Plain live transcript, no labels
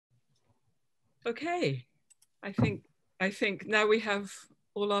Okay, I think now we have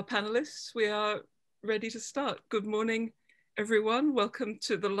all our panelists. We are ready to start. Good morning, everyone. Welcome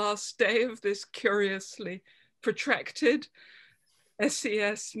to the last day of this curiously protracted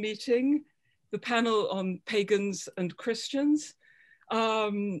SCS meeting, the panel on pagans and Christians.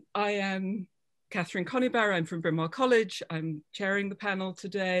 I am Catherine Conybar. I'm from Bryn Mawr College. I'm chairing the panel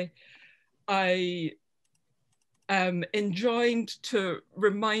today. I am enjoined to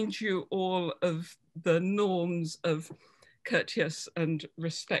remind you all of the norms of courteous and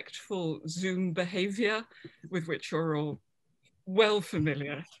respectful Zoom behavior with which you're all well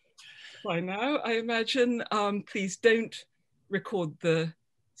familiar by now, I imagine. Please don't record the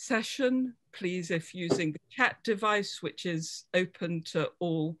session. Please, if using the chat device, which is open to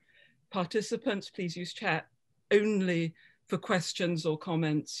all participants, please use chat only for questions or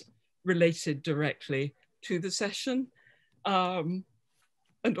comments related directly to the session, and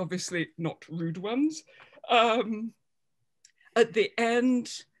obviously not rude ones. At the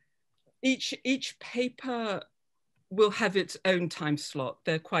end, each paper will have its own time slot.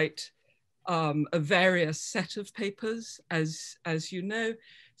 They're quite a various set of papers, as you know.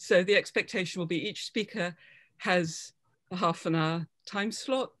 So the expectation will be each speaker has a half-an-hour time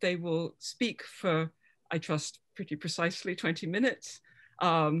slot. They will speak for, I trust, pretty precisely 20 minutes,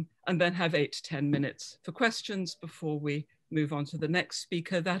 and then have 8 to 10 minutes for questions before we move on to the next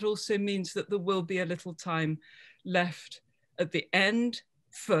speaker. That also means that there will be a little time left at the end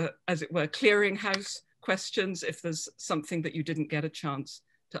for, as it were, clearinghouse questions if there's something that you didn't get a chance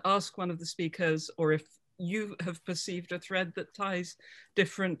to ask one of the speakers, or if you have perceived a thread that ties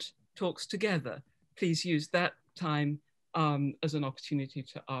different talks together. Please use that time as an opportunity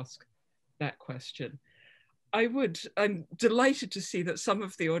to ask that question. I'm delighted to see that some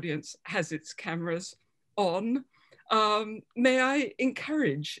of the audience has its cameras on. May I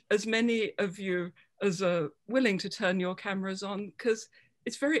encourage as many of you as are willing to turn your cameras on, because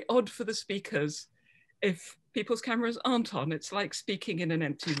it's very odd for the speakers if people's cameras aren't on. It's like speaking in an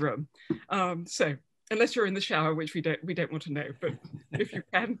empty room. So unless you're in the shower, which we don't want to know, but if you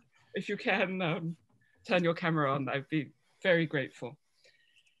can turn your camera on, I'd be very grateful.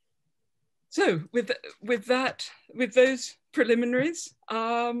 So with those preliminaries,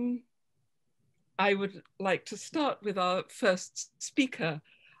 I would like to start with our first speaker,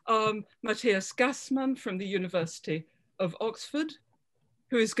 Matthias Gassmann from the University of Oxford,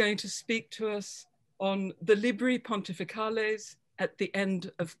 who is going to speak to us on the Libri Pontificales at the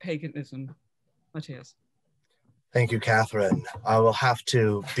end of paganism. Matthias. Thank you, Catherine. I will have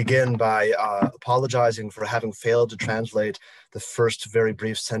to begin by apologizing for having failed to translate the first very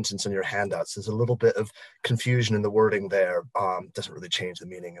brief sentence in your handouts. There's a little bit of confusion in the wording there. Doesn't really change the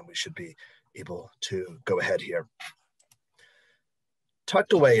meaning, and we should be able to go ahead here.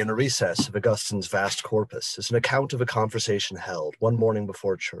 Tucked away in a recess of Augustine's vast corpus is an account of a conversation held one morning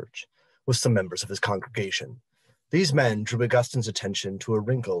before church with some members of his congregation. These men drew Augustine's attention to a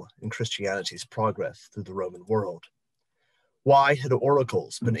wrinkle in Christianity's progress through the Roman world. Why had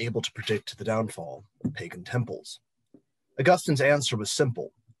oracles been able to predict the downfall of pagan temples? Augustine's answer was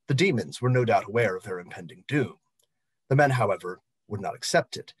simple. The demons were no doubt aware of their impending doom. The men, however, would not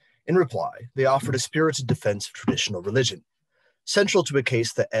accept it. In reply, they offered a spirited defense of traditional religion. Central to a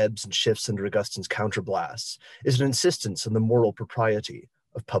case that ebbs and shifts under Augustine's counterblasts is an insistence on the moral propriety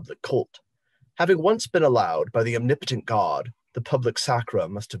of public cult. Having once been allowed by the omnipotent God, the public sacra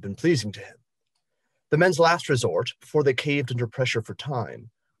must have been pleasing to him. The men's last resort, before they caved under pressure for time,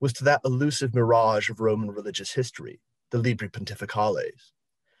 was to that elusive mirage of Roman religious history, the Libri Pontificales.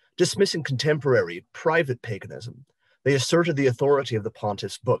 Dismissing contemporary, private paganism, they asserted the authority of the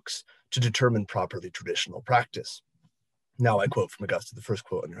pontiff's books to determine properly traditional practice. Now I quote from Augustine, the first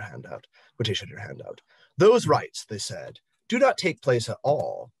quote on your handout, quotation in your handout. Those rites, they said, do not take place at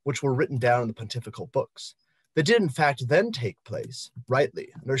all, which were written down in the pontifical books. They did in fact then take place,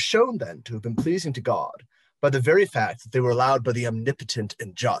 rightly, and are shown then to have been pleasing to God by the very fact that they were allowed by the omnipotent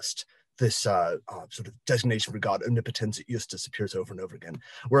and just. This sort of designation for God, omnipotens justus, appears over and over again,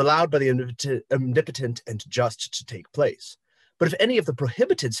 were allowed by the omnipotent and just to take place. But if any of the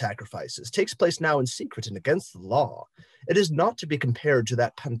prohibited sacrifices takes place now in secret and against the law, it is not to be compared to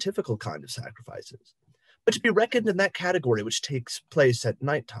that pontifical kind of sacrifices, but to be reckoned in that category which takes place at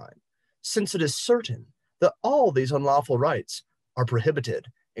nighttime, since it is certain that all these unlawful rites are prohibited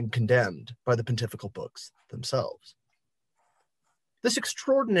and condemned by the pontifical books themselves. This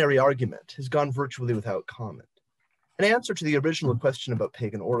extraordinary argument has gone virtually without comment. In answer to the original question about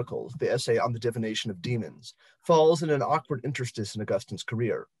pagan oracles, the essay on the divination of demons falls in an awkward interstice in Augustine's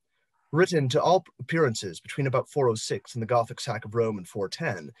career. written to all appearances between about 406 and the Gothic sack of Rome in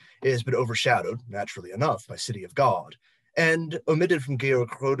 410, it has been overshadowed, naturally enough, by City of God, and omitted from Georg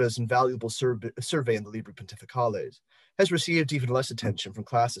Roda's invaluable survey in the Libri Pontificales, has received even less attention from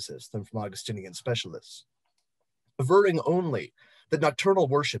classicists than from Augustinian specialists. Averring only that nocturnal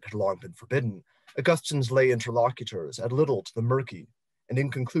worship had long been forbidden, Augustine's lay interlocutors add little to the murky and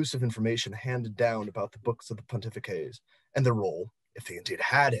inconclusive information handed down about the books of the Pontifices and their role, if they indeed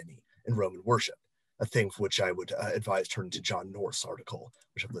had any, in Roman worship, a thing for which I would advise turning to John North's article,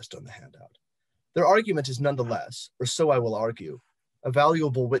 which I've listed on the handout. Their argument is nonetheless, or so I will argue, a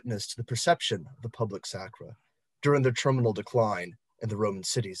valuable witness to the perception of the public sacra during their terminal decline in the Roman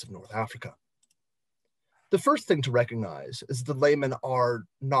cities of North Africa. The first thing to recognize is that the laymen are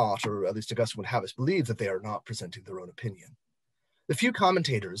not, or at least Augustine would have us believe that they are not presenting their own opinion. The few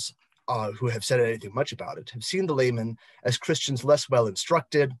commentators who have said anything much about it have seen the laymen as Christians less well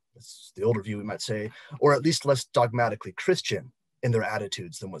instructed, that's the older view we might say, or at least less dogmatically Christian in their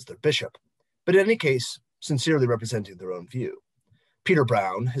attitudes than was their bishop, but in any case, sincerely representing their own view. Peter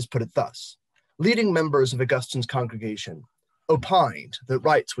Brown has put it thus: leading members of Augustine's congregation opined that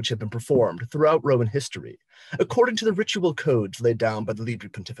rites which had been performed throughout Roman history, according to the ritual codes laid down by the Libri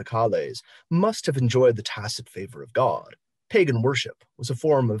Pontificales, must have enjoyed the tacit favor of God. Pagan worship was a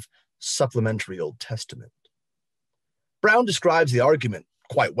form of supplementary Old Testament. Brown describes the argument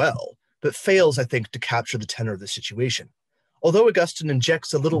quite well, but fails, I think, to capture the tenor of the situation. Although Augustine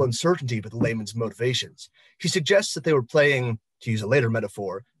injects a little uncertainty with the layman's motivations, he suggests that they were playing, to use a later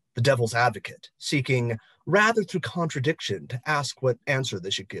metaphor, the devil's advocate, seeking, rather through contradiction, to ask what answer they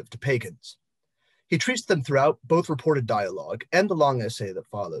should give to pagans. He treats them throughout both reported dialogue and the long essay that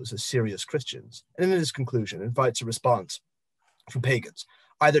follows as serious Christians, and in his conclusion invites a response from pagans,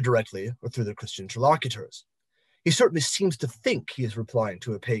 either directly or through their Christian interlocutors. He certainly seems to think he is replying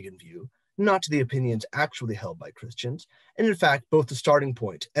to a pagan view, not to the opinions actually held by Christians, and in fact, both the starting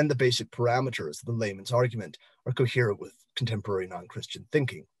point and the basic parameters of the layman's argument are coherent with contemporary non-Christian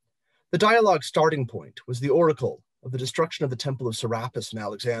thinking. The dialogue's starting point was the oracle of the destruction of the temple of Serapis in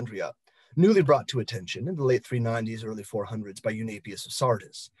Alexandria, newly brought to attention in the late 390s, early 400s by Eunapius of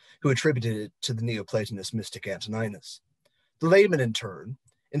Sardis, who attributed it to the Neoplatonist mystic Antoninus. The layman, in turn,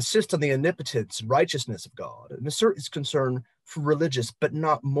 insists on the omnipotence and righteousness of God and assert his concern for religious but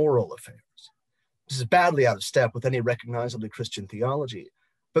not moral affairs. This is badly out of step with any recognizably Christian theology,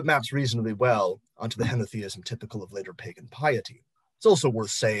 but maps reasonably well onto the henotheism typical of later pagan piety. It's also worth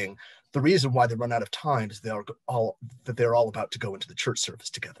saying the reason why they run out of time is they're all about to go into the church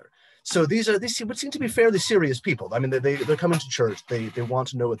service together. So these would seem to be fairly serious people. I mean, they're coming to church. They want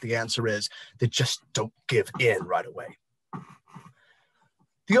to know what the answer is. They just don't give in right away.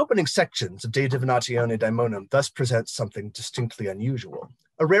 The opening sections of De Divinatione Daemonum thus present something distinctly unusual,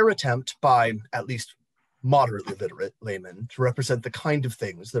 a rare attempt by at least moderately literate laymen to represent the kind of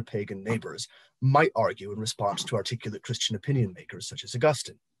things their pagan neighbors might argue in response to articulate Christian opinion makers such as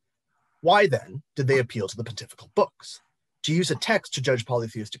Augustine. Why then did they appeal to the pontifical books? To use a text to judge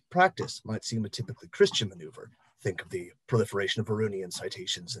polytheistic practice might seem a typically Christian maneuver. Think of the proliferation of Varunian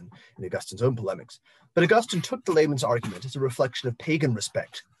citations in Augustine's own polemics. But Augustine took the layman's argument as a reflection of pagan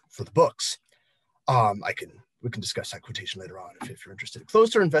respect for the books. We can discuss that quotation later on if you're interested.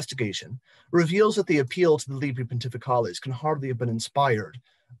 Closer investigation reveals that the appeal to the Libri Pontificales can hardly have been inspired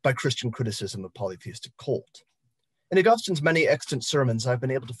by Christian criticism of polytheistic cult. In Augustine's many extant sermons, I've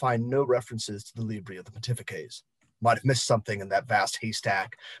been able to find no references to the Libri of the Pontifices. Might have missed something in that vast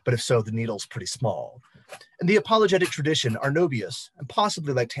haystack, but if so, the needle's pretty small. In the apologetic tradition, Arnobius, and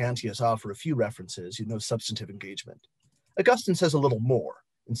possibly Lactantius, offer a few references, no substantive engagement. Augustine says a little more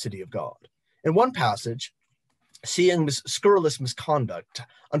in City of God. In one passage, seeing scurrilous misconduct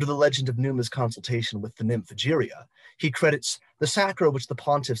under the legend of Numa's consultation with the nymph Egeria, he credits the sacra which the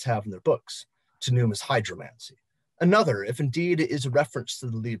pontiffs have in their books to Numa's hydromancy. Another, if indeed it is a reference to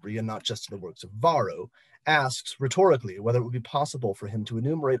the Libri and not just to the works of Varro, asks rhetorically whether it would be possible for him to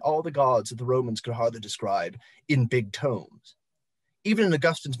enumerate all the gods that the Romans could hardly describe in big tomes. Even in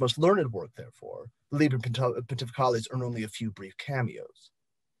Augustine's most learned work, therefore, the Liber Pontificales earn only a few brief cameos.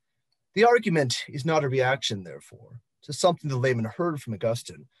 The argument is not a reaction, therefore, to something the layman heard from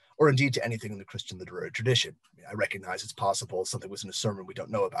Augustine, or indeed to anything in the Christian literary tradition. I recognize it's possible something was in a sermon we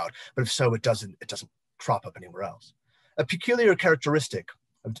don't know about, but if so, it doesn't crop up anywhere else. A peculiar characteristic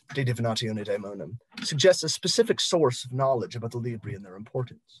of De Divinatione Daemonum suggests a specific source of knowledge about the Libri and their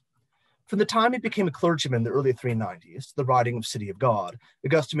importance. From the time he became a clergyman in the early 390s, the writing of City of God,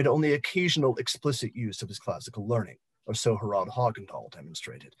 Augustine made only occasional explicit use of his classical learning. or so Harald Hagendal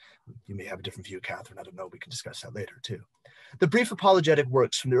demonstrated. You may have a different view, Catherine. I don't know. We can discuss that later, too. The brief apologetic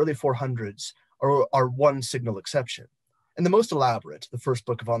works from the early 400s are one signal exception. In the most elaborate, the first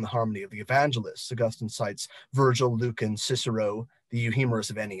book of On the Harmony of the Evangelists, Augustine cites Virgil, Lucan, Cicero, the Euhemerus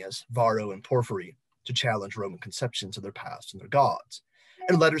of Ennius, Varro, and Porphyry to challenge Roman conceptions of their past and their gods.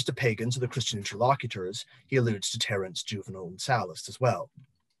 In letters to pagans or the Christian interlocutors, he alludes to Terence, Juvenal, and Sallust as well.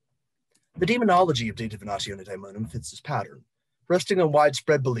 The demonology of De Divinatione Daemonum fits this pattern. Resting on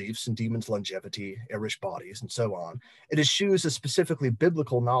widespread beliefs in demons' longevity, airish bodies, and so on, it eschews a specifically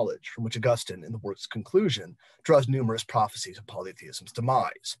biblical knowledge from which Augustine, in the work's conclusion, draws numerous prophecies of polytheism's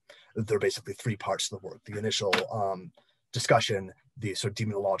demise. There are basically three parts to the work: the initial discussion, the sort of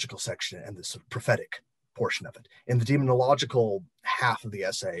demonological section, and the sort of prophetic portion of it. In the demonological half of the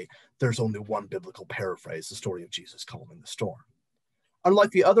essay, there's only one biblical paraphrase, the story of Jesus calming the storm.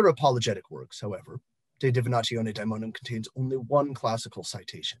 Unlike the other apologetic works, however, De Divinatione Daemonum contains only one classical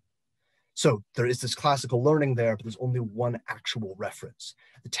citation. So there is this classical learning there, but there's only one actual reference.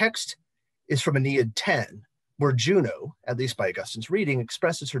 The text is from Aeneid 10, where Juno, at least by Augustine's reading,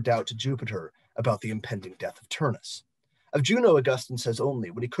 expresses her doubt to Jupiter about the impending death of Turnus. Of Juno, Augustine says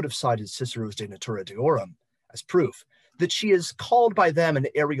only, when he could have cited Cicero's De Natura Deorum as proof, that she is called by them an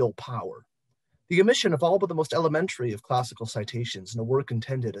aerial power. The omission of all but the most elementary of classical citations in a work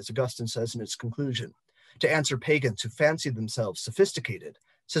intended, as Augustine says in its conclusion, to answer pagans who fancied themselves sophisticated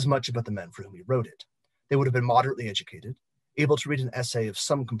says much about the men for whom he wrote it. They would have been moderately educated, able to read an essay of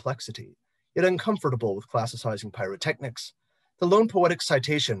some complexity, yet uncomfortable with classicizing pyrotechnics. The lone poetic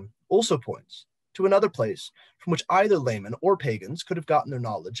citation also points to another place from which either laymen or pagans could have gotten their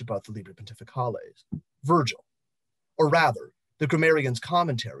knowledge about the Liber Pontificales, Virgil, or rather, the grammarian's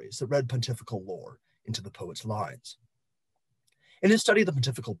commentaries that read pontifical lore into the poet's lines. In his study of the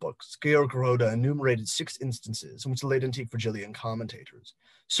pontifical books, Georg Rode enumerated 6 instances in which the late antique Virgilian commentators,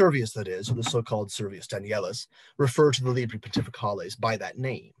 Servius that is, or the so-called Servius Danielis, refer to the Libri Pontificales by that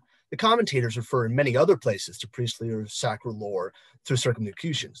name. The commentators refer in many other places to priestly or sacral lore through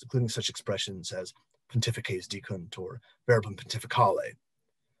circumlocutions, including such expressions as pontifices dicunt or verbum pontificale.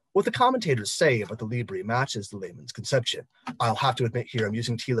 What the commentators say about the Libri matches the layman's conception. I'll have to admit here, I'm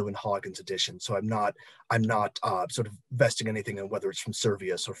using Thilo and Hagen's edition, so I'm not sort of vesting anything in whether it's from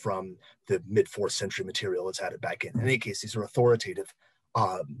Servius or from the mid-4th century material that's added back in. In any case, these are authoritative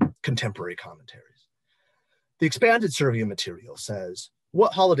contemporary commentaries. The expanded Servian material says,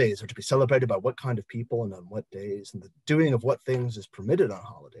 what holidays are to be celebrated by what kind of people and on what days, and the doing of what things is permitted on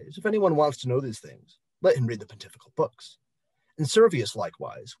holidays. If anyone wants to know these things, let him read the pontifical books. In Servius,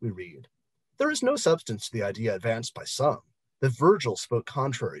 likewise, we read, there is no substance to the idea advanced by some that Virgil spoke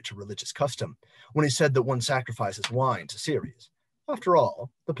contrary to religious custom when he said that one sacrifices wine to Ceres. After all,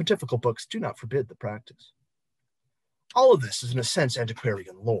 the pontifical books do not forbid the practice. All of this is in a sense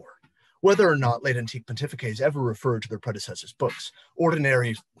antiquarian lore. Whether or not late antique pontifices ever referred to their predecessors' books,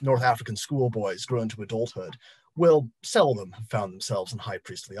 ordinary North African schoolboys grown to adulthood will seldom have found themselves in high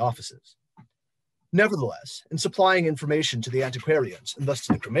priestly offices. Nevertheless, in supplying information to the antiquarians, and thus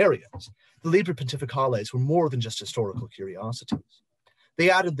to the grammarians, the Libri Pontificales were more than just historical curiosities. They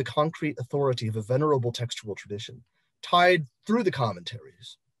added the concrete authority of a venerable textual tradition, tied through the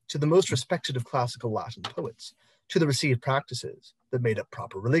commentaries to the most respected of classical Latin poets, to the received practices that made up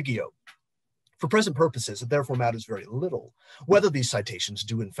proper religio. For present purposes, it therefore matters very little whether these citations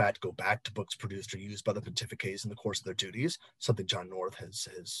do in fact go back to books produced or used by the pontifices in the course of their duties, something John North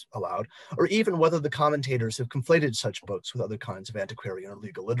has allowed, or even whether the commentators have conflated such books with other kinds of antiquarian or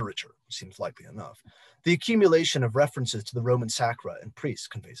legal literature, which seems likely enough. The accumulation of references to the Roman sacra and priests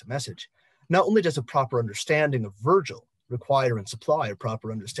conveys a message. Not only does a proper understanding of Virgil require and supply a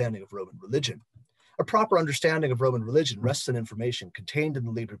proper understanding of Roman religion, a proper understanding of Roman religion rests on information contained in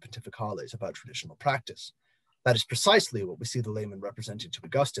the Liber Pontificales about traditional practice. That is precisely what we see the layman representing to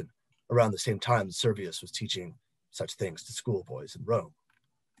Augustine around the same time that Servius was teaching such things to schoolboys in Rome.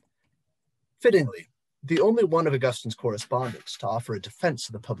 Fittingly, the only one of Augustine's correspondents to offer a defense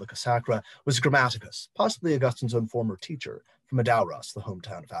of the Publica Sacra was Grammaticus, possibly Augustine's own former teacher from Adauros, the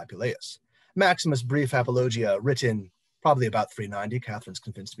hometown of Apuleius. Maximus' brief apologia, written probably about 390, Catherine's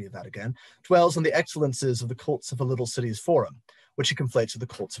convinced me of that again, dwells on the excellences of the cults of a little city's forum, which he conflates with the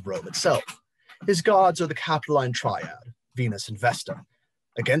cults of Rome itself. His gods are the Capitoline Triad, Venus and Vesta,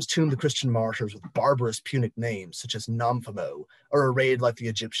 against whom the Christian martyrs with barbarous Punic names, such as Namphamo, are arrayed like the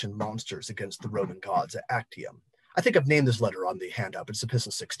Egyptian monsters against the Roman gods at Actium. I think I've named this letter on the handout, but it's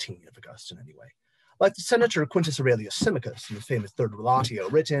Epistle 16 of Augustine anyway. Like the senator Quintus Aurelius Symmachus in the famous Third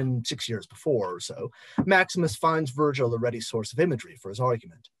Relatio, written 6 years before or so, Maximus finds Virgil a ready source of imagery for his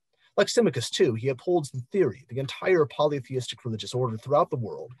argument. Like Symmachus, too, he upholds in theory the entire polytheistic religious order throughout the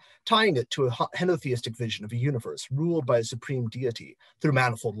world, tying it to a henotheistic vision of a universe ruled by a supreme deity through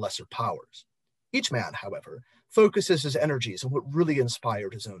manifold lesser powers. Each man, however, focuses his energies on what really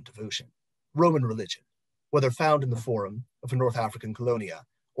inspired his own devotion: Roman religion, whether found in the forum of a North African colonia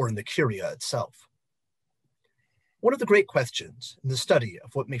or in the Curia itself. One of the great questions in the study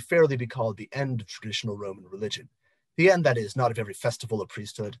of what may fairly be called the end of traditional Roman religion, the end, that is, not of every festival or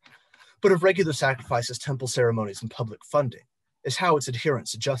priesthood, but of regular sacrifices, temple ceremonies, and public funding, is how its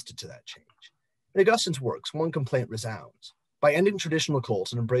adherents adjusted to that change. In Augustine's works, one complaint resounds: by ending traditional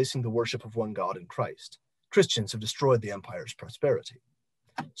cults and embracing the worship of one God in Christ, Christians have destroyed the empire's prosperity.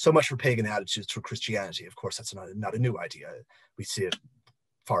 So much for pagan attitudes toward Christianity. Of course, that's not a new idea. We see it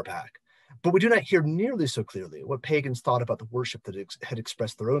far back. But we do not hear nearly so clearly what pagans thought about the worship that had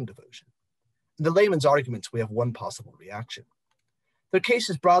expressed their own devotion. In the layman's arguments, we have one possible reaction. Their case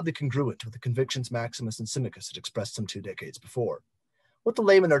is broadly congruent with the convictions Maximus and Symmachus had expressed some 2 decades before. What the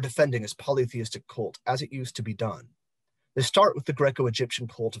laymen are defending is polytheistic cult as it used to be done. They start with the Greco-Egyptian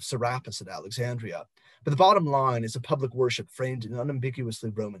cult of Serapis at Alexandria, but the bottom line is a public worship framed in unambiguously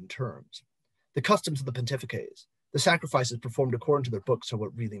Roman terms. The customs of the pontifices, the sacrifices performed according to their books, are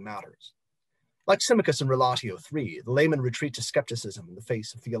what really matters. Like Symmachus and Relatio 3, the laymen retreat to skepticism in the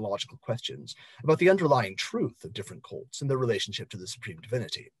face of theological questions about the underlying truth of different cults and their relationship to the supreme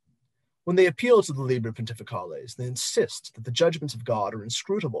divinity. When they appeal to the Liber Pontificales, they insist that the judgments of God are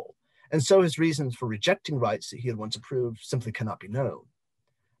inscrutable, and so his reasons for rejecting rites that he had once approved simply cannot be known.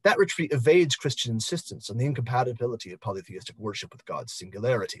 That retreat evades Christian insistence on the incompatibility of polytheistic worship with God's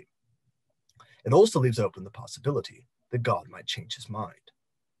singularity. It also leaves open the possibility that God might change his mind.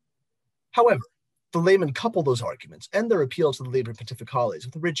 However, the laymen couple those arguments and their appeal to the Liber Pontificales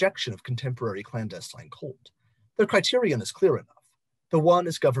with a rejection of contemporary clandestine cult. Their criterion is clear enough. The one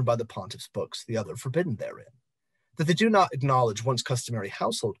is governed by the pontiff's books, the other forbidden therein. That they do not acknowledge once customary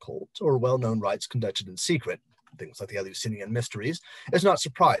household cult or well-known rites conducted in secret, things like the Eleusinian mysteries, is not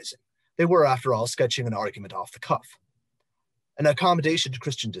surprising. They were, after all, sketching an argument off the cuff. An accommodation to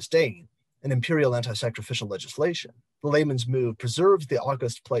Christian disdain, an imperial anti-sacrificial legislation, the layman's move preserves the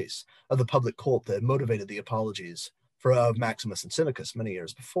august place of the public cult that motivated the apologies of Maximus and Symmachus many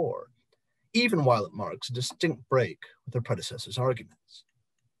years before, even while it marks a distinct break with their predecessors' arguments.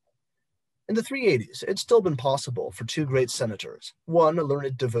 In the 380s, it had still been possible for 2 great senators, one a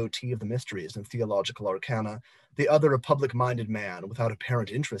learned devotee of the mysteries and theological arcana, the other a public-minded man without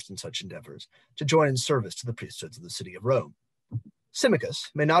apparent interest in such endeavors, to join in service to the priesthoods of the city of Rome. Symmachus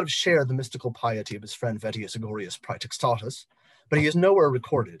may not have shared the mystical piety of his friend Vettius Agorius Praetextatus, but he is nowhere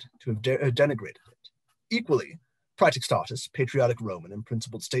recorded to have denigrated it. Equally, Praetextatus, patriotic Roman and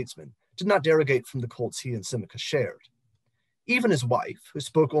principled statesman, did not derogate from the cults he and Symmachus shared. Even his wife, who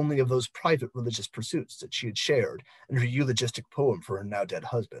spoke only of those private religious pursuits that she had shared in her eulogistic poem for her now dead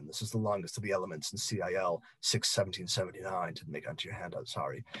husband — this is the longest of the elements in CIL 6/1779, didn't make onto your handout,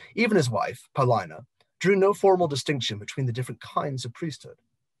 sorry. Even his wife, Paulina, drew no formal distinction between the different kinds of priesthood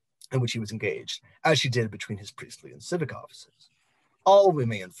in which he was engaged, as she did between his priestly and civic offices. All, we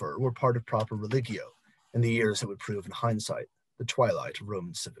may infer, were part of proper religio in the years that would prove in hindsight the twilight of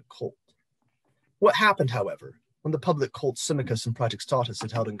Roman civic cult. What happened, however, when the public cults Symmachus and Praetextatus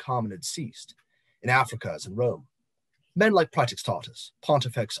had held in common had ceased, in Africa as in Rome? Men like Praetextatus,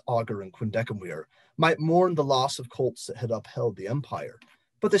 Pontifex Augur and Quindecemvir, might mourn the loss of cults that had upheld the empire,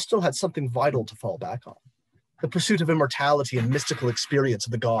 but they still had something vital to fall back on. The pursuit of immortality and mystical experience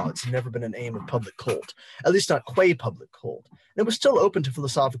of the gods had never been an aim of public cult, at least not quasi-public cult, and it was still open to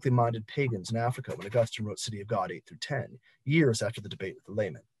philosophically minded pagans in Africa when Augustine wrote City of God 8-10, years after the debate with the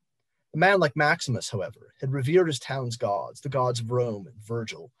laymen. A man like Maximus, however, had revered his town's gods, the gods of Rome and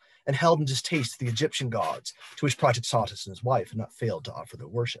Virgil, and held in distaste the Egyptian gods to which Praetextatus and his wife had not failed to offer their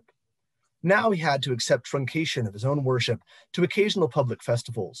worship. Now he had to accept truncation of his own worship to occasional public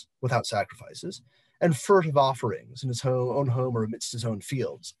festivals without sacrifices, and furtive offerings in his own home or amidst his own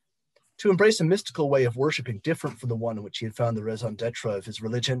fields. To embrace a mystical way of worshipping different from the one in which he had found the raison d'etre of his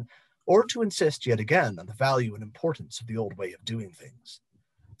religion, or to insist yet again on the value and importance of the old way of doing things.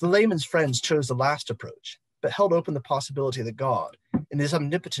 The layman's friends chose the last approach, but held open the possibility that God, in his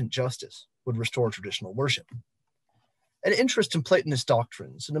omnipotent justice, would restore traditional worship. An interest in Platonist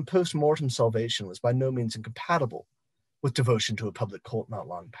doctrines and in post-mortem salvation was by no means incompatible with devotion to a public cult not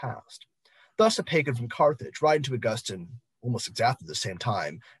long past. Thus, a pagan from Carthage, writing to Augustine almost exactly the same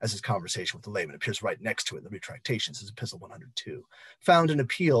time as his conversation with the layman, appears right next to it in the Retractations, his Epistle 102, found an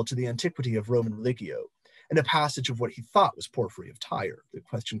appeal to the antiquity of Roman religio in a passage of what he thought was Porphyry of Tyre that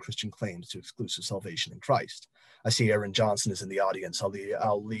questioned Christian claims to exclusive salvation in Christ. I see Aaron Johnson is in the audience.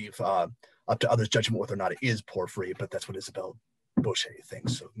 I'll leave up to others' judgment whether or not it is porphyry, but that's what Isabel Boucher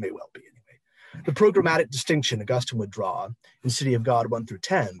thinks, so it may well be anyway. The programmatic distinction Augustine would draw in City of God 1 through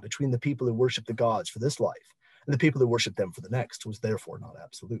 10 between the people who worship the gods for this life and the people who worship them for the next was therefore not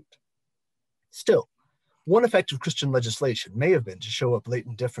absolute. Still, one effect of Christian legislation may have been to show up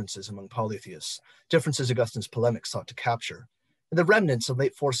latent differences among polytheists, differences Augustine's polemics sought to capture. In the remnants of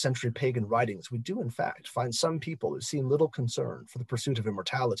late 4th century pagan writings, we do in fact find some people who seem little concern for the pursuit of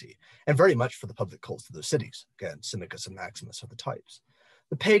immortality, and very much for the public cults of their cities. Again, Symmachus and Maximus are the types.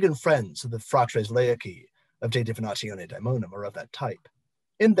 The pagan friends of the fratres laici of De Divinatione Daemonum are of that type.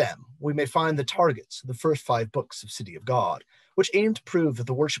 In them, we may find the targets of the first 5 books of City of God, which aim to prove that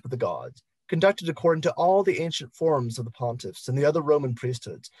the worship of the gods, conducted according to all the ancient forms of the pontiffs and the other Roman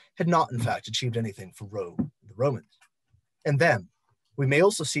priesthoods, had not in fact achieved anything for Rome and the Romans. And then, we may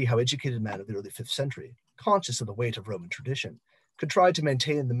also see how educated men of the early 5th century, conscious of the weight of Roman tradition, could try to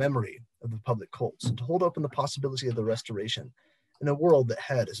maintain the memory of the public cults and to hold open the possibility of the restoration in a world that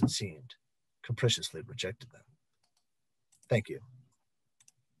had, as it seemed, capriciously rejected them. Thank you.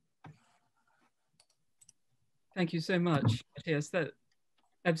 Thank you so much, Matthias. That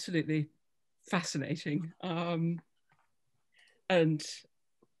absolutely fascinating. And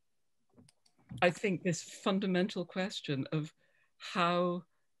I think this fundamental question of how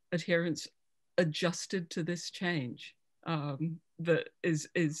adherents adjusted to this change that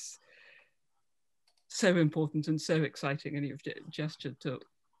is so important and so exciting, and you've gestured to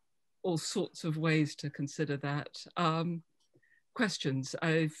all sorts of ways to consider that. Questions.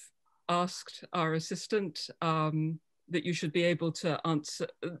 I've asked our assistant that you should be able to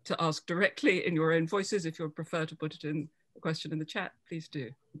ask directly in your own voices. If you prefer to put it in a question in the chat, please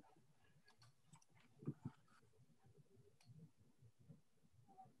do.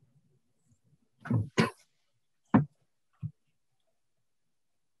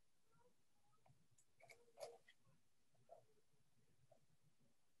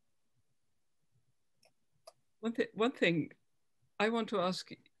 One thing I want to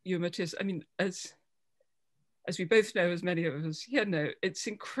ask you, Matthias, I mean, as we both know, as many of us here know, it's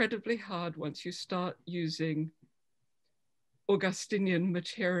incredibly hard once you start using Augustinian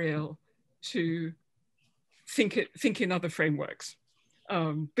material to think in other frameworks,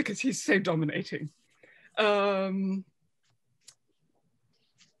 because he's so dominating. You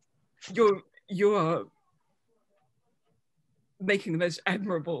are making the most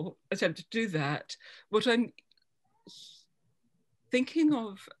admirable attempt to do that. What I was thinking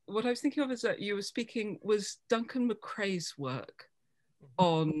of is that you were speaking was Duncan McCrae's work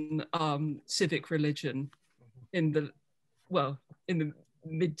on civic religion in the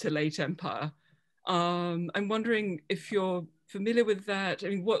mid to late empire. I'm wondering if you're familiar with that. I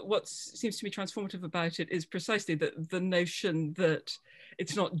mean, what seems to be transformative about it is precisely the notion that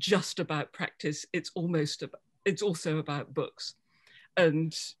it's not just about practice, it's also about books.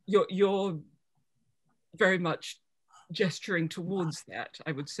 And you're very much gesturing towards that,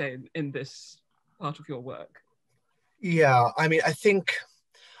 I would say, in this part of your work. Yeah, I mean, I think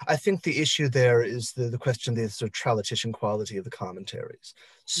the issue there is the question of the sort of tralletician quality of the commentaries.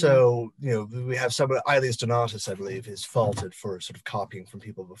 So, you know, we have some, Aelius Donatus, I believe, is faulted for sort of copying from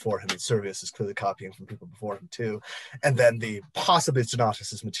people before him, and Servius is clearly copying from people before him too. And then the possibly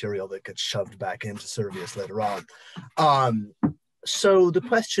Donatus's material that gets shoved back into Servius later on. So the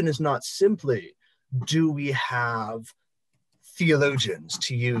question is not simply, do we have theologians,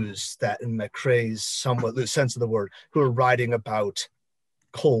 to use that in McCrae's somewhat loose sense of the word, who are writing about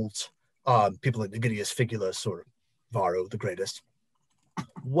cult, people like Nigidius Figulus or Varro the Greatest.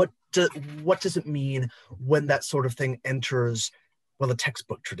 What does it mean when that sort of thing enters, well, a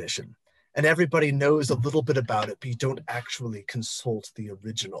textbook tradition? And everybody knows a little bit about it, but you don't actually consult the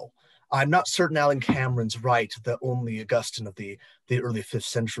original. I'm not certain Alan Cameron's right that only Augustine of the early 5th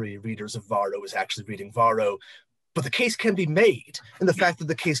century readers of Varro is actually reading Varro, but the case can be made. And the fact that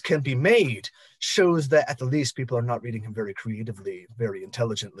the case can be made shows that at the least people are not reading him very creatively, very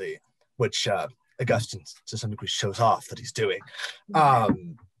intelligently, which Augustine to some degree shows off that he's doing.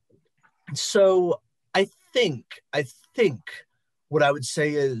 So I think what I would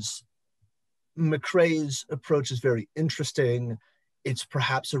say is McCrae's approach is very interesting. It's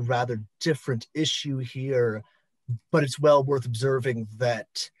perhaps a rather different issue here, but it's well worth observing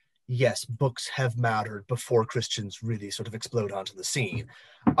that, yes, books have mattered before Christians really sort of explode onto the scene.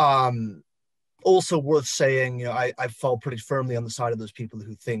 Also worth saying, you know, I fall pretty firmly on the side of those people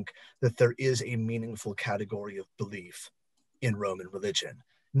who think that there is a meaningful category of belief in Roman religion.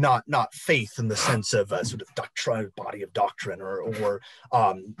 not faith in the sense of a sort of doctrine, body of doctrine, or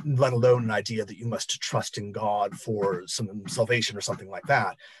let alone an idea that you must trust in God for some salvation or something like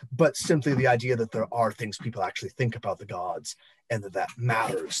that, but simply the idea that there are things people actually think about the gods, and that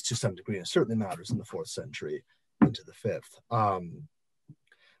matters to some degree, and it certainly matters in the 4th century into the 5th.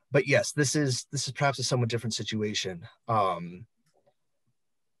 But yes, this is perhaps a somewhat different situation.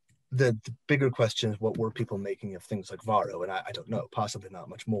 The bigger question is, what were people making of things like Varro? And I don't know, possibly not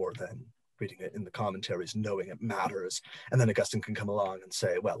much more than reading it in the commentaries, knowing it matters. And then Augustine can come along and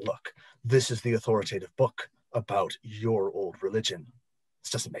say, well, look, this is the authoritative book about your old religion.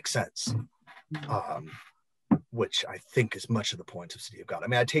 This doesn't make sense. Which I think is much of the point of City of God. I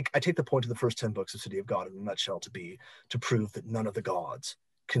mean, I take the point of the first 10 books of City of God in a nutshell to prove that none of the gods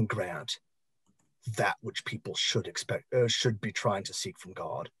can grant that which people should expect, should be trying to seek from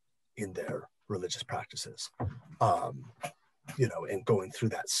God in their religious practices, and going through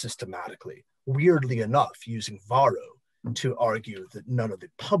that systematically. Weirdly enough, using Varro to argue that none of the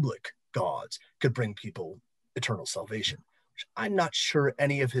public gods could bring people eternal salvation, which I'm not sure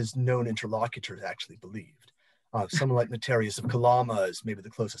any of his known interlocutors actually believed. Someone like Notarius of Kalama is maybe the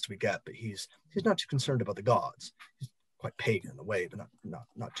closest we get, but he's not too concerned about the gods. He's quite pagan in a way, but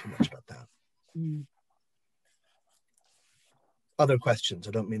not too much about that. Mm. Other questions?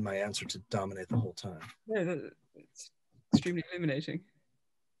 I don't mean my answer to dominate the whole time. Yeah, it's extremely illuminating.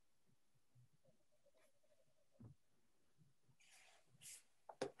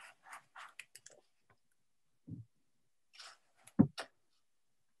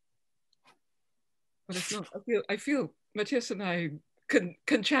 But if not, I feel Matthias and I can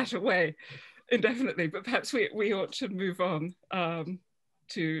chat away indefinitely, but perhaps we ought to move on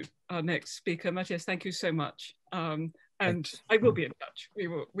to our next speaker. Matthias, thank you so much. And I will be in touch. We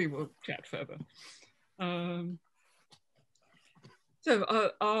will chat further. And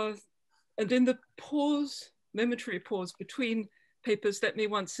in the momentary pause between papers, let me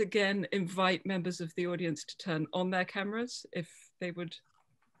once again invite members of the audience to turn on their cameras if they would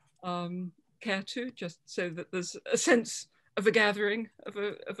care to, just so that there's a sense of a gathering,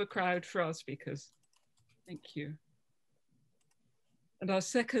 of a crowd for our speakers. Thank you. And our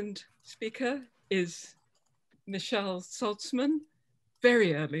second speaker is Michelle Saltzman,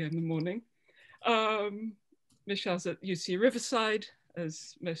 very early in the morning. Michelle's at UC Riverside,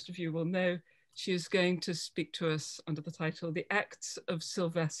 as most of you will know. She is going to speak to us under the title, The Acts of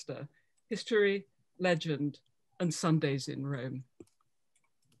Sylvester, History, Legend, and Sundays in Rome.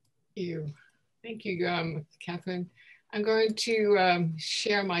 Thank you, Catherine. I'm going to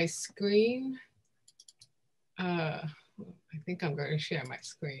share my screen. I think I'm going to share my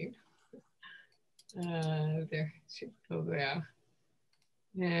screen. There, should go there.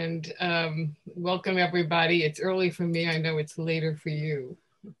 And welcome everybody. It's early for me. I know it's later for you.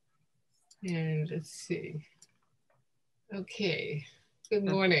 And let's see. Okay, good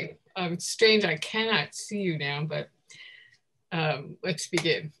morning. It's strange, I cannot see you now, but let's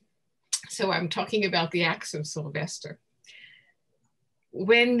begin. So I'm talking about the Acts of Sylvester.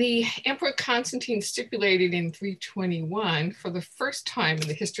 When the Emperor Constantine stipulated in 321, for the first time in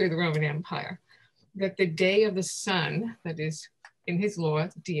the history of the Roman Empire, that the day of the sun, that is in his law,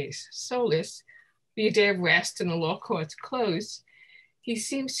 dies solis, be a day of rest and the law courts closed, he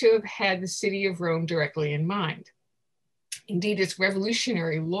seems to have had the city of Rome directly in mind. Indeed, its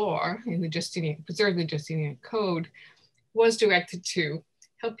revolutionary law in the preserved the Justinian Code was directed to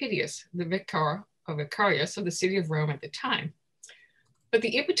Helpidius, the vicarius of the city of Rome at the time. But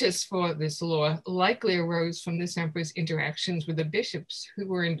the impetus for this law likely arose from this emperor's interactions with the bishops who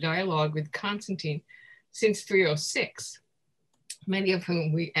were in dialogue with Constantine since 306, many of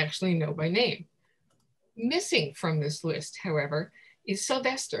whom we actually know by name. Missing from this list, however, is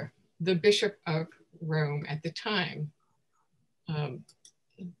Sylvester, the bishop of Rome at the time. Let's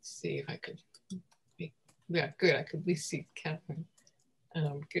see if I could, yeah, good, I could at least see Catherine.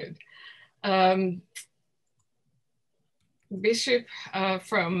 Good. Bishop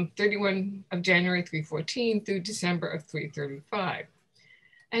from 31 of January 314 through December of 335.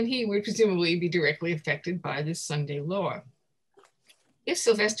 And he would presumably be directly affected by this Sunday law. If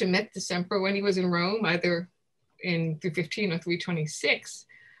Sylvester met this emperor when he was in Rome, either in 315 or 326,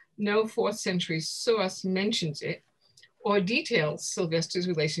 no 4th century source mentions it or details Sylvester's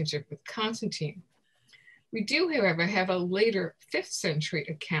relationship with Constantine. We do, however, have a later 5th century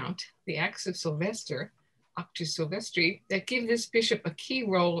account, the Acts of Sylvester, Actus Sylvestri, that give this bishop a key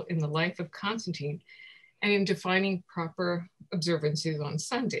role in the life of Constantine and in defining proper observances on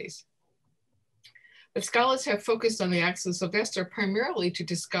Sundays. But scholars have focused on the Acts of Sylvester primarily to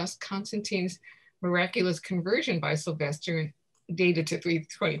discuss Constantine's miraculous conversion by Sylvester dated to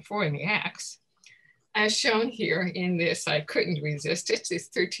 324 in the Acts. As shown here in this, I couldn't resist it, this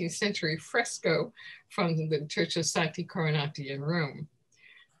 13th century fresco from the Church of Sancti Coronati in Rome.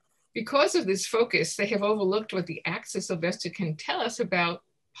 Because of this focus, they have overlooked what the Acts of Sylvester can tell us about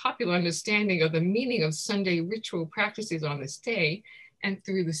popular understanding of the meaning of Sunday ritual practices on this day and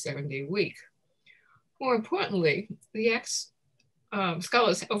through the 7-day week. More importantly, the Acts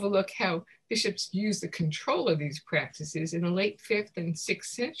scholars overlook how bishops used the control of these practices in the late 5th and 6th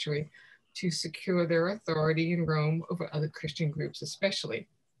century to secure their authority in Rome over other Christian groups especially.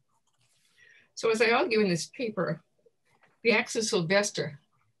 So as I argue in this paper, the Acts of Sylvester,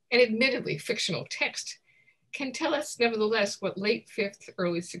 an admittedly fictional text, can tell us nevertheless what late 5th,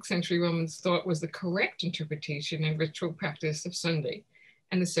 early 6th century Romans thought was the correct interpretation and ritual practice of Sunday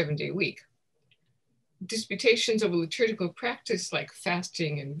and the 7-day week. Disputations over liturgical practice like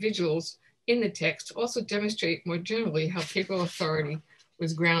fasting and vigils in the text also demonstrate more generally how papal authority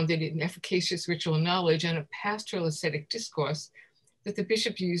was grounded in efficacious ritual knowledge and a pastoral ascetic discourse that the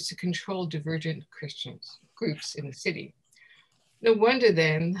bishop used to control divergent Christian groups in the city. No wonder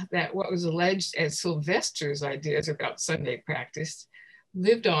then that what was alleged as Sylvester's ideas about Sunday practice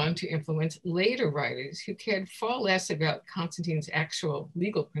lived on to influence later writers who cared far less about Constantine's actual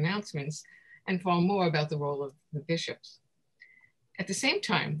legal pronouncements and far more about the role of the bishops. At the same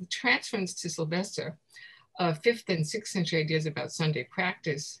time, the transference to Sylvester of 5th and 6th century ideas about Sunday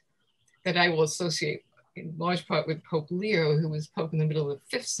practice that I will associate in large part with Pope Leo, who was Pope in the middle of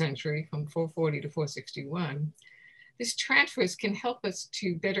the 5th century from 440 to 461. This transfers can help us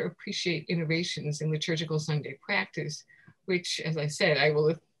to better appreciate innovations in liturgical Sunday practice, which, as I said, I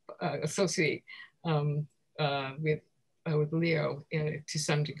will associate with Leo to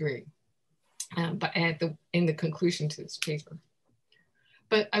some degree, but in the conclusion to this paper.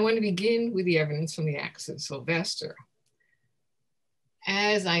 But I want to begin with the evidence from the Acts of Sylvester.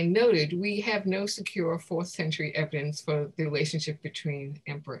 As I noted, we have no secure 4th century evidence for the relationship between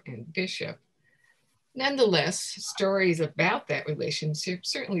emperor and bishop. Nonetheless, stories about that relationship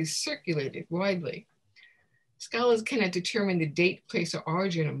certainly circulated widely. Scholars cannot determine the date, place, or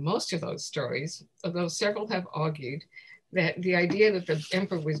origin of most of those stories, although several have argued that the idea that the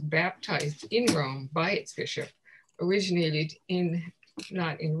emperor was baptized in Rome by its bishop originated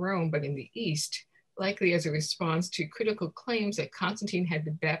not in Rome, but in the East, likely as a response to critical claims that Constantine had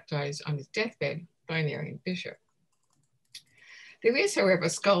been baptized on his deathbed by an Arian bishop. There is, however,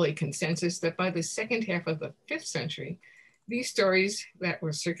 scholarly consensus that by the second half of the 5th century, these stories that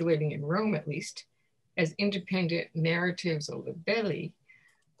were circulating in Rome, at least, as independent narratives or libelli,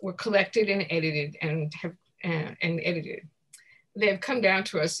 were collected and edited edited. They have come down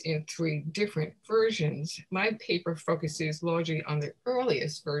to us in 3 different versions. My paper focuses largely on the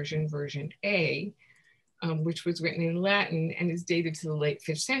earliest version, version A, which was written in Latin and is dated to the late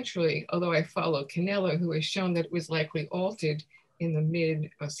 5th century, although I follow Canella, who has shown that it was likely altered in the mid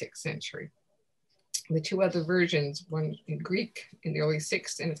 6th century. The 2 other versions, one in Greek in the early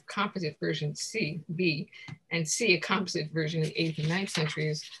 6th and a composite version B, and C, a composite version in the 8th and 9th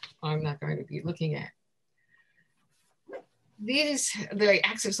centuries, I'm not going to be looking at. The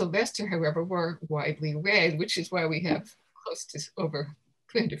Acts of Sylvester, however, were widely read, which is why we have close to over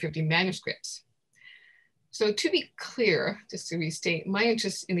 350 manuscripts. So to be clear, just to restate, my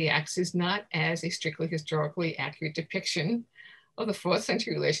interest in the Acts is not as a strictly historically accurate depiction of the 4th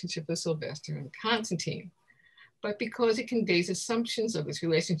century relationship of Sylvester and Constantine, but because it conveys assumptions of this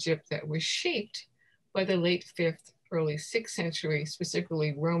relationship that were shaped by the late 5th, early 6th century,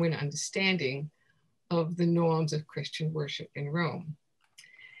 specifically Roman understanding of the norms of Christian worship in Rome.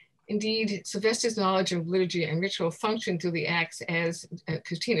 Indeed, Sylvester's knowledge of liturgy and ritual functioned through the Acts as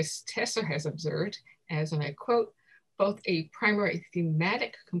Christina Tesser has observed, as, and I quote, both a primary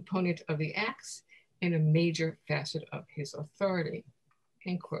thematic component of the Acts and a major facet of his authority,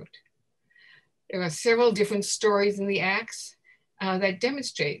 end quote. There are several different stories in the Acts that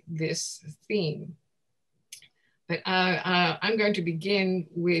demonstrate this theme. But I'm going to begin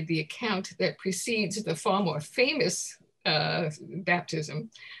with the account that precedes the far more famous baptism,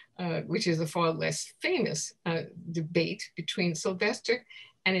 which is a far less famous debate between Sylvester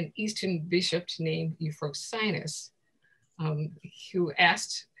and an Eastern bishop named Euphrosinus,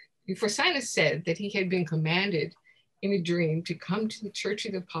 Euphrosinus said that he had been commanded in a dream to come to the Church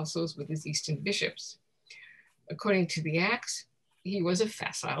of the Apostles with his Eastern bishops. According to the Acts, he was a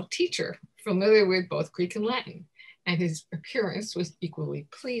facile teacher, familiar with both Greek and Latin, and his appearance was equally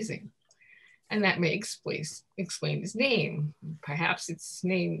pleasing. And that may explain his name. Perhaps its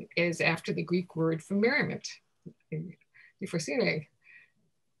name is after the Greek word for merriment, Euphrosyne,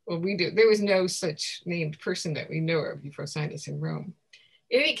 well, there was no such named person that we know of, Euphrosynus, in Rome.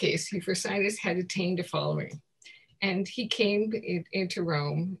 In any case, Euphrosynus had attained the following. And he came into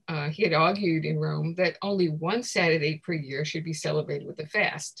Rome. He had argued in Rome that only one Saturday per year should be celebrated with a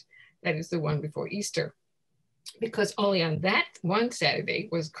fast. That is the one before Easter. Because only on that one Saturday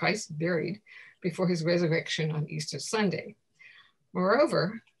was Christ buried before his resurrection on Easter Sunday.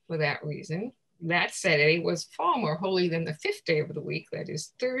 Moreover, for that reason, that Saturday was far more holy than the fifth day of the week, that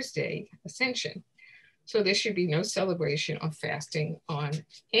is Thursday, Ascension. So there should be no celebration of fasting on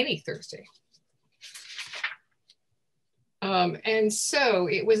any Thursday. And so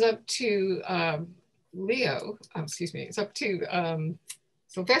it was up to it's up to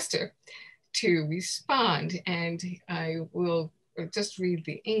Sylvester to respond. And I will just read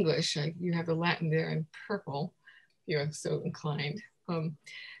the English. You have the Latin there in purple, if you're so inclined.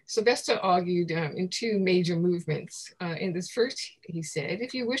 Sylvester argued in two major movements. In this first, he said,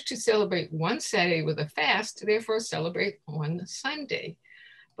 if you wish to celebrate one Saturday with a fast, therefore celebrate one Sunday.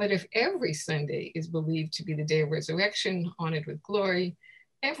 But if every Sunday is believed to be the day of resurrection, honored with glory,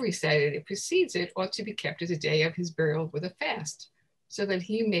 every Saturday that precedes it ought to be kept as a day of his burial with a fast, so that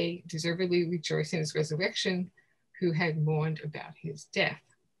he may deservedly rejoice in his resurrection, who had mourned about his death.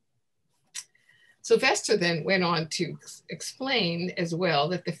 Sylvester then went on to explain as well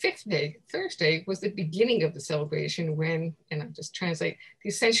that the fifth day, Thursday, was the beginning of the celebration when, and I'll just translate, the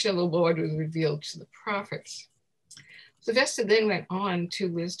ascension of the Lord was revealed to the prophets. Sylvester then went on to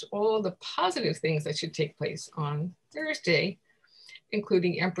list all the positive things that should take place on Thursday,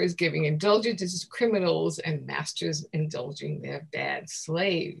 including emperors giving indulgences to criminals and masters indulging their bad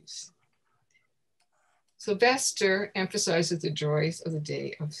slaves. Sylvester emphasizes the joys of the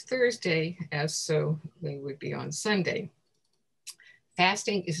day of Thursday, as so they would be on Sunday.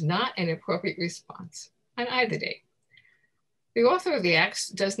 Fasting is not an appropriate response on either day. The author of the Acts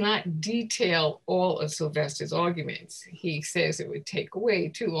does not detail all of Sylvester's arguments. He says it would take way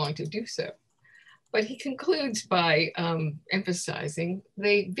too long to do so. But he concludes by emphasizing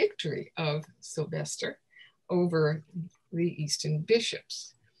the victory of Sylvester over the Eastern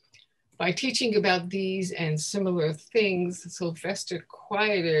bishops. By teaching about these and similar things, Sylvester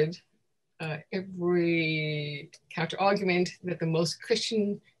quieted every counter-argument that the most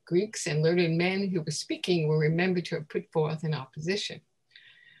Christian Greeks and learned men who were speaking were remembered to have put forth in opposition.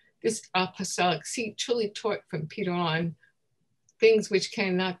 This apostolic seat truly taught from Peter on things which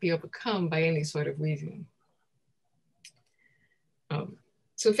cannot be overcome by any sort of reasoning.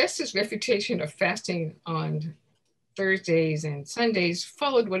 Sylvester's refutation of fasting on Thursdays and Sundays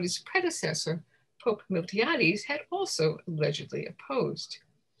followed what his predecessor, Pope Miltiades, had also allegedly opposed.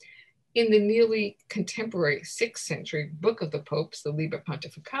 In the nearly contemporary 6th century Book of the Popes, the Liber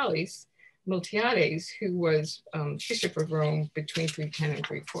Pontificalis, Miltiades, who was Bishop of Rome between 310 and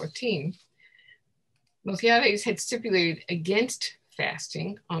 314, Miltiades had stipulated against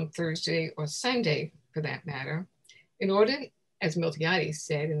fasting on Thursday or Sunday, for that matter, in order, as Miltiades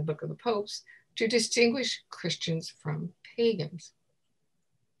said in the Book of the Popes, to distinguish Christians from pagans.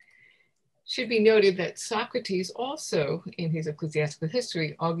 Should be noted that Socrates also, in his ecclesiastical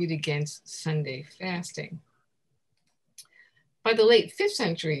history, argued against Sunday fasting. By the late 5th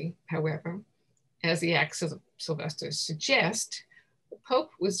century, however, as the Acts of Sylvester suggest, the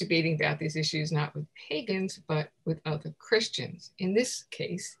Pope was debating about these issues not with pagans, but with other Christians. In this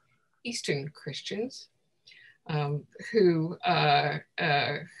case, Eastern Christians, who are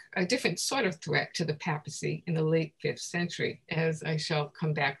a different sort of threat to the papacy in the late 5th century, as I shall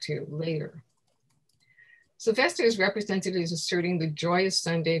come back to later. Sylvester is represented as asserting the joyous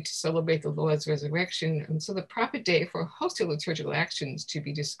Sunday to celebrate the Lord's resurrection, and so the proper day for a host of liturgical actions to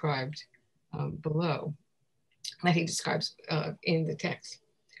be described below, that he describes in the text.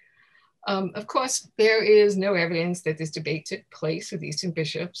 Of course, there is no evidence that this debate took place with Eastern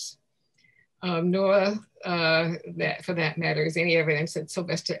bishops, nor that, for that matter, is any evidence that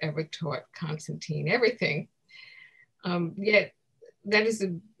Sylvester ever taught Constantine everything. Yet that is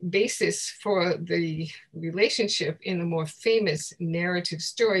the basis for the relationship in the more famous narrative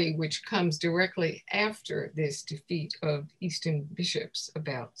story, which comes directly after this defeat of Eastern bishops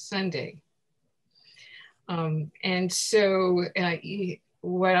about Sunday. And so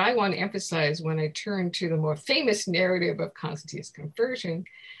what I want to emphasize when I turn to the more famous narrative of Constantine's conversion,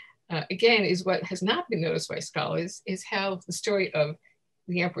 again, is what has not been noticed by scholars, is how the story of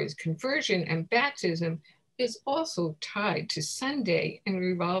the emperor's conversion and baptism is also tied to Sunday and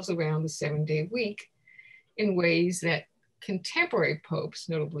revolves around the 7-day week in ways that contemporary popes,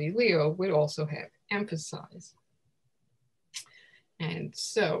 notably Leo, would also have emphasized. And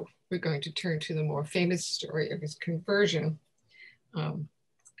so we're going to turn to the more famous story of his conversion.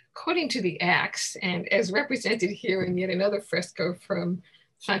 according to the Acts, and as represented here in yet another fresco from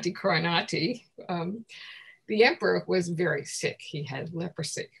Santi Coronati, the emperor was very sick. He had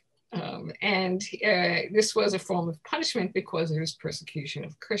leprosy. This was a form of punishment because of his persecution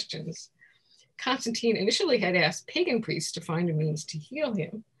of Christians. Constantine initially had asked pagan priests to find a means to heal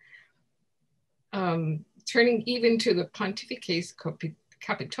him, turning even to the Pontifices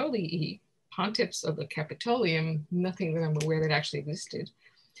Capitolii, pontiffs of the Capitolium, nothing that I'm aware that actually existed.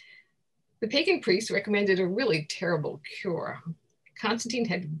 The pagan priests recommended a really terrible cure. Constantine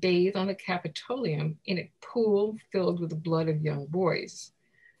had bathed on the Capitolium in a pool filled with the blood of young boys.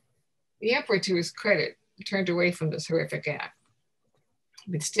 The emperor, to his credit, turned away from this horrific act,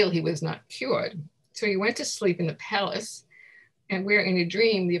 but still he was not cured. So he went to sleep in the palace, and where in a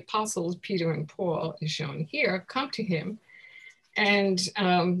dream the apostles Peter and Paul, as shown here, come to him and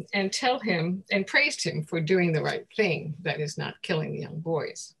tell him and praised him for doing the right thing, that is, not killing the young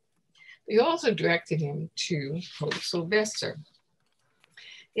boys. They also directed him to Pope Sylvester.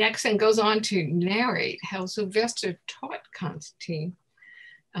 The accent goes on to narrate how Sylvester taught Constantine.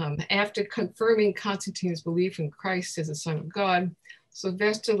 After confirming Constantine's belief in Christ as the Son of God,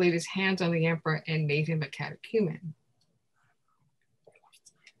 Sylvester laid his hands on the emperor and made him a catechumen.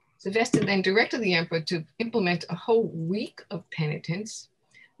 Sylvester then directed the emperor to implement a whole week of penitence,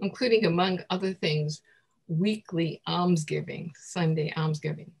 including, among other things, weekly almsgiving, Sunday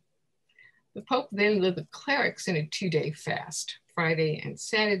almsgiving. The Pope then led the clerics in a 2-day fast, Friday and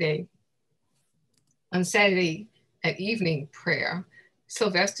Saturday. On Saturday at evening prayer,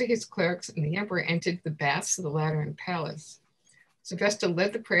 Sylvester, his clerics, and the emperor entered the baths of the Lateran Palace. Sylvester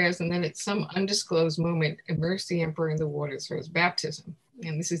led the prayers and then at some undisclosed moment immersed the emperor in the waters for his baptism.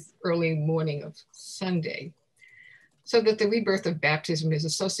 And this is early morning of Sunday. So that the rebirth of baptism is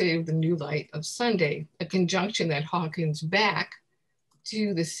associated with the new light of Sunday, a conjunction that harkens back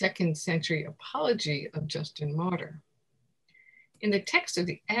to the 2nd century apology of Justin Martyr. In the text of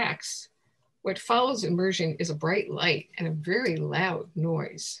the Acts, what follows immersion is a bright light and a very loud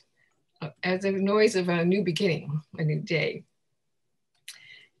noise, as a noise of a new beginning, a new day.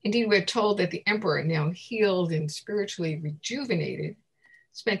 Indeed, we're told that the emperor, now healed and spiritually rejuvenated,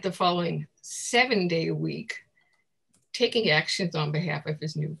 spent the following 7-day week taking actions on behalf of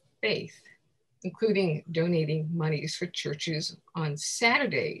his new faith, including donating monies for churches on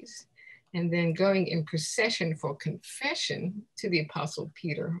Saturdays, and then going in procession for confession to the Apostle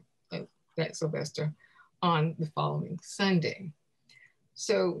Peter, that Sylvester, on the following Sunday.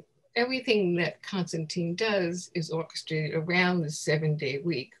 So everything that Constantine does is orchestrated around the 7-day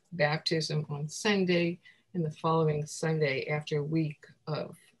week, baptism on Sunday, and the following Sunday, after a week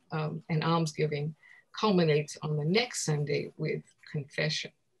of an almsgiving, culminates on the next Sunday with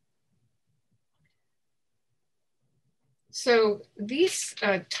confession. So these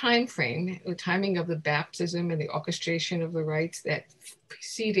time frame, the timing of the baptism and the orchestration of the rites that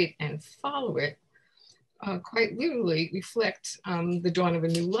precede it and follow it, quite literally reflect the dawn of a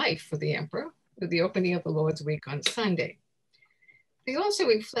new life for the emperor, with the opening of the Lord's Week on Sunday. They also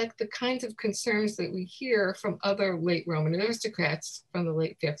reflect the kinds of concerns that we hear from other late Roman aristocrats from the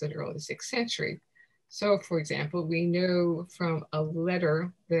late 5th and early 6th century. So, for example, we know from a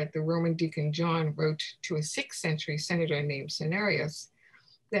letter that the Roman deacon John wrote to a 6th century senator named Cenarius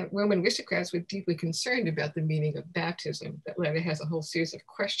that Roman aristocrats were deeply concerned about the meaning of baptism. That letter has a whole series of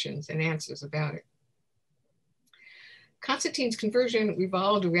questions and answers about it. Constantine's conversion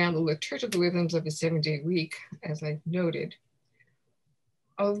revolved around the liturgical rhythms of a 7-day week, as I noted.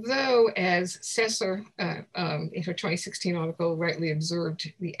 Although, as Sesser, in her 2016 article, rightly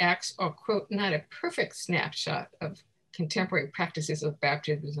observed, the Acts are, quote, not a perfect snapshot of contemporary practices of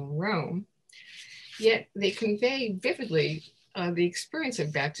baptism in Rome, yet they convey vividly the experience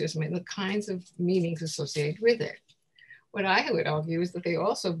of baptism and the kinds of meanings associated with it. What I would argue is that they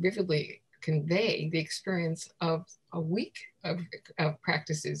also vividly convey the experience of a week of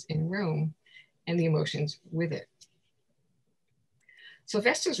practices in Rome and the emotions with it.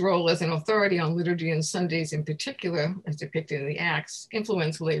 Sylvester's role as an authority on liturgy and Sundays in particular, as depicted in the Acts,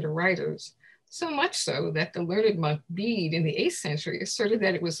 influenced later writers, so much so that the learned monk Bede in the 8th century asserted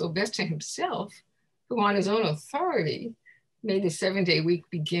that it was Sylvester himself who, on his own authority, made the 7-day week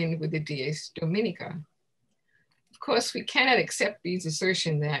begin with the Dies Dominica. Of course, we cannot accept Bede's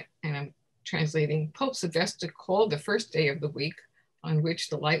assertion that, and I'm translating, Pope Sylvester called the first day of the week, on which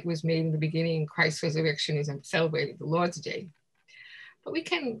the light was made in the beginning, Christ's resurrection is celebrated the Lord's Day. But we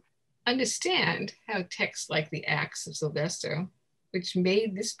can understand how texts like the Acts of Sylvester, which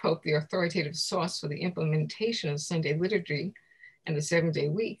made this Pope the authoritative source for the implementation of Sunday liturgy and the 7-day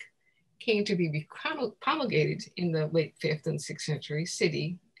week, came to be promulgated in the late 5th and 6th century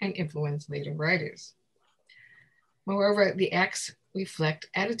city and influence later writers. Moreover, the Acts reflect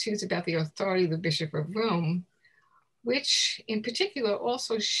attitudes about the authority of the Bishop of Rome, which in particular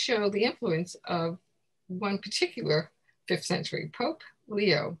also show the influence of one particular 5th century Pope,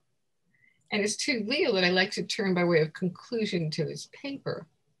 Leo. And it's to Leo that I like to turn by way of conclusion to this paper.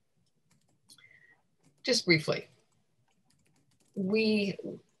 Just briefly,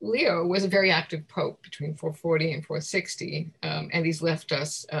 Leo was a very active Pope between 440 and 460, and he's left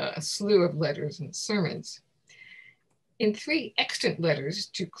us a slew of letters and sermons. In 3 extant letters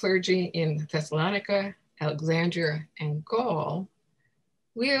to clergy in Thessalonica, Alexandria, and Gaul,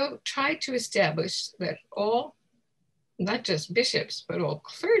 Leo tried to establish that all, not just bishops, but all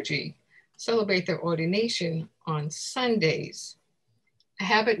clergy celebrate their ordination on Sundays, a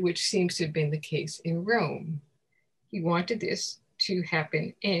habit which seems to have been the case in Rome. He wanted this to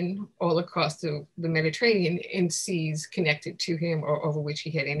happen all across the Mediterranean in seas connected to him or over which he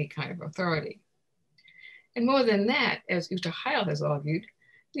had any kind of authority. And more than that, as Uta Heil has argued,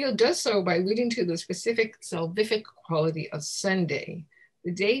 Leo does so by alluding to the specific salvific quality of Sunday,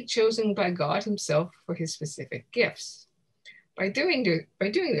 the day chosen by God himself for his specific gifts. By doing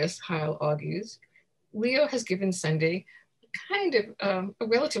this, Heil argues, Leo has given Sunday kind of a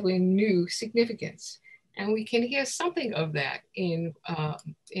relatively new significance. And we can hear something of that in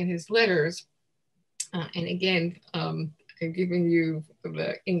his letters. And again, I've given you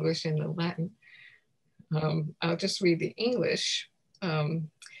the English and the Latin. I'll just read the English.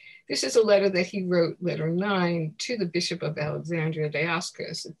 This is a letter that he wrote, letter 9, to the Bishop of Alexandria,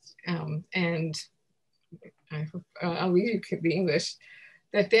 Dioscurus. And I'll read you the English.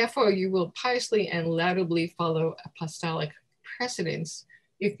 That therefore you will piously and laudably follow apostolic precedents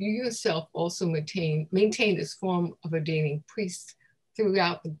if you yourself also maintain this form of ordaining priests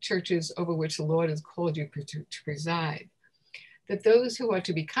throughout the churches over which the Lord has called you to preside. That those who are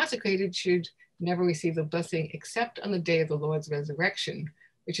to be consecrated should never receive the blessing except on the day of the Lord's resurrection,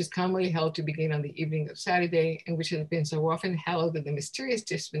 which is commonly held to begin on the evening of Saturday, and which has been so often hallowed in the mysterious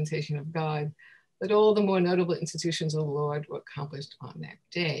dispensation of God, that all the more notable institutions of the Lord were accomplished on that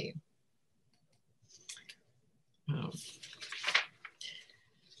day.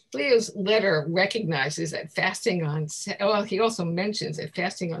 Leo's letter recognizes that fasting on, well, he also mentions that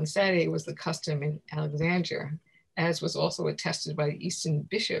fasting on Saturday was the custom in Alexandria, as was also attested by the Eastern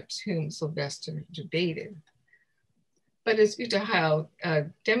bishops whom Sylvester debated. But as Uta Heil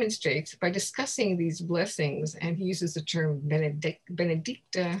demonstrates, by discussing these blessings, and he uses the term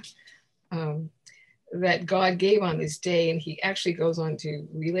benedicta, that God gave on this day, and he actually goes on to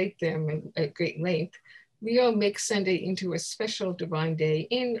relate them at great length, Leo makes Sunday into a special divine day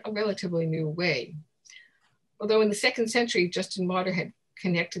in a relatively new way. Although in the 2nd century, Justin Martyr had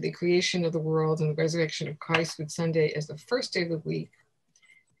connected the creation of the world and the resurrection of Christ with Sunday as the first day of the week,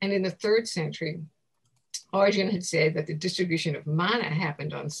 and in the 3rd century, Origen had said that the distribution of manna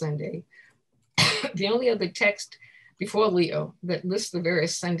happened on Sunday. The only other text before Leo that lists the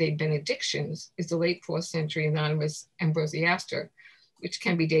various Sunday benedictions is the late 4th century anonymous Ambrosiaster, which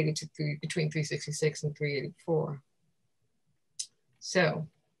can be dated to between 366 and 384. So,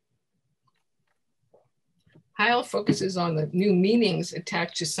 Heil focuses on the new meanings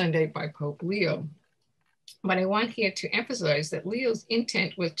attached to Sunday by Pope Leo. But I want here to emphasize that Leo's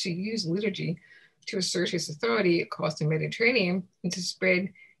intent was to use liturgy to assert his authority across the Mediterranean and to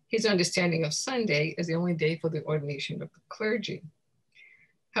spread his understanding of Sunday as the only day for the ordination of the clergy.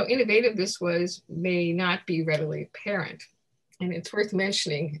 How innovative this was may not be readily apparent. And it's worth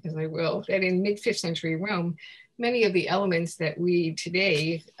mentioning, as I will, that in mid-5th century Rome, many of the elements that we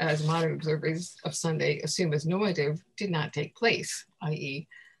today, as modern observers of Sunday, assume as normative did not take place, i.e.,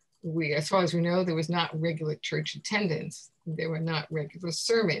 as far as we know, there was not regular church attendance. There were not regular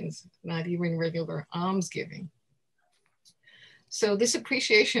sermons, not even regular almsgiving. So this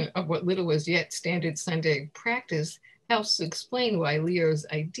appreciation of what little was yet standard Sunday practice helps to explain why Leo's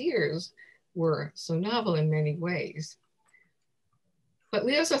ideas were so novel in many ways. But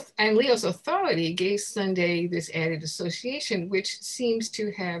Leo's authority gave Sunday this added association, which seems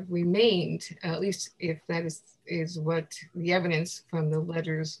to have remained, at least if that is what the evidence from the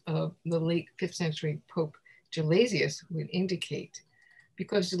letters of the late 5th century Pope Gelasius would indicate.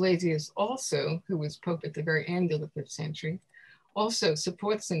 Because Gelasius also, who was Pope at the very end of the 5th century, also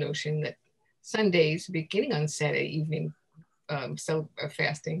supports the notion that Sundays, beginning on Saturday evening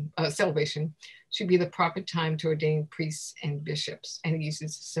celebration, should be the proper time to ordain priests and bishops, and he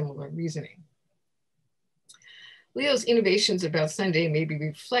uses similar reasoning. Leo's innovations about Sunday may be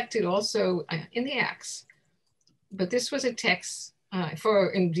reflected also in the Acts, but this was a text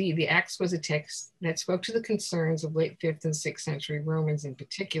For indeed, the Acts was a text that spoke to the concerns of late 5th and 6th century Romans in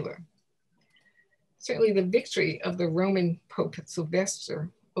particular. Certainly the victory of the Roman Pope Sylvester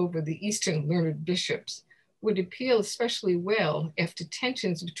over the Eastern learned bishops would appeal especially well after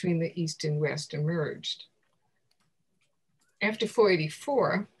tensions between the East and West emerged. After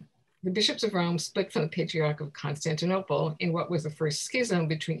 484, the bishops of Rome split from the Patriarch of Constantinople in what was the first schism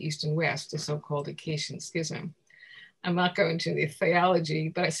between East and West, the so-called Acacian Schism. I'm not going into the theology,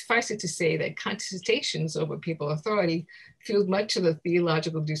 but I suffice it to say that contestations over papal authority fueled much of the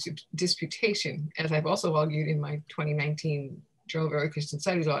theological disputation, as I've also argued in my 2019 Journal of Early Christian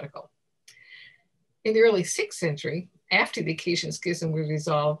Studies article. In the early 6th century, after the Acacian Schism was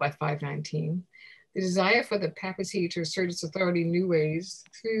resolved by 519, the desire for the papacy to assert its authority in new ways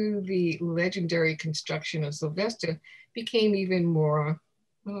through the legendary construction of Sylvester became even more,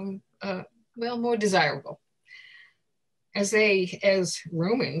 more desirable. As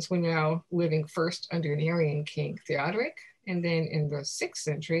Romans were now living first under an Arian king, Theodoric, and then in the 6th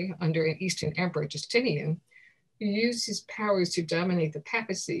century under an Eastern emperor, Justinian, who used his powers to dominate the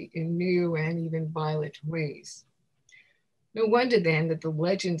papacy in new and even violent ways. No wonder then that the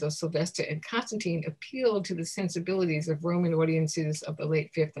legends of Sylvester and Constantine appealed to the sensibilities of Roman audiences of the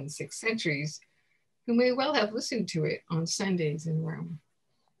late 5th and 6th centuries, who may well have listened to it on Sundays in Rome.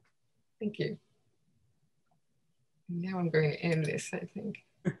 Thank you. Now I'm going to end this, I think.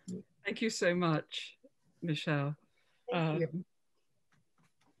 Thank you so much, Michelle. Thank you.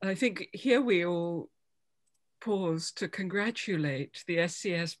 I think here we all pause to congratulate the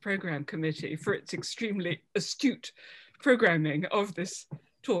SCS Program Committee for its extremely astute programming of this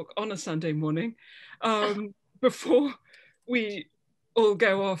talk on a Sunday morning. Before we all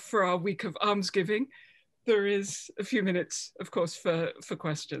go off for our week of almsgiving, there is a few minutes, of course, for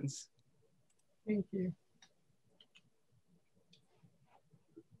questions. Thank you.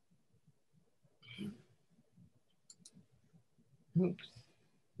 Oops.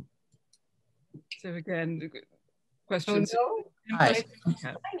 So again, questions. Oh, no. Hi. I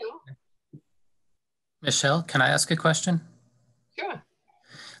know. Michelle, can I ask a question? Sure.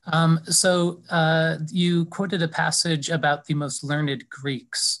 You quoted a passage about the most learned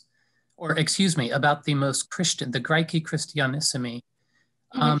Greeks, or excuse me, about the most Christian, the Graeci Christianissimi.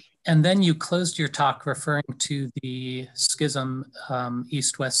 And then you closed your talk referring to the schism,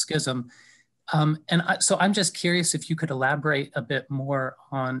 East-West schism. So I'm just curious if you could elaborate a bit more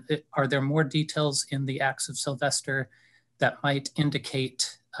on it. Are there more details in the Acts of Sylvester that might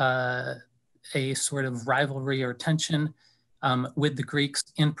indicate a sort of rivalry or tension with the Greeks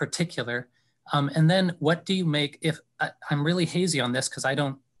in particular? And then what do you make, if I'm really hazy on this because I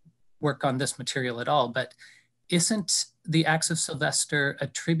don't work on this material at all, but isn't the Acts of Sylvester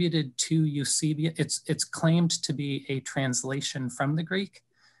attributed to Eusebius? It's claimed to be a translation from the Greek.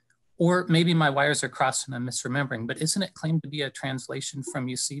 Or maybe my wires are crossed and I'm misremembering, but isn't it claimed to be a translation from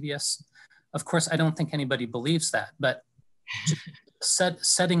Eusebius? Of course, I don't think anybody believes that, but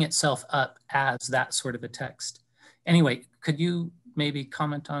setting itself up as that sort of a text. Anyway, could you maybe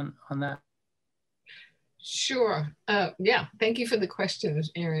comment on that? Sure. Yeah, thank you for the questions,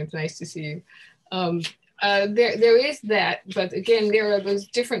 Erin. It's nice to see you. There is that, but again, there are those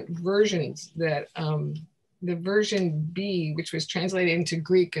different versions that the version B, which was translated into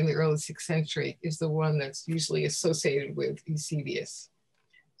Greek in the early 6th century, is the one that's usually associated with Eusebius.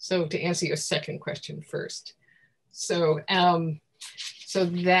 So to answer your second question first. So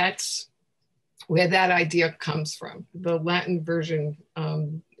that's where that idea comes from. The Latin version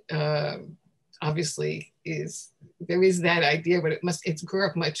obviously there is that idea, but it's grew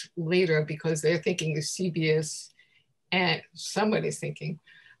up much later because they're thinking Eusebius and someone is thinking,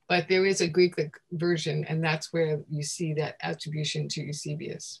 but there is a Greek version, and that's where you see that attribution to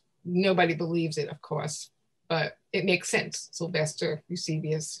Eusebius. Nobody believes it, of course, but it makes sense. Sylvester,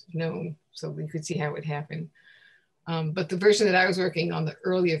 Eusebius, known, so we could see how it happened. But the version that I was working on, the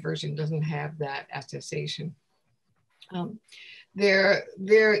earlier version, doesn't have that attestation. There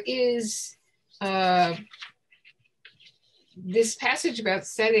is this passage about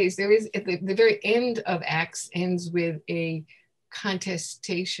sedes. There is, at the very end of Acts, ends with a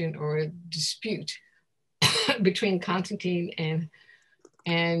contestation or a dispute between Constantine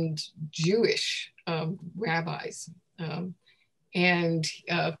and Jewish rabbis. And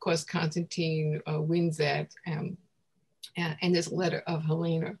of course, Constantine wins that and this letter of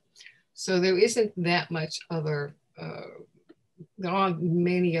Helena. So there isn't that much other, there aren't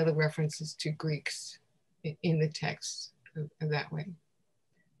many other references to Greeks in the text that way.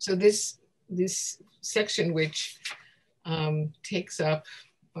 So this section, which takes up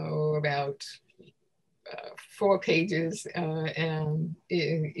about 4 pages and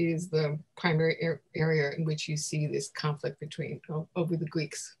is the primary area in which you see this conflict between over the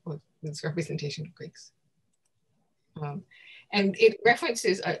Greeks, or this representation of Greeks. And it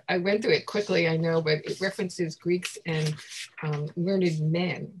references, I went through it quickly, I know, but it references Greeks and learned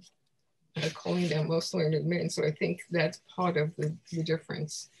men, calling them most learned men. So I think that's part of the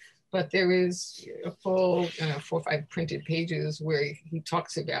difference. But there is a full 4 or 5 printed pages where he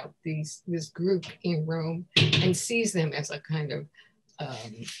talks about this group in Rome and sees them as a kind of,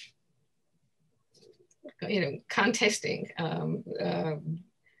 contesting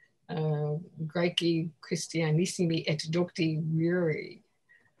Graeci Christianissimi et Docti Viri.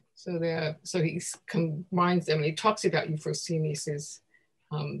 So he combines them, and he talks about Euphrosynius's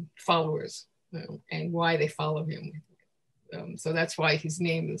followers and why they follow him. So that's why his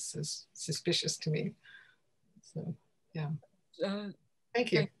name is suspicious to me. So, yeah.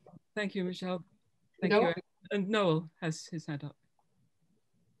 Thank you. Thank you, Michelle. Thank you. And Noel has his hand up.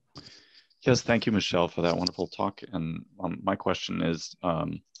 Yes, thank you, Michelle, for that wonderful talk. And my question is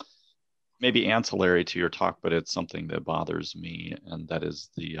maybe ancillary to your talk, but it's something that bothers me, and that is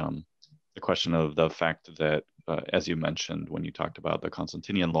the question of the fact that, as you mentioned, when you talked about the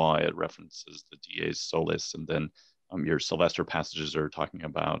Constantinian law, it references the dies solis, and then your Sylvester passages are talking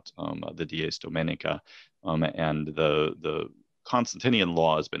about the dies dominica, and the Constantinian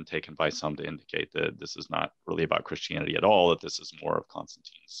law has been taken by some to indicate that this is not really about Christianity at all, that this is more of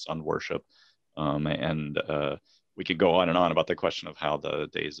Constantine's sun worship. We could go on and on about the question of how the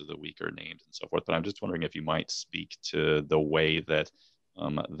days of the week are named and so forth, but I'm just wondering if you might speak to the way that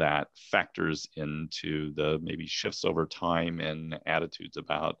that factors into the maybe shifts over time and attitudes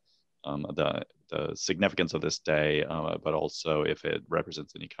about the significance of this day, but also if it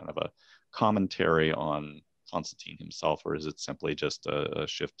represents any kind of a commentary on Constantine himself, or is it simply just a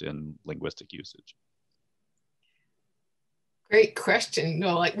shift in linguistic usage? Great question.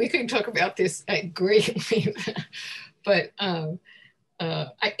 No, like we could talk about this at great length, but I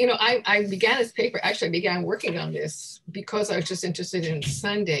began this paper, actually I began working on this because I was just interested in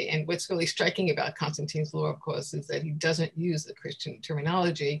Sunday. And what's really striking about Constantine's law, of course, is that he doesn't use the Christian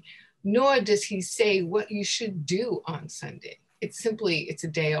terminology, nor does he say what you should do on Sunday. It's a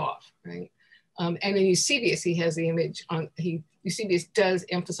day off, right? And in Eusebius, he has the image on, Eusebius does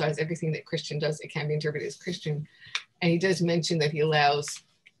emphasize everything that Christian does that can be interpreted as Christian. And he does mention that he allows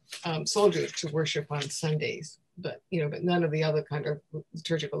soldiers to worship on Sundays, but none of the other kind of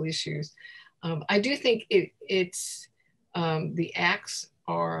liturgical issues. I do think it's the acts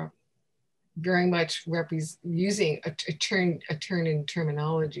are very much using a turn in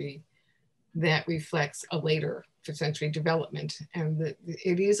terminology that reflects a later 5th century development, and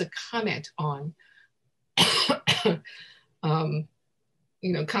it is a comment on,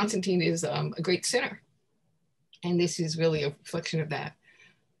 Constantine is a great sinner, and this is really a reflection of that.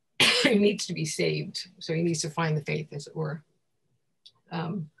 He needs to be saved, so he needs to find the faith, as it were.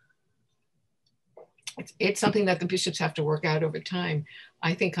 It's something that the bishops have to work out over time.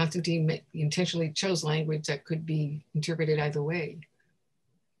 I think Constantine intentionally chose language that could be interpreted either way,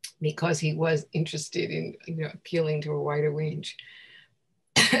 because he was interested in appealing to a wider range.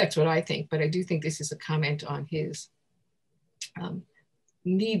 That's what I think, but I do think this is a comment on his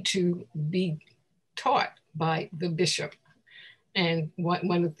need to be taught by the bishop. And one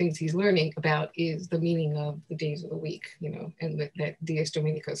of the things he's learning about is the meaning of the days of the week, and that Dies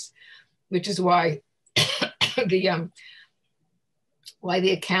Dominicus, which is why why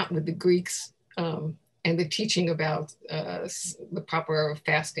the account with the Greeks and the teaching about the proper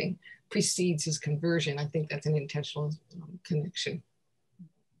fasting precedes his conversion. I think that's an intentional connection.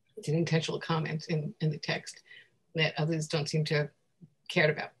 It's an intentional comment in the text that others don't seem to have cared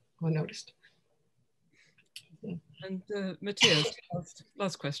about or noticed. And Matthias,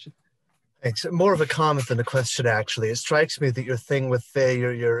 last question. Thanks. More of a comment than a question, actually. It strikes me that your thing with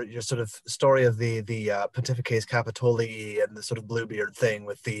your sort of story of the Pontifices Capitolii and the sort of Bluebeard thing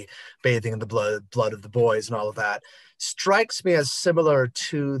with the bathing in the blood of the boys and all of that strikes me as similar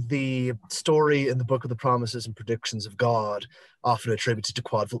to the story in the Book of the Promises and Predictions of God, often attributed to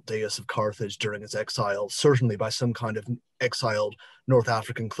Quadvulteus of Carthage during his exile, certainly by some kind of exiled North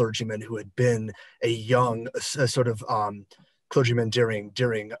African clergyman who had been a sort of clergyman during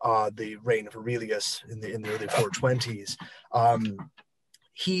the reign of Aurelius in the early 420s.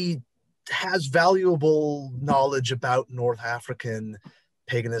 He has valuable knowledge about North African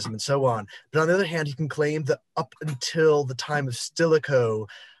paganism and so on. But on the other hand, he can claim that up until the time of Stilicho,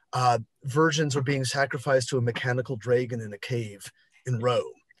 virgins were being sacrificed to a mechanical dragon in a cave in Rome.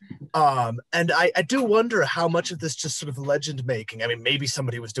 And I do wonder how much of this just sort of legend making. I mean, maybe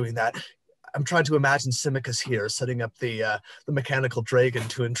somebody was doing that. I'm trying to imagine Symmachus here setting up the mechanical dragon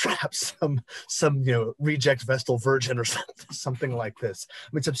to entrap some reject Vestal virgin or something like this. I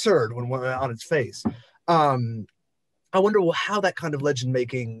mean, it's absurd when on its face. I wonder how that kind of legend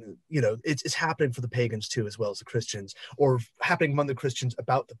making, it's happening for the pagans too, as well as the Christians, or happening among the Christians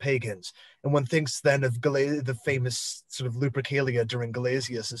about the pagans. And one thinks then of the famous sort of Lupercalia during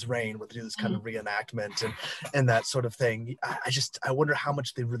Gelasius's reign, where they do this kind of reenactment and that sort of thing. I wonder how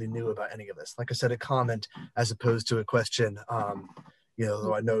much they really knew about any of this. Like I said, a comment as opposed to a question.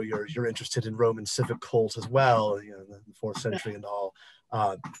 Though I know you're interested in Roman civic cult as well, in the 4th century and all.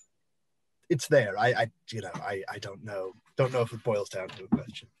 It's there. I don't know if it boils down to a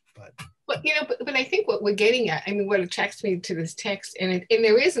question, but I think what we're getting at, I mean, what attracts me to this text, and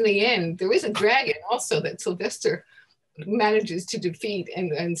there is in the end, there is a dragon also that Sylvester manages to defeat and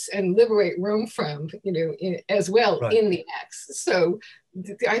liberate Rome from, as well, right, in the Acts. So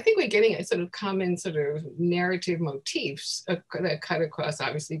I think we're getting a sort of common sort of narrative motifs that cut across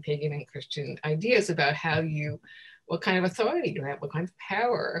obviously pagan and Christian ideas about what kind of authority you have, what kind of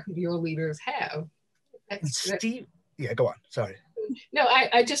power your leaders have. Steve, yeah, go on. Sorry. No,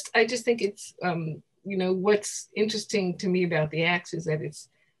 I just think it's what's interesting to me about the Acts is that it's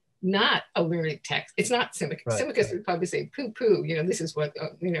not a learned text. It's not Symmachus. Right, Symmachus would probably say poo-poo. This is what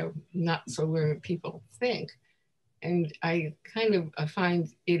not so learned people think, and I find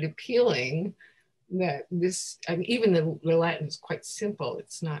it appealing that this. I mean, even the Latin is quite simple.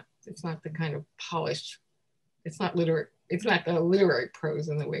 It's not the kind of polished. It's not literary. It's not the literary prose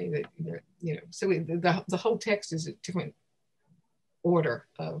in the way that So the whole text is a different order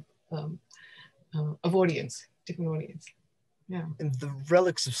of audience, different audience. Yeah. And the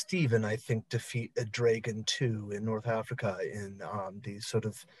relics of Stephen, I think, defeat a dragon too in North Africa in the sort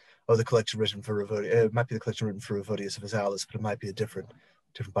of the collection written for Revodius. It might be the collection written for Revodius of Azalis, but it might be a different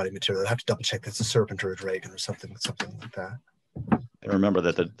body material. I have to double check that's a serpent or a dragon or something like that. And remember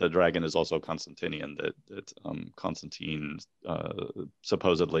that the dragon is also Constantinian, that Constantine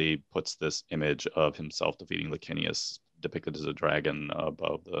supposedly puts this image of himself defeating Licinius depicted as a dragon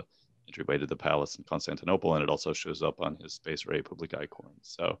above the entryway to the palace in Constantinople, and it also shows up on his Space Ray Publicae coin.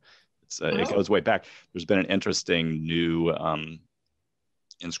 So it goes way back. There's been an interesting new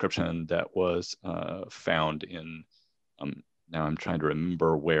inscription that was found in now I'm trying to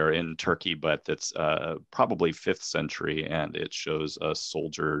remember where in Turkey, but it's probably 5th century, and it shows a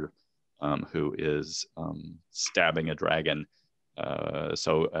soldier who is stabbing a dragon.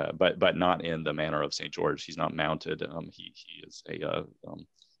 But not in the manner of St. George. He's not mounted. He is a sort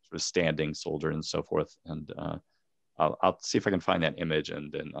of standing soldier and so forth. And I'll see if I can find that image, and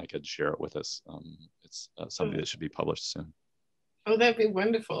then I could share it with us. It's something that should be published soon. Oh, that'd be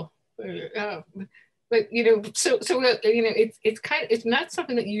wonderful. But it's not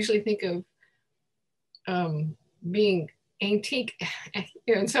something that you usually think of being antique. And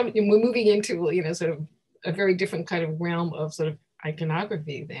we're moving into sort of a very different kind of realm of sort of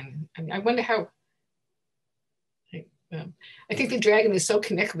iconography. Then I wonder how. I think the dragon is so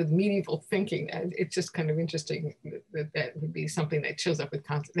connected with medieval thinking that it's just kind of interesting that would be something that shows up with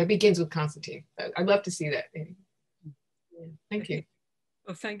that begins with Constantine. I'd love to see that. Yeah. Thank you.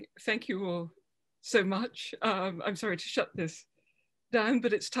 Well, thank you all so much. I'm sorry to shut this down,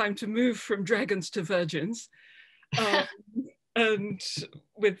 but it's time to move from dragons to virgins. And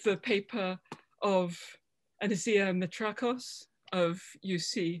with the paper of Anisia Mitrakos of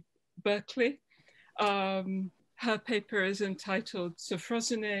UC Berkeley, her paper is entitled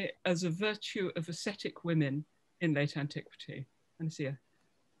Sophrosyne as a Virtue of Ascetic Women in Late Antiquity. Anisia.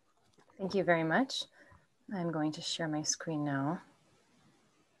 Thank you very much. I'm going to share my screen now.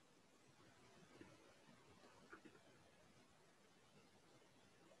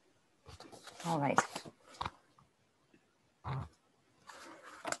 All right.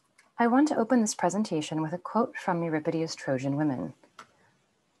 I want to open this presentation with a quote from Euripides' Trojan Women.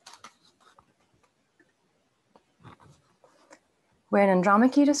 Wherein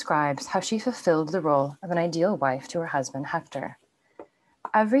Andromache describes how she fulfilled the role of an ideal wife to her husband Hector.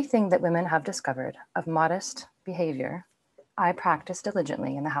 Everything that women have discovered of modest behavior, I practiced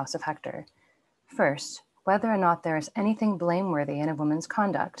diligently in the house of Hector. First, whether or not there is anything blameworthy in a woman's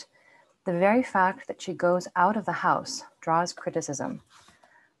conduct, the very fact that she goes out of the house draws criticism.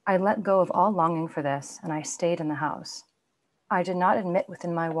 I let go of all longing for this, and I stayed in the house. I did not admit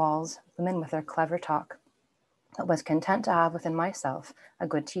within my walls women with their clever talk, but was content to have within myself a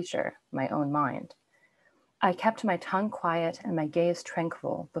good teacher, my own mind. I kept my tongue quiet and my gaze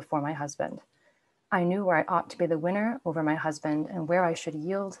tranquil before my husband. I knew where I ought to be the winner over my husband and where I should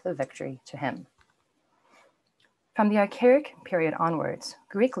yield the victory to him. From the archaic period onwards,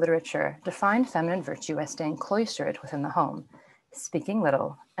 Greek literature defined feminine virtue as staying cloistered within the home, speaking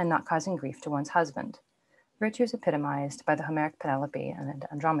little, and not causing grief to one's husband, virtues epitomized by the Homeric Penelope and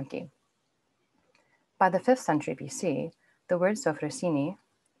Andromache. By the 5th century BC, the word sophrosini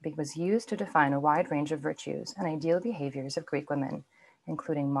was used to define a wide range of virtues and ideal behaviors of Greek women,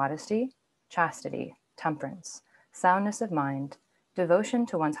 including modesty, chastity, temperance, soundness of mind, devotion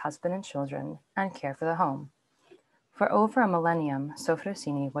to one's husband and children, and care for the home. For over a millennium,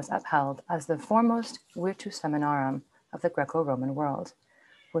 sophrosini was upheld as the foremost virtus feminarum of the Greco-Roman world,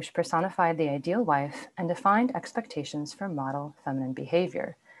 which personified the ideal wife and defined expectations for model feminine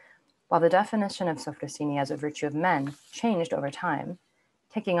behavior. While the definition of sophrosini as a virtue of men changed over time,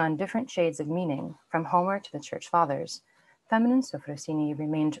 taking on different shades of meaning from Homer to the Church Fathers, feminine sophrosini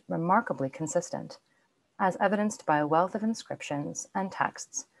remained remarkably consistent, as evidenced by a wealth of inscriptions and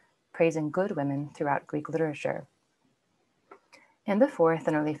texts praising good women throughout Greek literature. In the 4th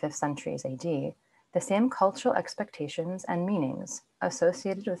and early 5th centuries AD, the same cultural expectations and meanings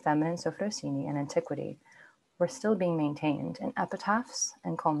associated with feminine sophrosini in antiquity were still being maintained in epitaphs,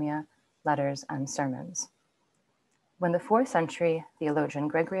 encomia, letters, and sermons. When the 4th century theologian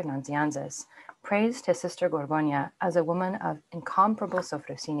Gregory of Nazianzus praised his sister Gorgonia as a woman of incomparable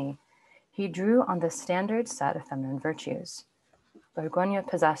sophrosini, he drew on the standard set of feminine virtues. Gorgonia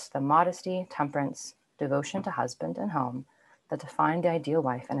possessed the modesty, temperance, devotion to husband and home that defined the ideal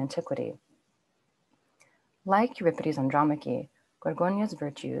wife in antiquity. Like Euripides' Andromache, Gorgonia's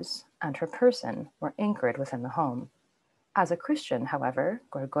virtues and her person were anchored within the home. As a Christian, however,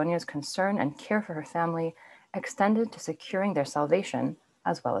 Gorgonia's concern and care for her family extended to securing their salvation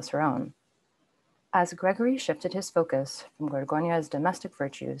as well as her own. As Gregory shifted his focus from Gorgonia's domestic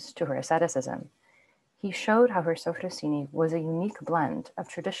virtues to her asceticism, he showed how her sophrosini was a unique blend of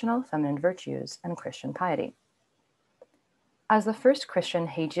traditional feminine virtues and Christian piety. As the first Christian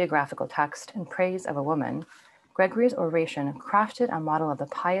hagiographical text in praise of a woman, Gregory's oration crafted a model of the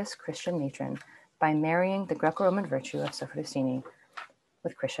pious Christian matron by marrying the Greco-Roman virtue of sophrosini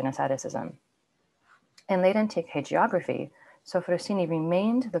with Christian asceticism. In late antique hagiography, sophrosini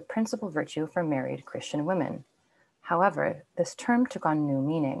remained the principal virtue for married Christian women. However, this term took on new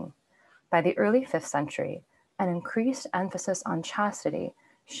meaning. By the early 5th century, an increased emphasis on chastity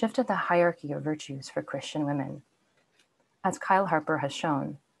shifted the hierarchy of virtues for Christian women. As Kyle Harper has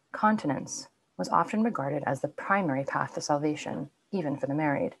shown, continence was often regarded as the primary path to salvation, even for the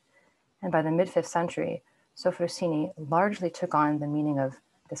married. And by the mid-5th century, sophrosini largely took on the meaning of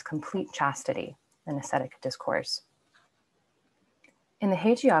this complete chastity in ascetic discourse. In the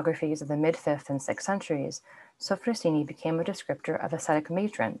hagiographies of the mid-5th and 6th centuries, sophrosini became a descriptor of ascetic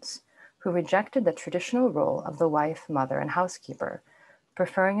matrons who rejected the traditional role of the wife, mother, and housekeeper,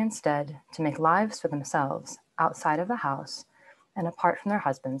 preferring instead to make lives for themselves outside of the house and apart from their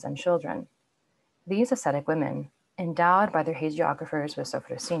husbands and children. These ascetic women, endowed by their hagiographers with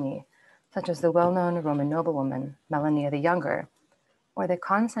sophrosini, such as the well-known Roman noblewoman Melania the Younger, or the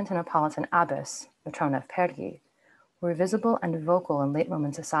Constantinopolitan abbess Matrona of Pergi, were visible and vocal in late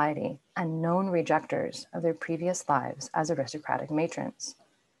Roman society and known rejectors of their previous lives as aristocratic matrons.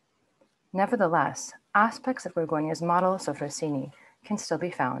 Nevertheless, aspects of Gorgonia's model sophrosini can still be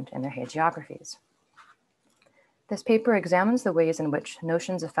found in their hagiographies. This paper examines the ways in which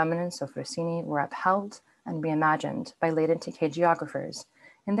notions of feminine sophrosini were upheld and reimagined by late antique hagiographers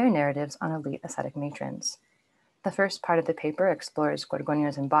in their narratives on elite ascetic matrons. The first part of the paper explores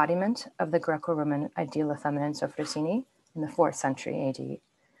Gorgonia's embodiment of the Greco-Roman ideal of feminine sophrosini in the 4th century AD,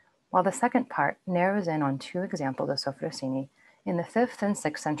 while the second part narrows in on 2 examples of sophrosini in the 5th and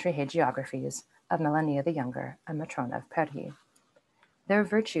 6th century hagiographies of Melania the Younger and Matrona of Pergi. Their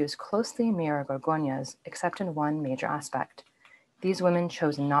virtues closely mirror Gorgonia's, except in one major aspect. These women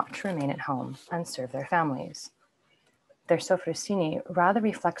chose not to remain at home and serve their families. Their sophrosini rather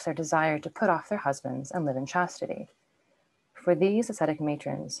reflects their desire to put off their husbands and live in chastity. For these ascetic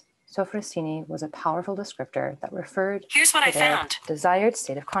matrons, sophrosini was a powerful descriptor that referred to their desired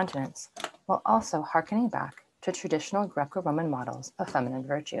state of continence, while also hearkening back to traditional Greco-Roman models of feminine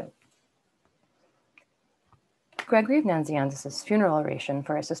virtue. Gregory of Nazianzus' funeral oration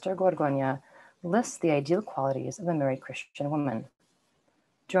for his sister Gorgonia lists the ideal qualities of a married Christian woman.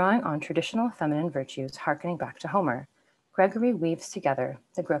 Drawing on traditional feminine virtues hearkening back to Homer, Gregory weaves together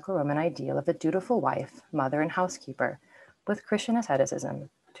the Greco-Roman ideal of the dutiful wife, mother, and housekeeper with Christian asceticism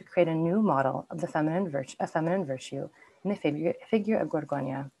to create a new model of the feminine virtue in the figure of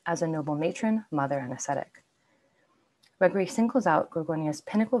Gorgonia as a noble matron, mother, and ascetic. Gregory singles out Gorgonia's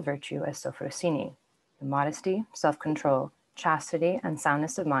pinnacle virtue as sophrosini, the modesty, self-control, chastity, and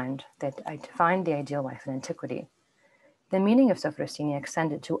soundness of mind that defined the ideal wife in antiquity. The meaning of Sophrosine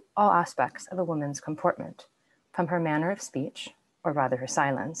extended to all aspects of a woman's comportment, from her manner of speech, or rather her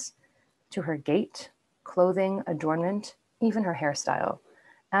silence, to her gait, clothing, adornment, even her hairstyle,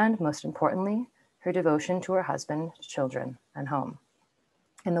 and most importantly, her devotion to her husband, children, and home.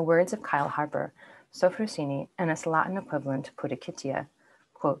 In the words of Kyle Harper, Sophrosine and its Latin equivalent, Pudicitia,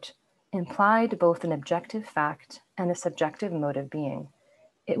 quote, implied both an objective fact and a subjective mode of being.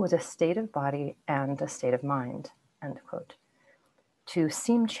 It was a state of body and a state of mind, end quote. To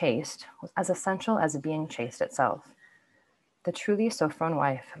seem chaste was as essential as being chaste itself. The truly Sophron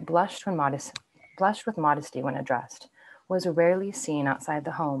wife blushed with modesty when addressed, was rarely seen outside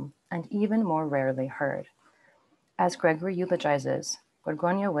the home, and even more rarely heard. As Gregory eulogizes,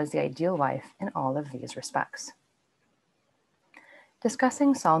 Gorgonia was the ideal wife in all of these respects.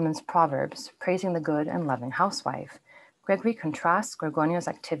 Discussing Solomon's proverbs, praising the good and loving housewife, Gregory contrasts Gorgonia's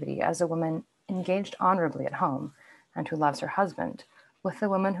activity as a woman engaged honorably at home and who loves her husband, with the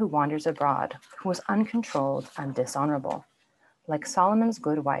woman who wanders abroad, who is uncontrolled and dishonorable. Like Solomon's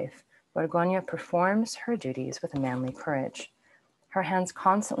good wife, Gorgonia performs her duties with manly courage, her hands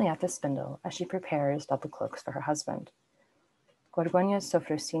constantly at the spindle as she prepares double cloaks for her husband. Gorgonia's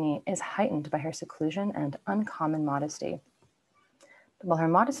Sophrosine is heightened by her seclusion and uncommon modesty. While her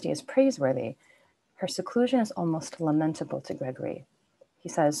modesty is praiseworthy, her seclusion is almost lamentable to Gregory. He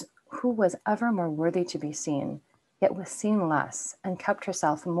says, "Who was ever more worthy to be seen, yet was seen less, and kept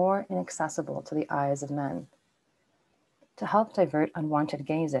herself more inaccessible to the eyes of men." To help divert unwanted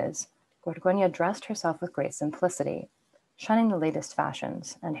gazes, Gorgonia dressed herself with great simplicity, shunning the latest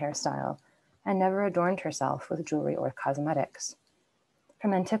fashions and hairstyle, and never adorned herself with jewelry or cosmetics.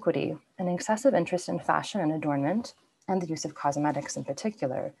 From antiquity, an excessive interest in fashion and adornment, and the use of cosmetics in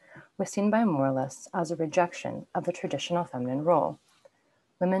particular, was seen by moralists as a rejection of the traditional feminine role.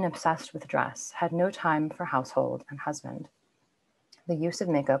 Women obsessed with dress had no time for household and husband. The use of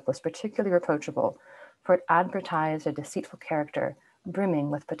makeup was particularly reproachable, for it advertised a deceitful character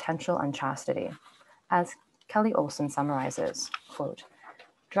brimming with potential unchastity. As Kelly Olson summarizes, quote,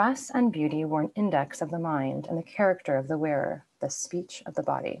 "Dress and beauty were an index of the mind and the character of the wearer, the speech of the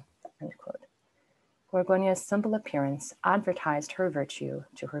body," end quote. Gorgonia's simple appearance advertised her virtue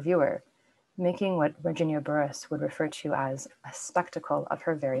to her viewer, making what Virginia Burris would refer to as a spectacle of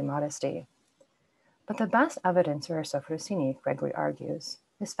her very modesty. But the best evidence for her Sophrosine, Gregory argues,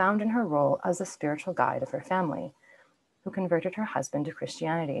 is found in her role as the spiritual guide of her family, who converted her husband to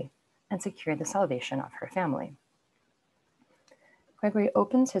Christianity and secured the salvation of her family. Gregory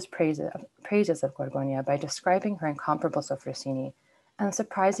opens his praises of Gorgonia by describing her incomparable Sophrosine and the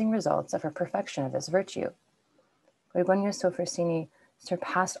surprising results of her perfection of this virtue. Gorgonia's Sophrosine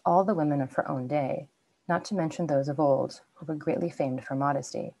surpassed all the women of her own day, not to mention those of old, who were greatly famed for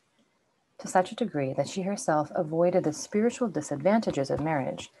modesty, to such a degree that she herself avoided the spiritual disadvantages of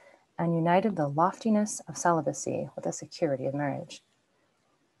marriage and united the loftiness of celibacy with the security of marriage.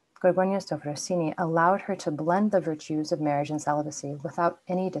 Gorgonia's Sophrosine allowed her to blend the virtues of marriage and celibacy without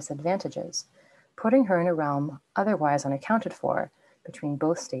any disadvantages, putting her in a realm otherwise unaccounted for between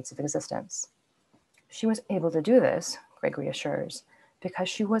both states of existence. She was able to do this, Gregory assures, because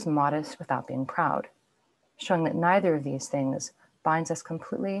she was modest without being proud, showing that neither of these things binds us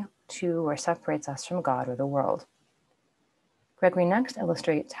completely to or separates us from God or the world. Gregory next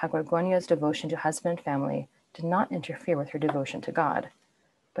illustrates how Gorgonia's devotion to husband and family did not interfere with her devotion to God,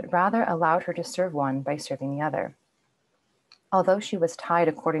 but rather allowed her to serve one by serving the other. Although she was tied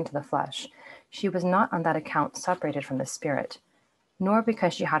according to the flesh, she was not on that account separated from the spirit, nor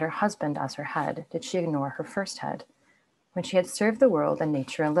because she had her husband as her head did she ignore her first head, when she had served the world and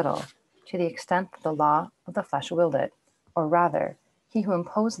nature a little, to the extent that the law of the flesh willed it, or rather, he who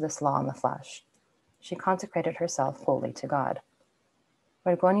imposed this law on the flesh. She consecrated herself wholly to God.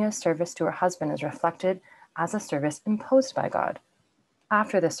 Gorgonia's service to her husband is reflected as a service imposed by God.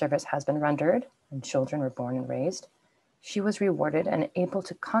 After this service has been rendered, and children were born and raised, she was rewarded and able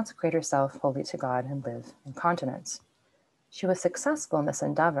to consecrate herself wholly to God and live in continence. She was successful in this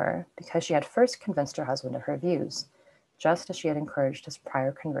endeavor because she had first convinced her husband of her views, just as she had encouraged his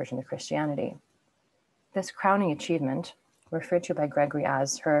prior conversion to Christianity. This crowning achievement, referred to by Gregory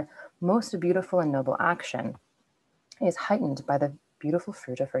as her most beautiful and noble action, is heightened by the beautiful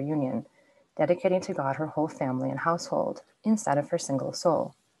fruit of her union, dedicating to God her whole family and household instead of her single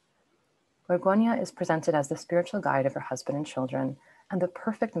soul. Gorgonia is presented as the spiritual guide of her husband and children and the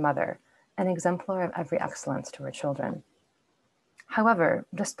perfect mother, an exemplar of every excellence to her children. However,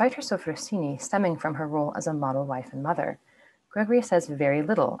 despite her Sophrosine stemming from her role as a model wife and mother, Gregory says very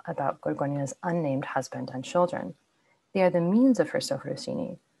little about Gorgonia's unnamed husband and children. They are the means of her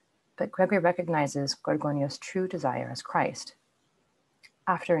Sophrosine, but Gregory recognizes Gorgonia's true desire as Christ.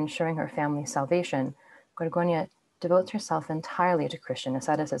 After ensuring her family's salvation, Gorgonia devotes herself entirely to Christian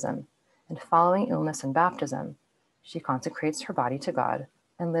asceticism, and following illness and baptism, she consecrates her body to God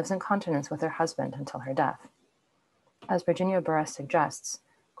and lives in continence with her husband until her death. As Virginia Burrus suggests,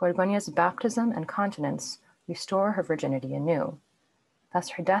 Gorgonia's baptism and continence restore her virginity anew. Thus,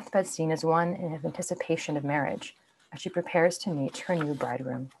 her deathbed scene is one in anticipation of marriage, as she prepares to meet her new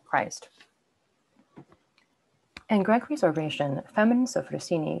bridegroom, Christ. In Gregory's oration, Feminine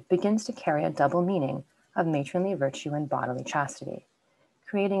Sophrosine begins to carry a double meaning of matronly virtue and bodily chastity,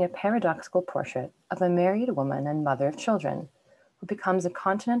 creating a paradoxical portrait of a married woman and mother of children who becomes a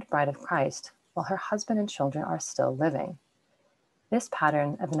continent bride of Christ while her husband and children are still living. This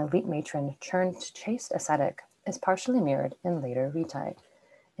pattern of an elite matron turned chaste ascetic is partially mirrored in later vitae,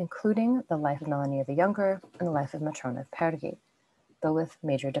 including the life of Melania the Younger and the life of Matrona of Pergi, though with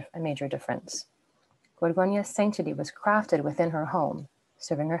a major difference. Gorgonia's sanctity was crafted within her home,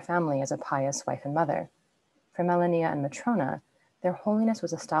 serving her family as a pious wife and mother. For Melania and Matrona, their holiness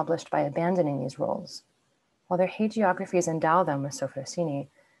was established by abandoning these roles. While their hagiographies endow them with Sophrosine,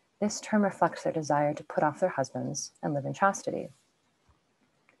 this term reflects their desire to put off their husbands and live in chastity.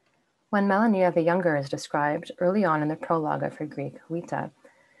 When Melania the Younger is described early on in the prologue of her Greek Vita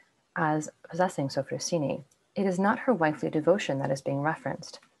as possessing Sophrosine, it is not her wifely devotion that is being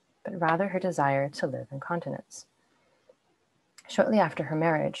referenced, but rather her desire to live in continence. Shortly after her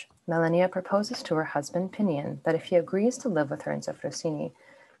marriage, Melania proposes to her husband Pinion that if he agrees to live with her in Sophrosine,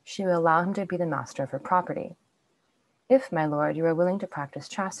 she will allow him to be the master of her property. If, my lord, you are willing to practice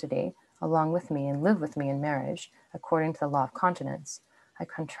chastity along with me and live with me in marriage, according to the law of continence, I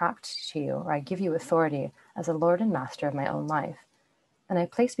contract to you, or I give you authority as a lord and master of my own life, and I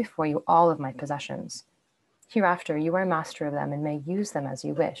place before you all of my possessions. Hereafter you are master of them and may use them as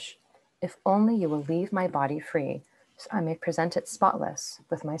you wish, if only you will leave my body free, so I may present it spotless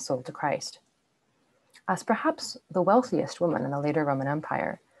with my soul to Christ. As perhaps the wealthiest woman in the later Roman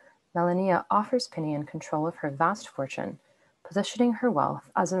Empire, Melania offers Pinion control of her vast fortune, positioning her wealth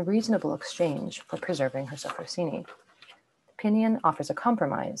as a reasonable exchange for preserving her Sophrosine. Pinion offers a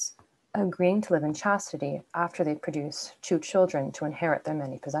compromise, agreeing to live in chastity after they produce 2 children to inherit their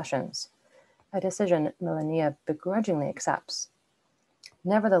many possessions, a decision Melania begrudgingly accepts.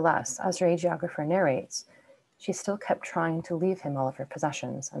 Nevertheless, as her hagiographer narrates, she still kept trying to leave him all of her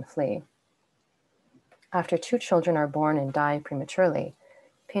possessions and flee. After 2 children are born and die prematurely,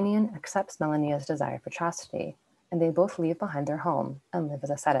 Pinion accepts Melania's desire for chastity, and they both leave behind their home and live as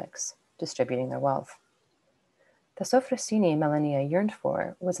ascetics, distributing their wealth. The Sophrosine Melania yearned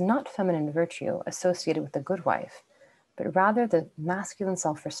for was not feminine virtue associated with the good wife, but rather the masculine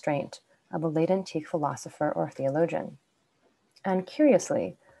self-restraint of a late antique philosopher or theologian. And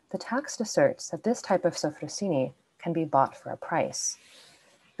curiously, the text asserts that this type of Sophrosine can be bought for a price.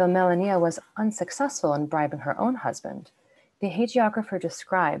 Though Melania was unsuccessful in bribing her own husband, the hagiographer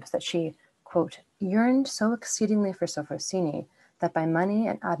describes that she, quote, yearned so exceedingly for Sophrosine that by money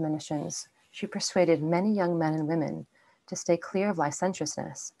and admonitions she persuaded many young men and women to stay clear of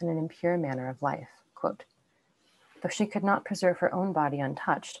licentiousness and an impure manner of life, quote. Though she could not preserve her own body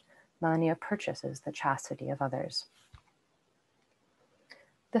untouched, Melania purchases the chastity of others.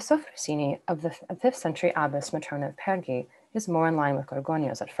 The Sophrosine of the 5th century abbess Matrona of Pergi is more in line with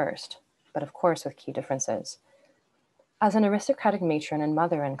Gorgonia's at first, but of course with key differences. As an aristocratic matron and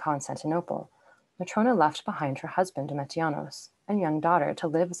mother in Constantinople, Matrona left behind her husband Domitianos and young daughter to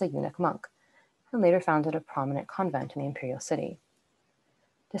live as a eunuch monk, and later founded a prominent convent in the imperial city.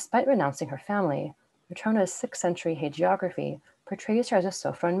 Despite renouncing her family, Matrona's 6th century hagiography portrays her as a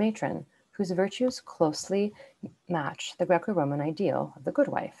Sophron matron whose virtues closely match the Greco-Roman ideal of the good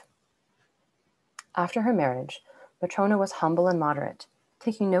wife. After her marriage, Matrona was humble and moderate,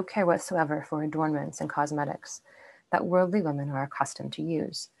 taking no care whatsoever for adornments and cosmetics that worldly women are accustomed to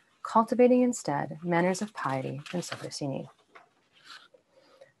use, cultivating instead manners of piety and Sophrosine.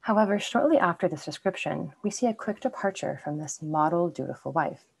 However, shortly after this description, we see a quick departure from this model dutiful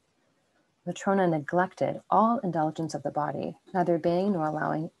wife. Matrona neglected all indulgence of the body, neither obeying nor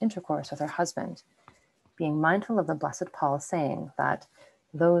allowing intercourse with her husband, being mindful of the blessed Paul's saying that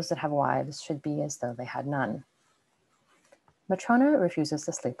those that have wives should be as though they had none. Matrona refuses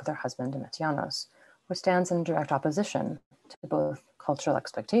to sleep with her husband Domitianos, which stands in direct opposition to both cultural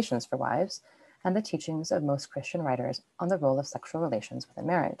expectations for wives and the teachings of most Christian writers on the role of sexual relations within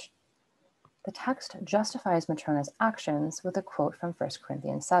marriage. The text justifies Matrona's actions with a quote from 1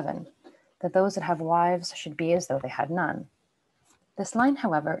 Corinthians 7, that those that have wives should be as though they had none. This line,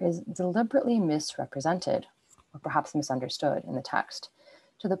 however, is deliberately misrepresented, or perhaps misunderstood in the text,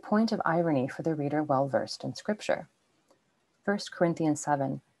 to the point of irony for the reader well-versed in scripture. 1 Corinthians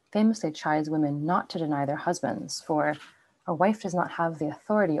 7 famously chides women not to deny their husbands, for a wife does not have the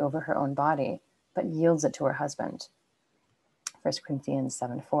authority over her own body, but yields it to her husband. 1 Corinthians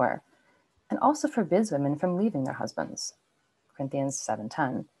 7:4, and also forbids women from leaving their husbands. Corinthians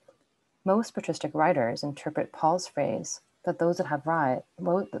 7:10. Most patristic writers interpret Paul's phrase that those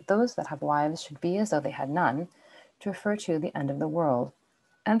that have wives should be as though they had none to refer to the end of the world,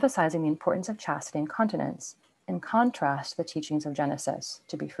 emphasizing the importance of chastity and continence, in contrast to the teachings of Genesis,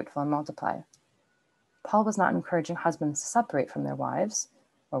 to be fruitful and multiply. Paul was not encouraging husbands to separate from their wives,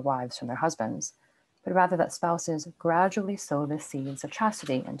 or wives from their husbands, but rather that spouses gradually sow the seeds of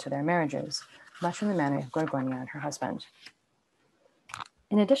chastity into their marriages, much in the manner of Gorgonia and her husband.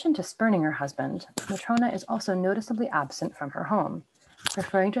 In addition to spurning her husband, Matrona is also noticeably absent from her home,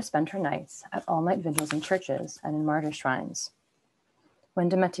 preferring to spend her nights at all-night vigils in churches and in martyr shrines. When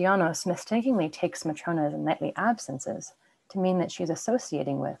Domitianos mistakenly takes Matrona's nightly absences to mean that she's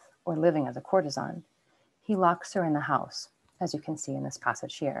associating with or living as a courtesan, he locks her in the house, as you can see in this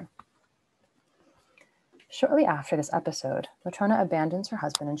passage here. Shortly after this episode, Matrona abandons her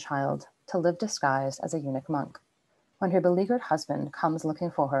husband and child to live disguised as a eunuch monk. When her beleaguered husband comes looking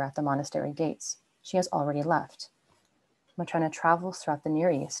for her at the monastery gates, she has already left. Matrona travels throughout the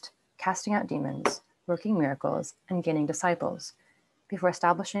Near East, casting out demons, working miracles, and gaining disciples, before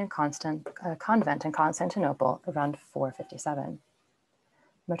establishing a convent in Constantinople around 457.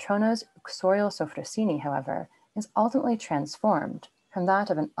 Matrona's uxorial Sophrosini, however, is ultimately transformed from that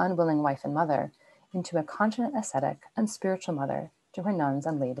of an unwilling wife and mother into a continent ascetic and spiritual mother to her nuns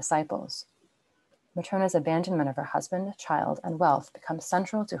and lay disciples. Matrona's abandonment of her husband, child, and wealth becomes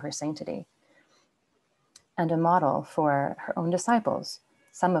central to her sanctity and a model for her own disciples,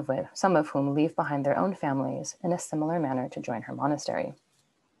 some of whom leave behind their own families in a similar manner to join her monastery.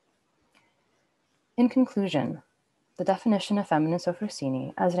 In conclusion, the definition of feminine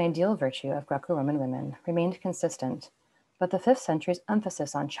Sophrosini as an ideal virtue of Greco-Roman women remained consistent, but the 5th century's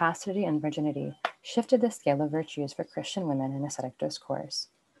emphasis on chastity and virginity shifted the scale of virtues for Christian women in ascetic discourse.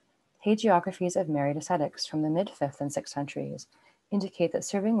 Hagiographies of married ascetics from the mid-5th and 6th centuries indicate that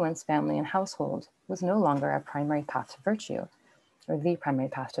serving one's family and household was no longer a primary path to virtue, or the primary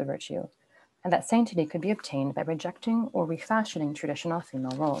path to virtue, and that sanctity could be obtained by rejecting or refashioning traditional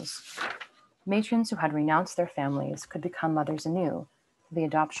female roles. Matrons who had renounced their families could become mothers anew through the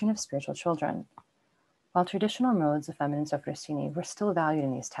adoption of spiritual children. While traditional modes of feminine Sophrosini were still valued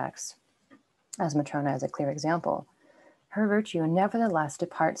in these texts, as Matrona is a clear example, her virtue nevertheless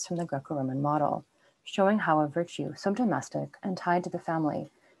departs from the Greco-Roman model, showing how a virtue so domestic and tied to the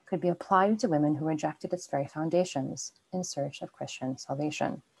family could be applied to women who rejected its very foundations in search of Christian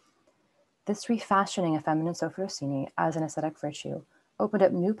salvation. This refashioning of feminine Sophrosini as an ascetic virtue opened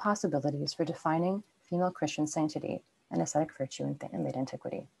up new possibilities for defining female Christian sanctity and ascetic virtue in late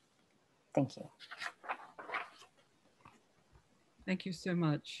antiquity. Thank you. Thank you so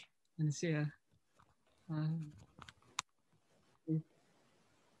much, Anasia.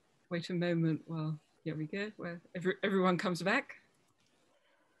 Wait a moment while, here we go, where everyone comes back.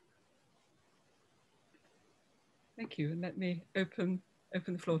 Thank you, and let me open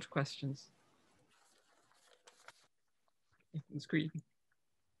the floor to questions. Open the screen.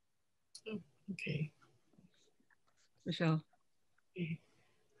 Okay. Michelle. Okay.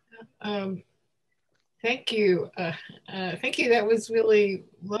 Thank you. Thank you. That was really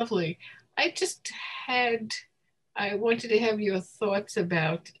lovely. I wanted to have your thoughts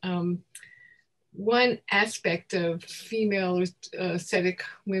about one aspect of female ascetic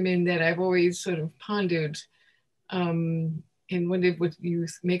women that I've always sort of pondered and wondered what you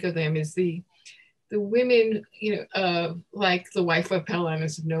make of them is the women, like the wife of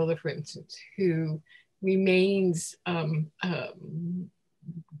Paulinus of Nola, for instance, who remains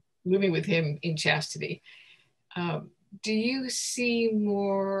living with him in chastity. Do you see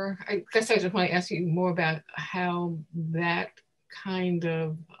more, I guess I just want to ask you more about how that kind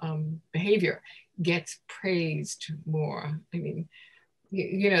of behavior gets praised more. I mean,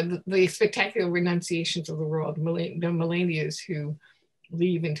 the spectacular renunciations of the world, the millennials who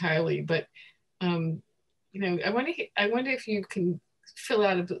leave entirely, but I wonder if you can fill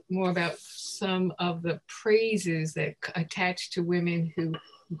out a bit more about some of the praises that attach to women who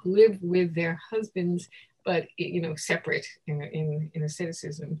live with their husbands, but separate in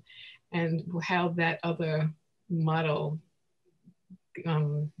asceticism, and how that other model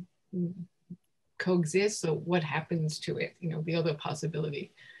coexists, or what happens to it, the other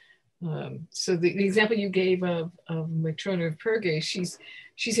possibility. So the example you gave of Matrona of Perga,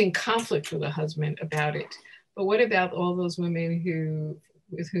 she's in conflict with her husband about it. But what about all those women who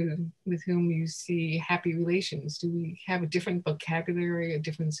with whom you see happy relations? Do we have a different vocabulary, a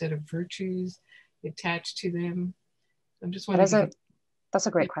different set of virtues attached to them? I'm just wondering. That's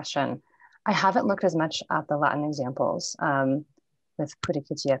a great question. I haven't looked as much at the Latin examples with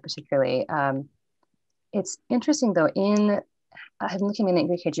Pudicitia particularly. It's interesting though, I've been looking in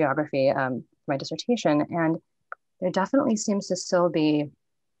Greek hagiography for my dissertation, and there definitely seems to still be,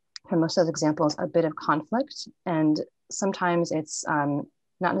 for most of those examples, a bit of conflict. And sometimes it's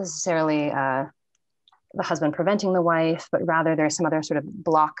not necessarily the husband preventing the wife, but rather there's some other sort of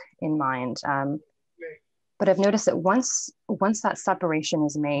block in mind. But I've noticed that once that separation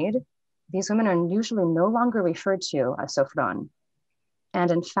is made, these women are usually no longer referred to as sophron.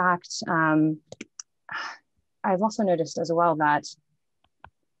 And in fact, I've also noticed as well that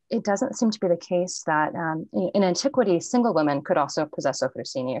it doesn't seem to be the case that in antiquity, single women could also possess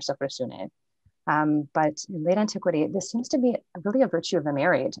sophrosine or sophrosune. But in late antiquity, this seems to be really a virtue of the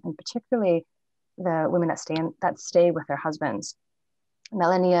married, and particularly the women that stay with their husbands.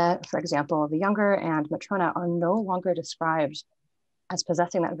 Melania, for example, the younger, and Matrona are no longer described as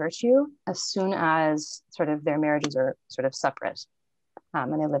possessing that virtue as soon as sort of their marriages are sort of separate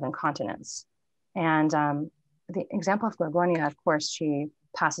and they live in continence. And the example of Gorgonia, of course, she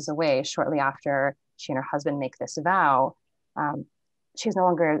passes away shortly after she and her husband make this vow. She's no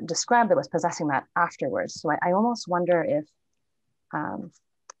longer described as possessing that afterwards. So I almost wonder if,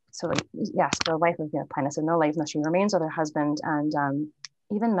 yes, the wife of Pinus of Nola, even though she remains with her husband, and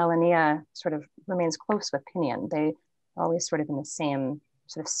even Melania sort of remains close with Pinion. They are always sort of in the same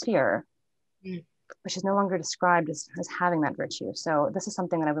sort of sphere, but she's no longer described as having that virtue. So this is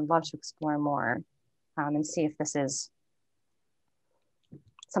something that I would love to explore more and see if this is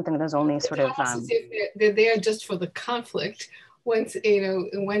something that is only sort of they're there just for the conflict. Once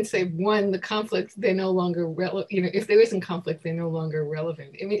they've won the conflict, they're no longer relevant. If there isn't conflict, they're no longer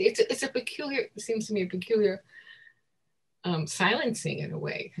relevant. I mean, it's a peculiar, it seems to me a peculiar silencing in a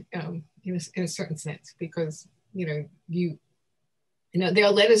way, in a certain sense, because there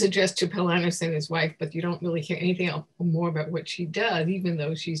are letters addressed to Paulinus and his wife, but you don't really hear anything else more about what she does, even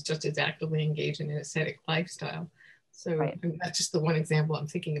though she's just as actively engaged in an ascetic lifestyle. So right. That's just the one example I'm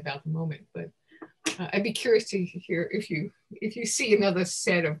thinking about at the moment, but I'd be curious to hear if you see another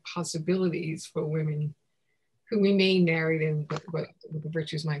set of possibilities for women who remain married and what the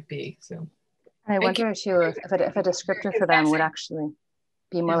virtues might be. So I wonder too if a descriptor for them would actually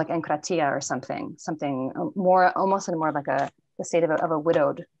be more like enkratia or something more, almost in more like the state of a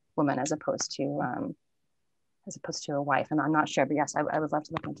widowed woman as opposed to a wife. And I'm not sure, but yes, I would love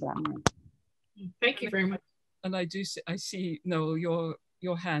to look into that more. Thank you very much. And I see Noel,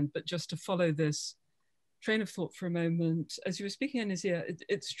 your hand, but just to follow this train of thought for a moment, as you were speaking, Anisia,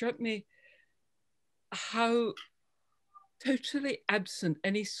 it struck me how totally absent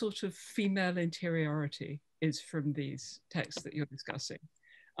any sort of female interiority is from these texts that you're discussing.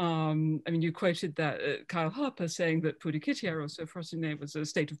 I mean, you quoted that Kyle Harper saying that Pudicitia or Sophrosine was a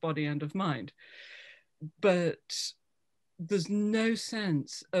state of body and of mind, but there's no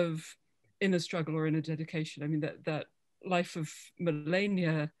sense of inner struggle or inner dedication. I mean, that life of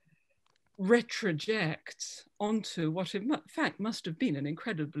Melania retrojects onto what in fact must have been an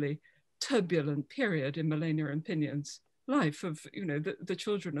incredibly turbulent period in Melania and Pinion's life of, the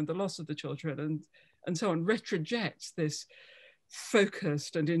children and the loss of the children and so on, retrojects this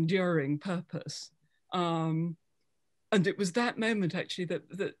focused and enduring purpose. And it was that moment actually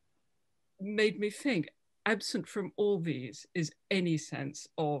that made me think, absent from all these is any sense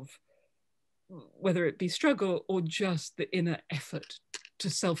of whether it be struggle or just the inner effort to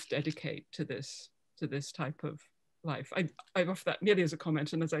self-dedicate to this type of life. I offer that merely as a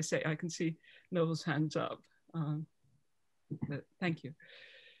comment, and as I say, I can see Noel's hands up. Thank you.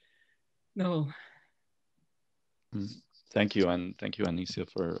 Noel. Thank you, and thank you, Anisia,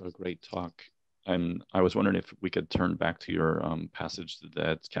 for a great talk. And I was wondering if we could turn back to your passage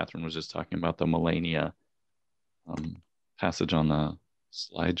that Catherine was just talking about, the Melania passage on the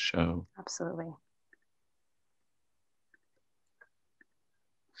slideshow. Absolutely.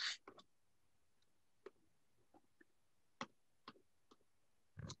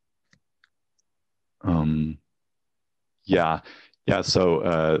 Yeah.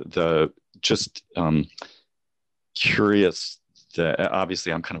 So curious that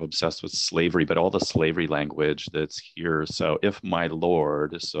obviously I'm kind of obsessed with slavery, but all the slavery language that's here. So if my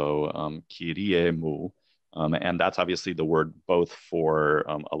lord, so Kyrie mu, and that's obviously the word both for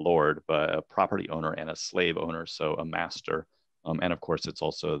a lord, but a property owner and a slave owner, so a master. And of course, it's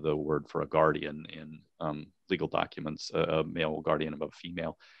also the word for a guardian in legal documents, a male guardian of a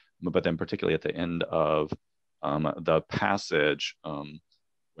female. But then particularly at the end of the passage,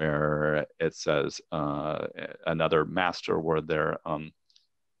 where it says another master word there.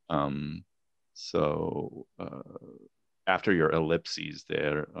 After your ellipses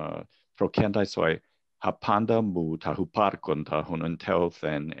there, procendai soi hapanda mu tahuparkunta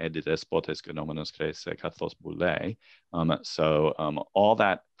hununtelthen edidespotes genomenos crese kathos bule. All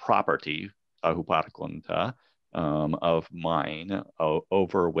that property, tahuparkunta, of mine,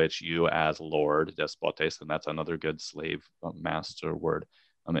 over which you as Lord, despotes, and that's another good slave master word,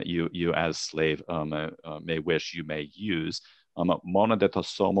 you as slave may wish, you may use,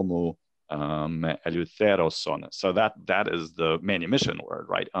 monodetosomomu eleutheroson. So that is the manumission word,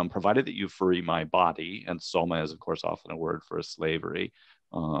 right? Provided that you free my body, and soma is of course often a word for slavery,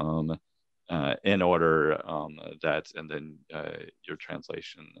 in order that, and then your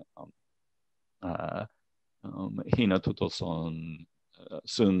translation, hina tutoson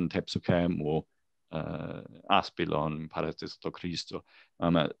sun tepsukemu aspilon paratisto Christo,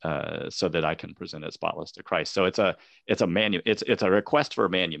 so that I can present it spotless to Christ. So it's a request for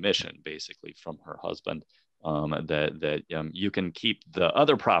manumission, basically, from her husband, that you can keep the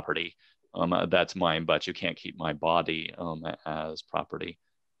other property that's mine, but you can't keep my body as property,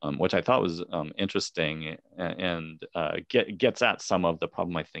 which I thought was interesting, and gets at some of the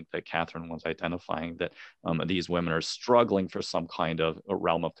problem I think that Catherine was identifying, that these women are struggling for some kind of a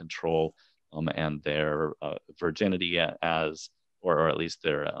realm of control, and their virginity as, or at least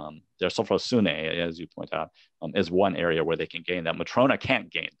their sophrosune, as you point out, is one area where they can gain that. Matrona can't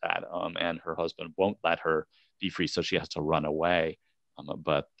gain that, and her husband won't let her be free, so she has to run away.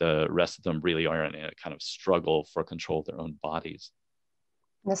 But the rest of them really are in a kind of struggle for control of their own bodies.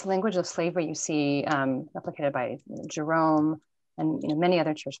 This language of slavery you see replicated by Jerome and many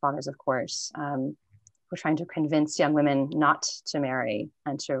other church fathers, of course, were trying to convince young women not to marry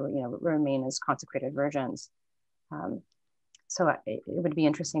and to remain as consecrated virgins. So it would be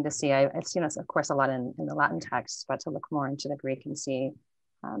interesting to see. I've seen this, of course, a lot in the Latin texts, but to look more into the Greek and see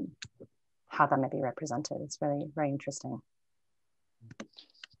how that might be represented. It's very, very interesting.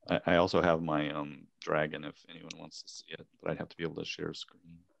 I also have my dragon if anyone wants to see it, but I'd have to be able to share a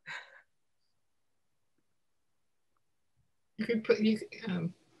screen. You could put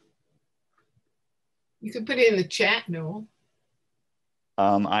it in the chat, Noel.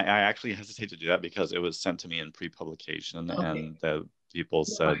 I actually hesitate to do that because it was sent to me in pre-publication, okay, and the people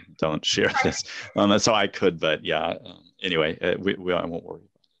said don't share this. So I could, but yeah. Anyway, I won't worry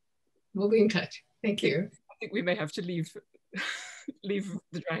about it. We'll be in touch. Thank you. I think we may have to leave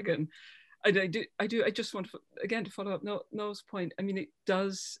the dragon. I just want to, again, to follow up Noel's point. I mean, it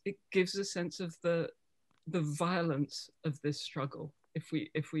gives a sense of the violence of this struggle. If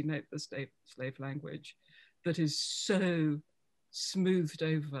we note the slave language that is so smoothed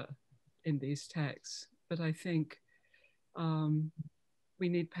over in these texts, but I think we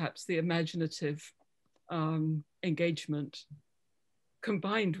need perhaps the imaginative engagement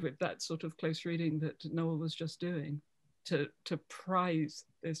combined with that sort of close reading that Noel was just doing to prize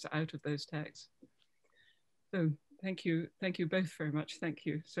this out of those texts. So thank you both very much. Thank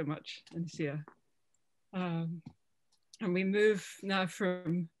you so much, Anicia. And we move now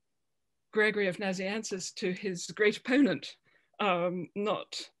from Gregory of Nazianzus to his great opponent,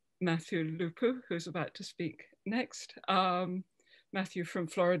 not Matthew Lupu, who's about to speak next, Matthew from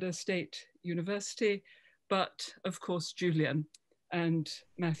Florida State University, but of course Julian. And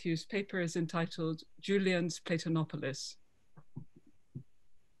Matthew's paper is entitled Julian's Platonopolis.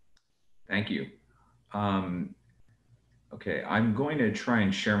 Thank you. Okay, I'm going to try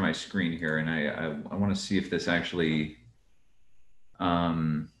and share my screen here, and I want to see if this actually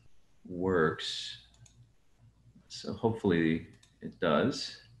works. So hopefully it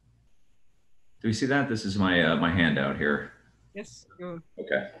does. Do we see that? This is my my handout here. Yes. Sure.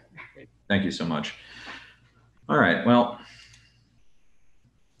 Okay. Thank you so much. All right. Well.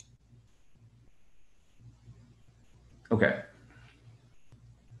 Okay.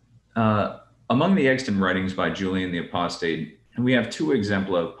 Among the extant writings by Julian the Apostate, we have two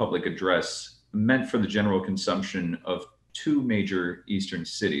exempla of public address meant for the general consumption of two major Eastern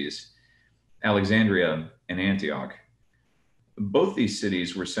cities, Alexandria and Antioch. Both these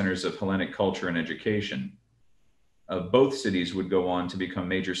cities were centers of Hellenic culture and education. Both cities would go on to become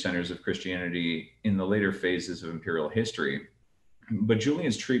major centers of Christianity in the later phases of imperial history. But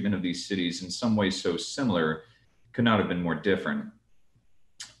Julian's treatment of these cities, in some ways so similar, could not have been more different.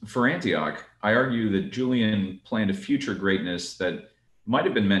 For Antioch, I argue that Julian planned a future greatness that might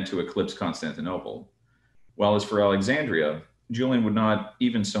have been meant to eclipse Constantinople. While as for Alexandria, Julian would not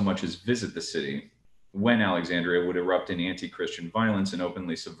even so much as visit the city, when Alexandria would erupt in anti-Christian violence and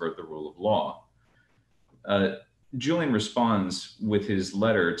openly subvert the rule of law. Julian responds with his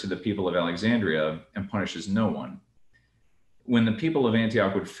letter to the people of Alexandria and punishes no one. When the people of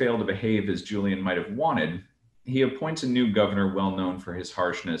Antioch would fail to behave as Julian might have wanted, he appoints a new governor well known for his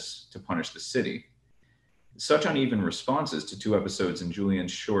harshness to punish the city. Such uneven responses to two episodes in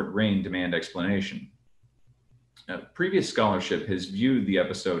Julian's short reign demand explanation. Previous scholarship has viewed the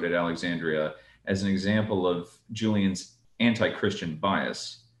episode at Alexandria as an example of Julian's anti-Christian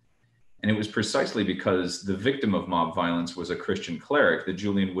bias. And it was precisely because the victim of mob violence was a Christian cleric that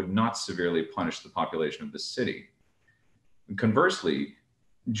Julian would not severely punish the population of the city. Conversely,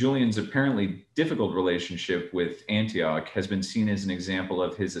 Julian's apparently difficult relationship with Antioch has been seen as an example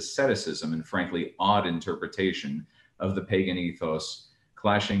of his asceticism and frankly odd interpretation of the pagan ethos,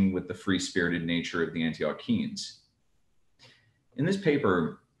 clashing with the free-spirited nature of the Antiochenes. In this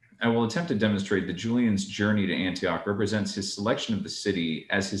paper, I will attempt to demonstrate that Julian's journey to Antioch represents his selection of the city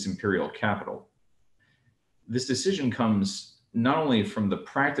as his imperial capital. This decision comes not only from the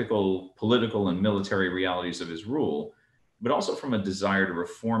practical, political, and military realities of his rule, but also from a desire to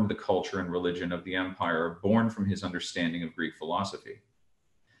reform the culture and religion of the empire born from his understanding of Greek philosophy.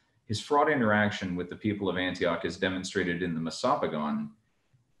 His fraught interaction with the people of Antioch, as demonstrated in the Mesopagon,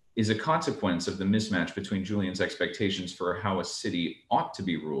 is a consequence of the mismatch between Julian's expectations for how a city ought to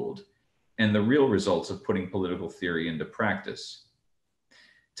be ruled and the real results of putting political theory into practice.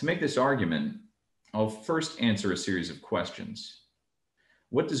 To make this argument, I'll first answer a series of questions.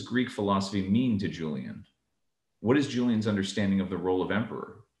 What does Greek philosophy mean to Julian? What is Julian's understanding of the role of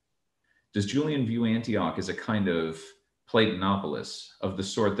emperor? Does Julian view Antioch as a kind of Platonopolis of the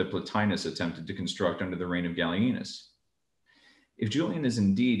sort that Plotinus attempted to construct under the reign of Gallienus? If Julian is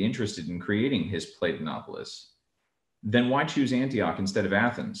indeed interested in creating his Platonopolis, then why choose Antioch instead of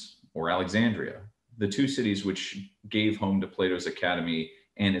Athens or Alexandria, the two cities which gave home to Plato's academy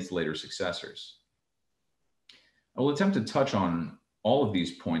and its later successors? I will attempt to touch on all of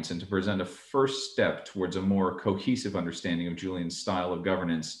these points and to present a first step towards a more cohesive understanding of Julian's style of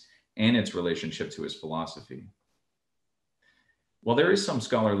governance and its relationship to his philosophy. While there is some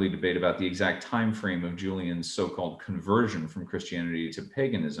scholarly debate about the exact time frame of Julian's so-called conversion from Christianity to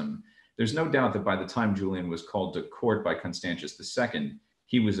paganism, there's no doubt that by the time Julian was called to court by Constantius II,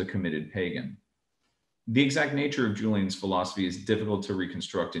 he was a committed pagan. The exact nature of Julian's philosophy is difficult to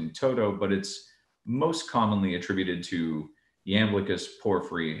reconstruct in toto, but it's most commonly attributed to Iamblichus,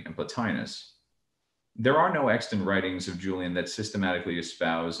 Porphyry, and Plotinus. There are no extant writings of Julian that systematically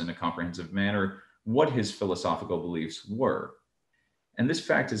espouse in a comprehensive manner what his philosophical beliefs were. And this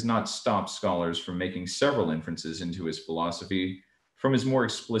fact has not stopped scholars from making several inferences into his philosophy from his more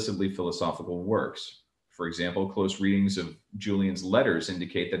explicitly philosophical works. For example, close readings of Julian's letters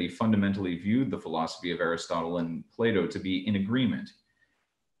indicate that he fundamentally viewed the philosophy of Aristotle and Plato to be in agreement,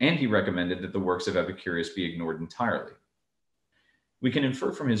 and he recommended that the works of Epicurus be ignored entirely. We can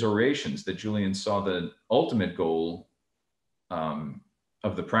infer from his orations that Julian saw the ultimate goal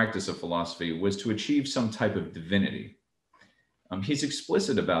of the practice of philosophy was to achieve some type of divinity. He's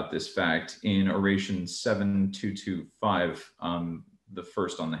explicit about this fact in oration 7225, the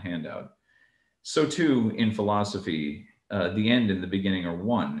first on the handout. So too, in philosophy, the end and the beginning are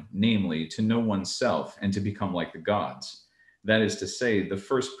one, namely to know oneself and to become like the gods. That is to say, the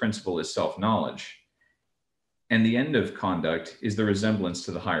first principle is self-knowledge, and the end of conduct is the resemblance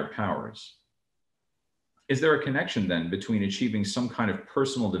to the higher powers. Is there a connection then between achieving some kind of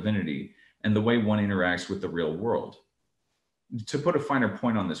personal divinity and the way one interacts with the real world? To put a finer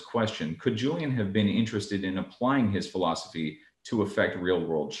point on this question, could Julian have been interested in applying his philosophy to effect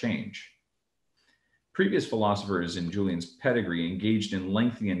real-world change? Previous philosophers in Julian's pedigree engaged in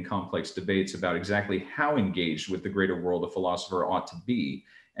lengthy and complex debates about exactly how engaged with the greater world a philosopher ought to be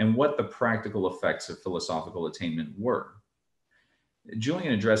and what the practical effects of philosophical attainment were.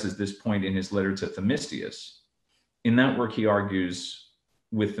 Julian addresses this point in his letter to Themistius. In that work, he argues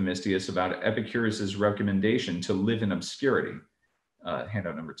with Themistius about Epicurus's recommendation to live in obscurity,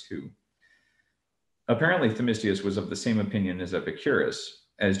 handout number 2. Apparently, Themistius was of the same opinion as Epicurus,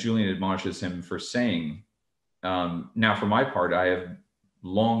 as Julian admonishes him for saying, now for my part, I have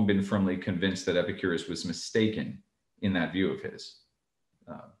long been firmly convinced that Epicurus was mistaken in that view of his.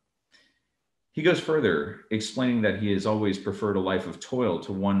 He goes further, explaining that he has always preferred a life of toil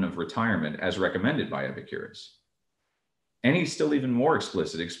to one of retirement as recommended by Epicurus. And he's still even more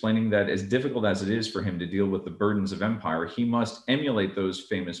explicit, explaining that as difficult as it is for him to deal with the burdens of empire, he must emulate those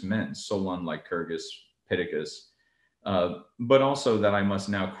famous men, Solon, Lycurgus, Pittacus, but also that I must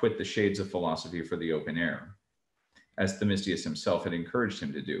now quit the shades of philosophy for the open air, as Themistius himself had encouraged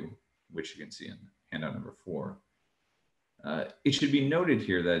him to do, which you can see in handout number 4. It should be noted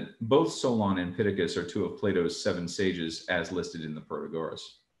here that both Solon and Pittacus are two of Plato's 7 sages as listed in the Protagoras.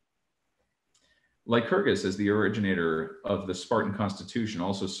 Lycurgus, as the originator of the Spartan constitution,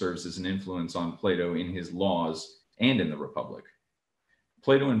 also serves as an influence on Plato in his laws and in the Republic.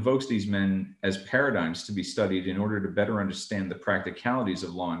 Plato invokes these men as paradigms to be studied in order to better understand the practicalities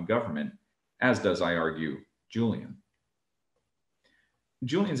of law and government, as does, I argue, Julian.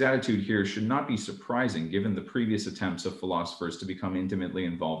 Julian's attitude here should not be surprising given the previous attempts of philosophers to become intimately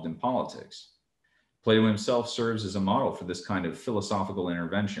involved in politics. Plato himself serves as a model for this kind of philosophical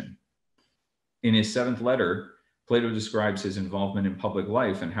intervention. In his 7th letter, Plato describes his involvement in public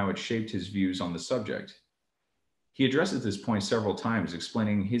life and how it shaped his views on the subject. He addresses this point several times,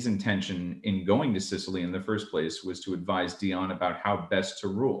 explaining his intention in going to Sicily in the first place was to advise Dion about how best to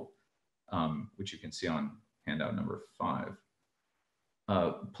rule, which you can see on handout number 5.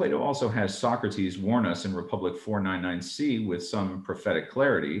 Plato also has Socrates warn us in Republic 499c with some prophetic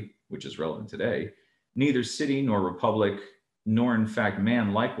clarity, which is relevant today. Neither city nor republic, nor in fact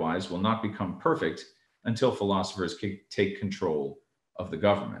man likewise, will not become perfect until philosophers take control of the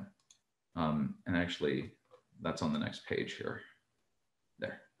government. And actually, that's on the next page here.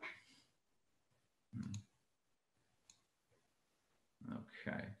 There.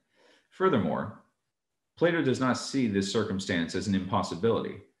 Okay. Furthermore, Plato does not see this circumstance as an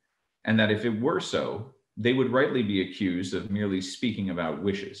impossibility, and that if it were so, they would rightly be accused of merely speaking about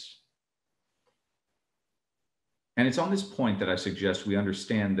wishes. And it's on this point that I suggest we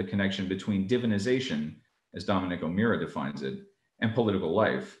understand the connection between divinization, as Dominic O'Meara defines it, and political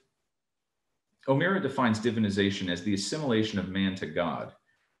life. O'Meara defines divinization as the assimilation of man to God,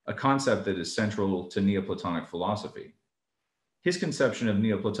 a concept that is central to Neoplatonic philosophy. His conception of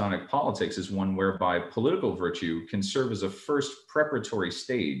Neoplatonic politics is one whereby political virtue can serve as a first preparatory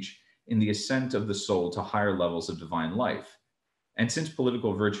stage in the ascent of the soul to higher levels of divine life. And since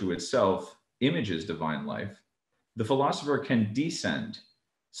political virtue itself images divine life, the philosopher can descend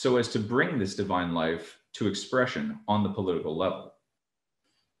so as to bring this divine life to expression on the political level.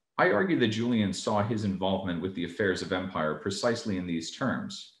 I argue that Julian saw his involvement with the affairs of empire precisely in these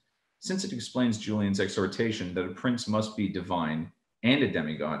terms, since it explains Julian's exhortation that a prince must be divine and a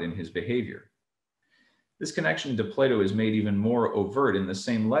demigod in his behavior. This connection to Plato is made even more overt in the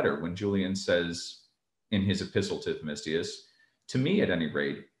same letter when Julian says in his epistle to Themistius, "To me, at any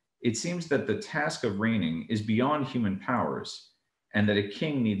rate, it seems that the task of reigning is beyond human powers, and that a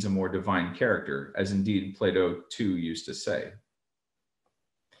king needs a more divine character, as indeed Plato too used to say."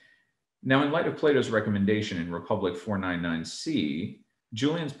 Now, in light of Plato's recommendation in Republic 499c,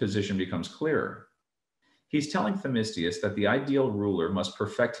 Julian's position becomes clearer. He's telling Themistius that the ideal ruler must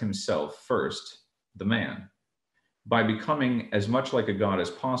perfect himself first, the man, by becoming as much like a god as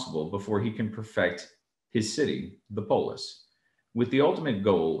possible before he can perfect his city, the polis, with the ultimate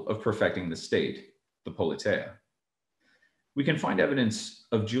goal of perfecting the state, the politeia. We can find evidence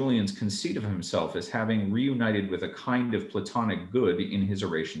of Julian's conceit of himself as having reunited with a kind of Platonic good in his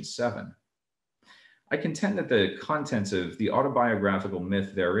Oration 7. I contend that the contents of the autobiographical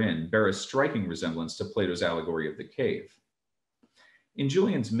myth therein bear a striking resemblance to Plato's allegory of the cave. In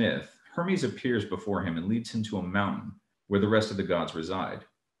Julian's myth, Hermes appears before him and leads him to a mountain where the rest of the gods reside.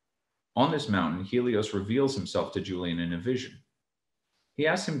 On this mountain, Helios reveals himself to Julian in a vision. He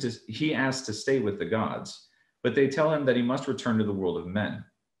asks to stay with the gods, but they tell him that he must return to the world of men.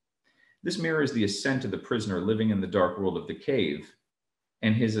 This mirrors the ascent of the prisoner living in the dark world of the cave,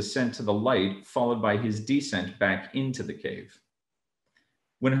 and his ascent to the light, followed by his descent back into the cave.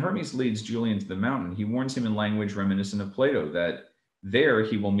 When Hermes leads Julian to the mountain, he warns him in language reminiscent of Plato that there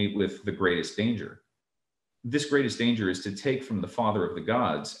he will meet with the greatest danger. This greatest danger is to take from the father of the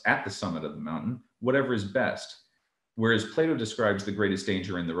gods at the summit of the mountain whatever is best, whereas Plato describes the greatest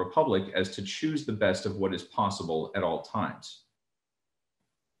danger in the Republic as to choose the best of what is possible at all times.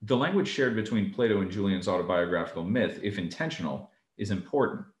 The language shared between Plato and Julian's autobiographical myth, if intentional, is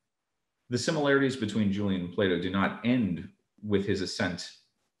important. The similarities between Julian and Plato do not end with his ascent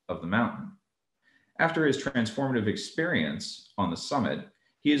of the mountain. After his transformative experience on the summit,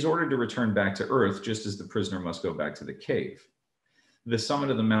 he is ordered to return back to earth just as the prisoner must go back to the cave. The summit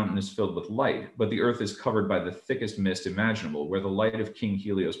of the mountain is filled with light, but the earth is covered by the thickest mist imaginable, where the light of King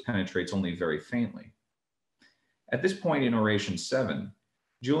Helios penetrates only very faintly. At this point in Oration 7,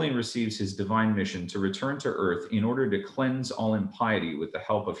 Julian receives his divine mission to return to earth in order to cleanse all impiety with the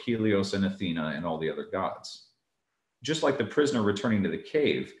help of Helios and Athena and all the other gods. Just like the prisoner returning to the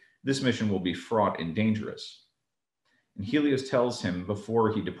cave, this mission will be fraught and dangerous. And Helios tells him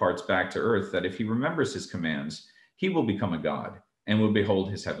before he departs back to earth that if he remembers his commands, he will become a god and will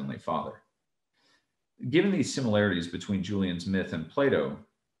behold his heavenly father. Given these similarities between Julian's myth and Plato,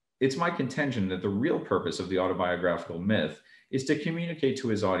 it's my contention that the real purpose of the autobiographical myth is to communicate to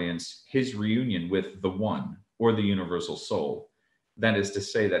his audience his reunion with the One, or the universal soul. That is to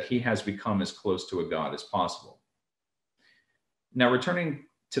say that he has become as close to a god as possible. Now, returning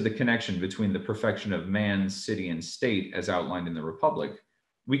to the connection between the perfection of man, city, and state as outlined in the Republic,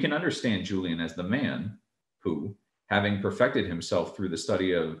 we can understand Julian as the man who, having perfected himself through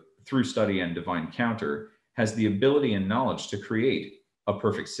study and divine counter, has the ability and knowledge to create a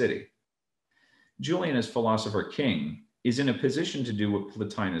perfect city. Julian, as philosopher king, is in a position to do what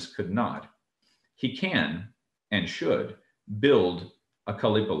Plotinus could not. He can, and should, build a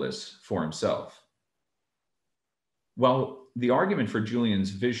Callipolis for himself. While the argument for Julian's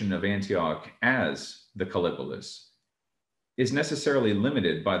vision of Antioch as the Callipolis is necessarily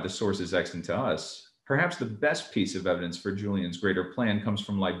limited by the sources extant to us, perhaps the best piece of evidence for Julian's greater plan comes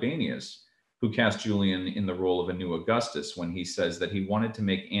from Libanius, who cast Julian in the role of a new Augustus when he says that he wanted to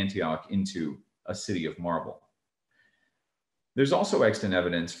make Antioch into a city of marble. There's also extant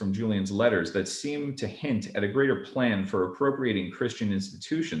evidence from Julian's letters that seem to hint at a greater plan for appropriating Christian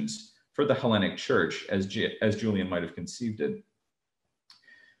institutions for the Hellenic Church as Julian might have conceived it.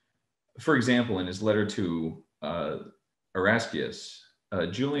 For example, in his letter to Erascius,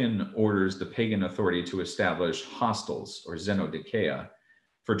 Julian orders the pagan authority to establish hostels, or xenodikeia,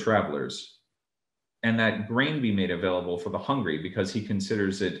 for travelers, and that grain be made available for the hungry, because he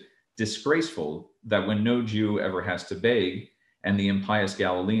considers it disgraceful that when no Jew ever has to beg, and the impious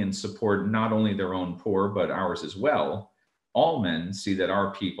Galileans support not only their own poor, but ours as well, all men see that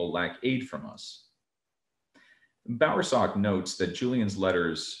our people lack aid from us. Bowersock notes that Julian's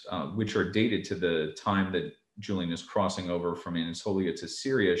letters, which are dated to the time that Julian is crossing over from Anatolia to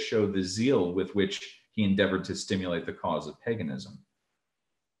Syria, show the zeal with which he endeavored to stimulate the cause of paganism.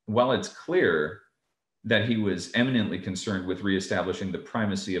 While it's clear that he was eminently concerned with reestablishing the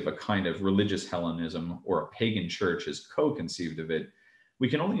primacy of a kind of religious Hellenism, or a pagan church as Coe conceived of it, we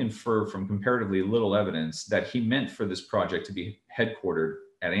can only infer from comparatively little evidence that he meant for this project to be headquartered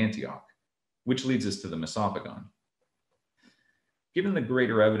at Antioch, which leads us to the Mesopogon. Given the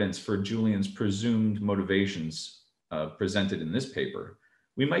greater evidence for Julian's presumed motivations presented in this paper,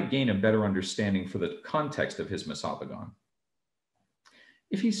 we might gain a better understanding for the context of his Mesopogon.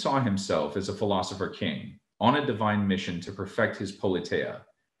 If he saw himself as a philosopher king on a divine mission to perfect his politeia,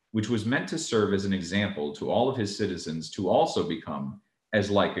 which was meant to serve as an example to all of his citizens to also become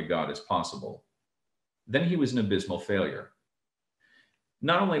as like a god as possible, then he was an abysmal failure.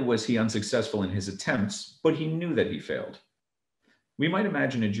 Not only was he unsuccessful in his attempts, but he knew that he failed. We might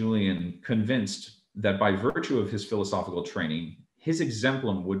imagine a Julian convinced that by virtue of his philosophical training, his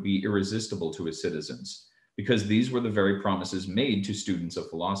exemplum would be irresistible to his citizens, because these were the very promises made to students of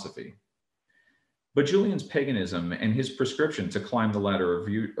philosophy. But Julian's paganism and his prescription to climb the ladder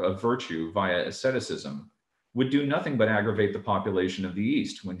of virtue via asceticism would do nothing but aggravate the population of the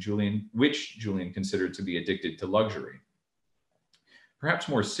East, which Julian considered to be addicted to luxury. Perhaps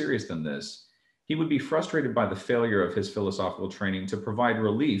more serious than this, he would be frustrated by the failure of his philosophical training to provide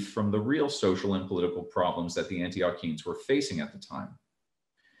relief from the real social and political problems that the Antiochenes were facing at the time.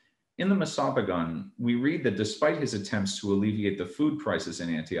 In the Mesopogon, we read that despite his attempts to alleviate the food crisis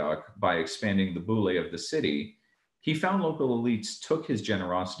in Antioch by expanding the boule of the city, he found local elites took his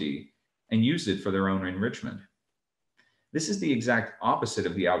generosity and used it for their own enrichment. This is the exact opposite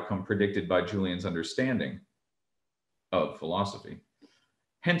of the outcome predicted by Julian's understanding of philosophy.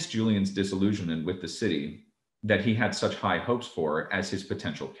 Hence Julian's disillusionment with the city that he had such high hopes for as his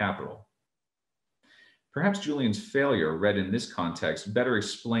potential capital. Perhaps Julian's failure, read in this context, better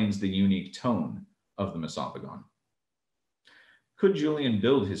explains the unique tone of the Mesopogon. Could Julian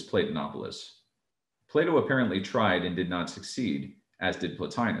build his Platonopolis? Plato apparently tried and did not succeed, as did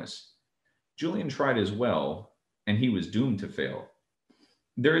Plotinus. Julian tried as well, and he was doomed to fail.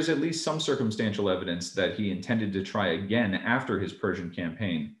 There is at least some circumstantial evidence that he intended to try again after his Persian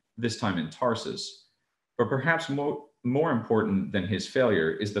campaign, this time in Tarsus. But perhaps more important than his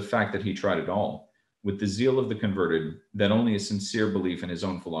failure is the fact that he tried it all, with the zeal of the converted that only a sincere belief in his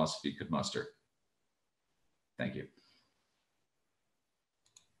own philosophy could muster. Thank you.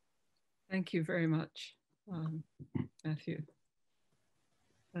 Thank you very much, Matthew.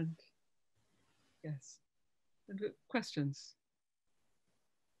 And yes, and questions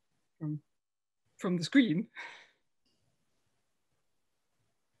from the screen.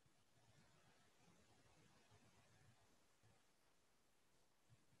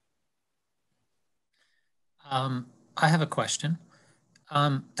 I have a question.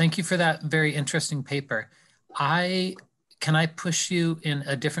 Thank you for that very interesting paper. I can I push you in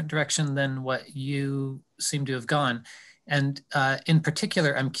a different direction than what you seem to have gone? And in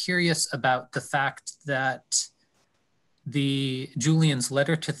particular, I'm curious about the fact that Julian's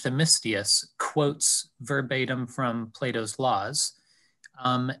letter to Themistius quotes verbatim from Plato's Laws.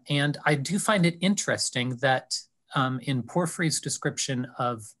 And I do find it interesting that in Porphyry's description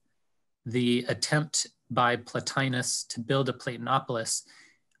of the attempt by Plotinus to build a Platinopolis,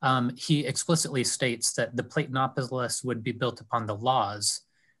 he explicitly states that the Platinopolis would be built upon the Laws,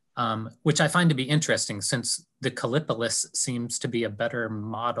 which I find to be interesting, since the Callipolis seems to be a better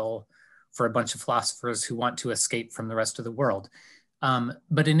model for a bunch of philosophers who want to escape from the rest of the world.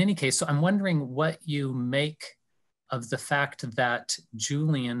 But in any case, so I'm wondering what you make of the fact that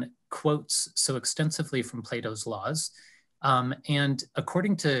Julian quotes so extensively from Plato's Laws. And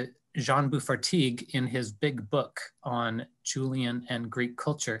according to Jean Bouffartigue, in his big book on Julian and Greek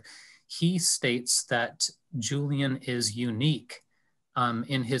culture, he states that Julian is unique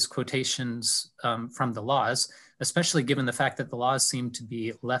in his quotations from the Laws, especially given the fact that the Laws seem to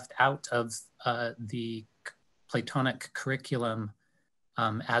be left out of the Platonic curriculum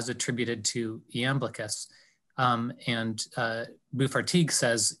as attributed to Iamblichus. And Bouffartigue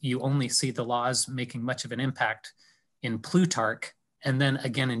says you only see the Laws making much of an impact in Plutarch, and then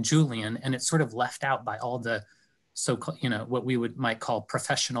again in Julian, and it's sort of left out by all the so-called, what we might call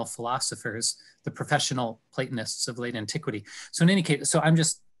professional philosophers, the professional Platonists of late antiquity. So in any case, so I'm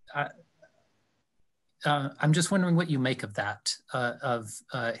just wondering what you make of that, of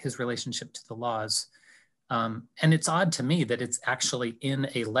his relationship to the Laws. And it's odd to me that it's actually in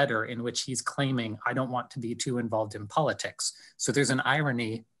a letter in which he's claiming, I don't want to be too involved in politics. So there's an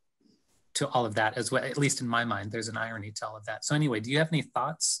irony to all of that as well, at least in my mind, there's an irony to all of that. So anyway, do you have any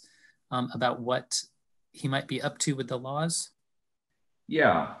thoughts about what he might be up to with the Laws?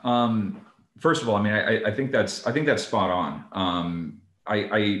 Yeah. First of all, I mean, I think that's spot on.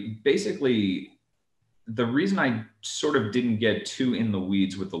 I basically, the reason I sort of didn't get too in the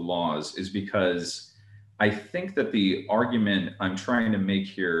weeds with the Laws is because I think that the argument I'm trying to make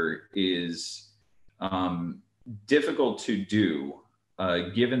here is difficult to do,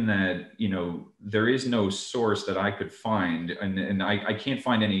 given that, there is no source that I could find, and I can't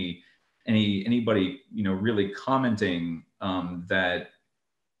find anybody, really commenting that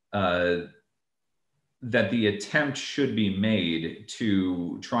the attempt should be made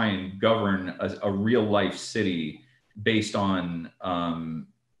to try and govern a real life city based on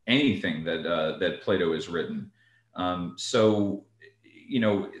anything that Plato has written. So,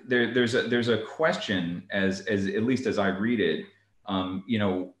 there's a question as at least as I read it,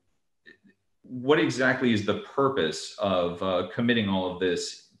 what exactly is the purpose of committing all of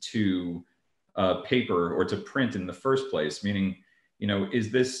this to paper or to print in the first place? Meaning,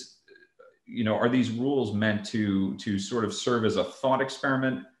 is this, are these rules meant to sort of serve as a thought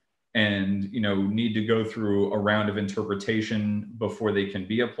experiment and, need to go through a round of interpretation before they can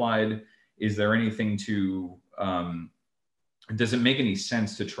be applied? Is there anything to, does it make any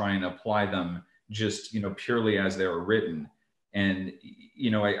sense to try and apply them just, purely as they were written? And,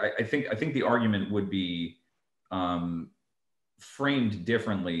 I think the argument would be framed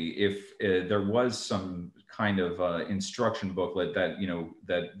differently if there was some kind of instruction booklet that,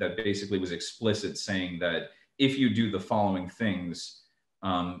 that basically was explicit, saying that if you do the following things,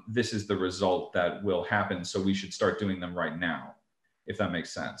 this is the result that will happen. So we should start doing them right now, if that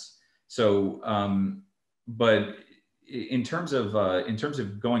makes sense. So, but in terms of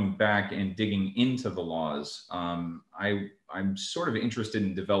going back and digging into the Laws, I'm sort of interested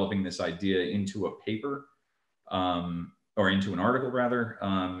in developing this idea into a paper, or into an article rather.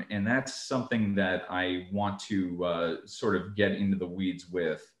 And that's something that I want to sort of get into the weeds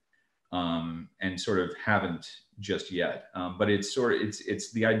with, and sort of haven't just yet. But it's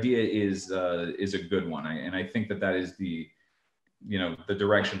the idea is a good one. And I think that is the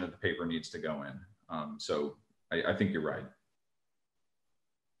direction that the paper needs to go in. So I think you're right,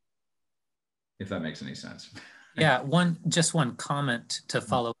 if that makes any sense. Yeah, just one comment to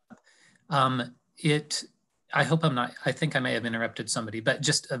follow up. I hope I'm not, I think I may have interrupted somebody, but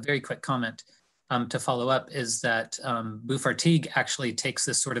just a very quick comment to follow up is that Bouffartigue actually takes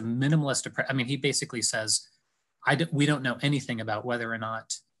this sort of minimalist approach. I mean, he basically says, we don't know anything about whether or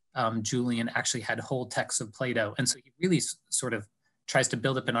not Julian actually had whole texts of Plato. And so he really sort of tries to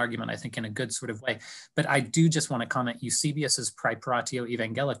build up an argument, I think, in a good sort of way. But I do just want to comment, Eusebius's Praeparatio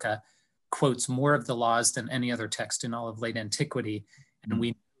Evangelica quotes more of the Laws than any other text in all of late antiquity. And we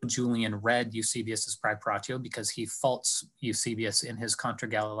know Julian read Eusebius's Praeparatio because he faults Eusebius in his Contra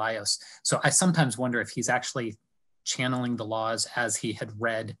Galileos. So I sometimes wonder if he's actually channeling the Laws as he had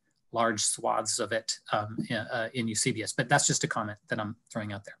read large swaths of it in Eusebius. But that's just a comment that I'm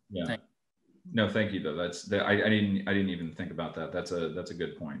throwing out there. Yeah. Thanks. No, thank you though. I didn't even think about that. That's a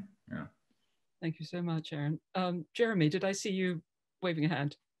good point. Yeah. Thank you so much, Aaron. Jeremy, did I see you waving a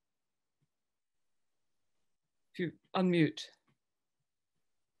hand? If you unmute.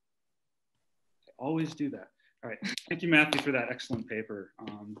 I always do that. All right. Thank you, Matthew, for that excellent paper. I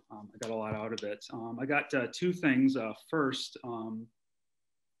got a lot out of it. I got two things. First,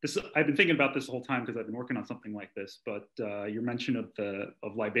 I've been thinking about this the whole time because I've been working on something like this, but your mention of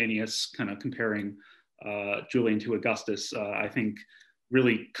Libanius kind of comparing Julian to Augustus, I think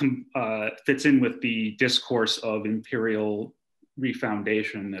really fits in with the discourse of imperial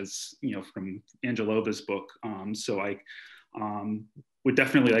refoundation, as you know, from Angelova's book. So I would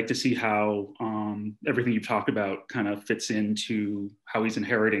definitely like to see how everything you've talked about kind of fits into how he's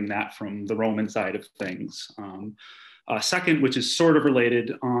inheriting that from the Roman side of things. Second, which is sort of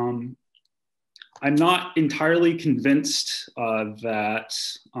related, I'm not entirely convinced that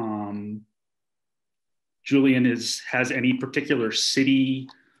Julian has any particular city,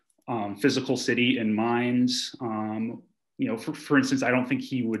 physical city in mind. You know, for instance, I don't think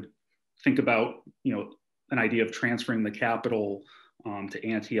he would think about, you know, an idea of transferring the capital to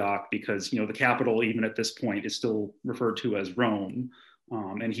Antioch, because, you know, the capital, even at this point, is still referred to as Rome.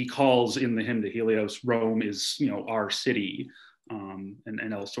 And he calls in the hymn to Helios, Rome is, you know, our city,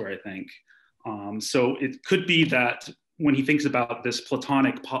 and elsewhere, I think. So it could be that when he thinks about this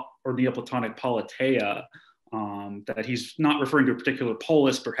Platonic or Neoplatonic politeia, that he's not referring to a particular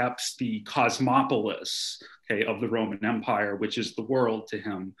polis, perhaps the cosmopolis, okay, of the Roman Empire, which is the world to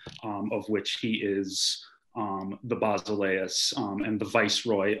him, of which he is the Basileus and the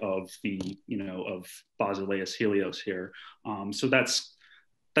viceroy of of Basileus Helios here. So that's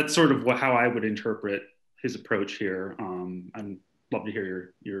sort of how I would interpret his approach here. I'd love to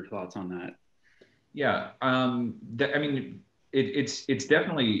hear your thoughts on that. Yeah, I mean, it's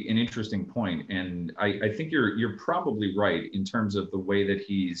definitely an interesting point, and I think you're probably right in terms of the way that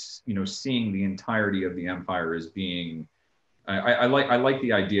he's, you know, seeing the entirety of the empire as being. I like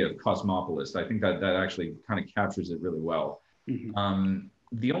the idea of cosmopolis. I think that actually kind of captures it really well. Mm-hmm.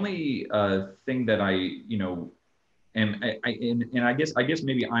 The only thing that I guess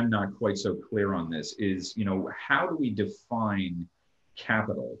maybe I'm not quite so clear on this is, you know, how do we define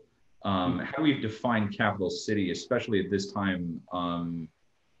capital? How do we define capital city, especially at this time,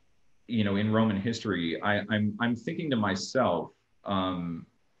 you know, in Roman history? I'm thinking to myself,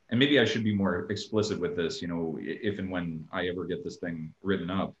 and maybe I should be more explicit with this, you know, if and when I ever get this thing written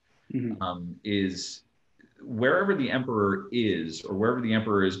up, mm-hmm. Is wherever the emperor is, or wherever the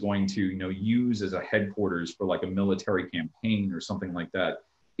emperor is going to, you know, use as a headquarters for like a military campaign or something like that,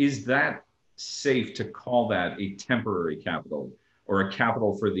 is that safe to call that a temporary capital or a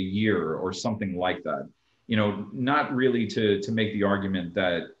capital for the year or something like that? You know, not really to make the argument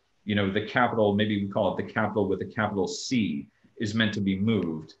that, you know, the capital, maybe we call it the capital with a capital C, is meant to be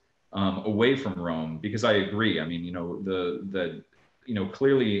moved away from Rome, because I agree. I mean, you know,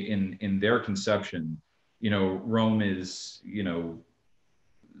 clearly in their conception, you know, Rome is, you know,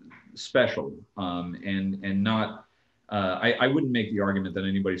 special, and not. I wouldn't make the argument that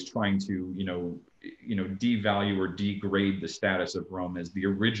anybody's trying to, you know, devalue or degrade the status of Rome as the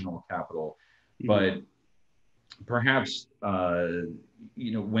original capital, but perhaps,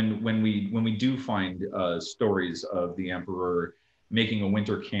 you know, when we do find stories of the emperor making a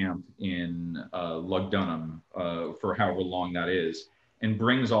winter camp in Lugdunum for however long that is, and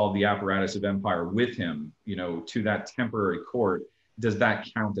brings all the apparatus of empire with him, you know, to that temporary court, does that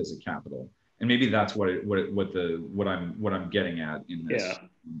count as a capital? And maybe that's what I'm getting at in this.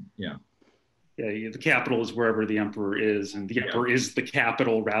 Yeah. Yeah, the capital is wherever the emperor is, and the emperor is the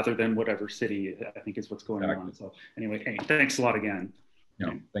capital rather than whatever city, I think, is what's going on. So anyway, hey, thanks a lot again.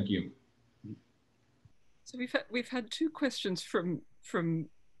 No, thank you. So we've had two questions from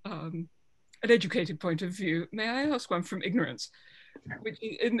an educated point of view. May I ask one from ignorance? Which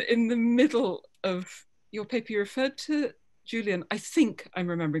in the middle of your paper, you referred to Julian, I think I'm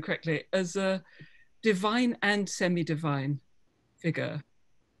remembering correctly, as a divine and semi-divine figure.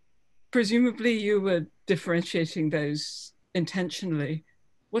 Presumably you were differentiating those intentionally.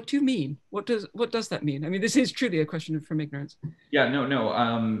 What do you mean? What does that mean? I mean, this is truly a question from ignorance. Yeah, no.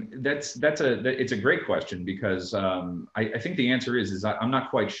 It's a great question, because I think the answer is I'm not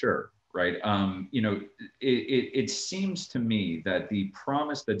quite sure, right? You know, it seems to me that the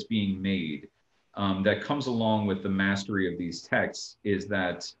promise that's being made, that comes along with the mastery of these texts, is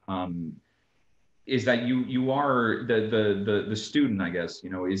that you are the student, I guess, you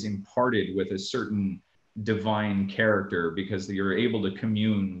know, is imparted with a certain divine character because you're able to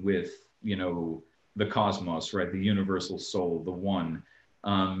commune with, you know, the cosmos, right? The universal soul, the one.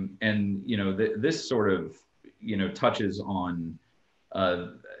 And, you know, this sort of, you know, touches on,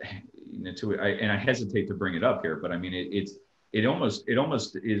 you know, and I hesitate to bring it up here, but I mean, it almost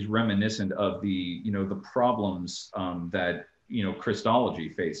is reminiscent of the, you know, the problems that, you know, Christology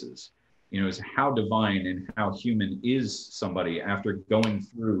faces, you know, is how divine and how human is somebody after going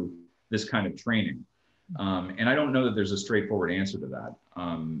through this kind of training. And I don't know that there's a straightforward answer to that.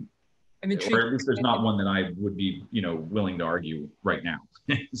 Or at least there's not one that I would be, you know, willing to argue right now.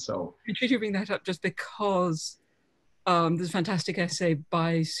 So you bring that up just because there's a fantastic essay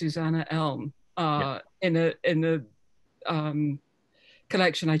by Susanna Elm in a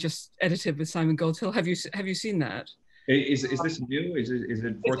collection I just edited with Simon Goldhill. Have you seen that? Is this new? Is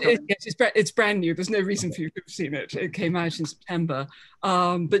it forthcoming? Yes, it's brand new. There's no reason for you to have seen it. It came out in September.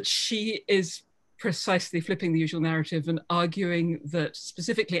 But she is precisely flipping the usual narrative and arguing that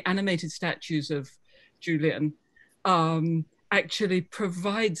specifically animated statues of Julian actually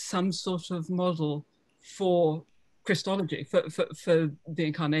provide some sort of model for Christology, for the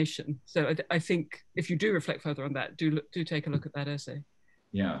incarnation. So I think if you do reflect further on that, do take a look at that essay.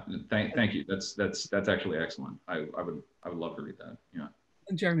 Yeah, thank you. That's actually excellent. I would love to read that. Yeah.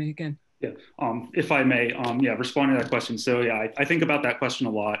 And Jeremy again. Yeah, if I may, yeah, respond to that question. So yeah, I think about that question a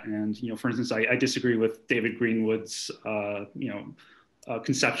lot. And, you know, for instance, I disagree with David Greenwood's, you know,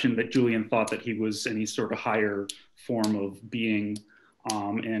 conception that Julian thought that he was any sort of higher form of being.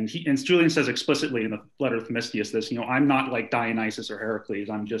 And Julian says explicitly in the letter to Themistius this, you know, I'm not like Dionysus or Heracles.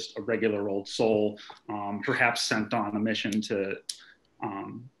 I'm just a regular old soul, perhaps sent on a mission to,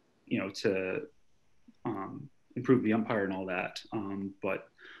 you know, to improve the empire and all that. But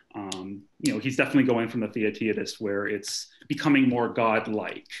you know, he's definitely going from the Theaetetus where it's becoming more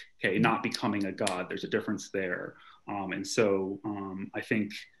godlike, okay, not becoming a god. There's a difference there. And so I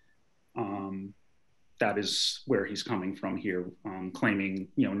think that is where he's coming from here, claiming,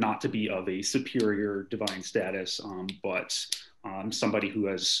 you know, not to be of a superior divine status, but somebody who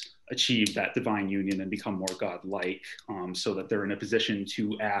has achieved that divine union and become more godlike, so that they're in a position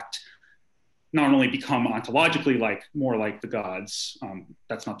to act, not only become ontologically like more like the gods,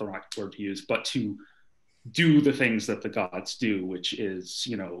 that's not the right word to use, but to do the things that the gods do, which is,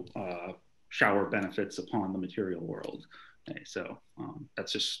 you know, shower benefits upon the material world. Okay, so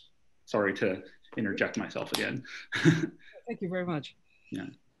that's just, sorry to interject myself again. Thank you very much. Yeah.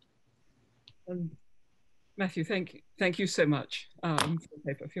 Matthew, thank you so much for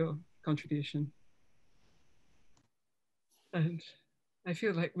your contribution. And I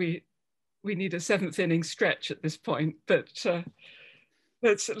feel like we need a 7th inning stretch at this point, but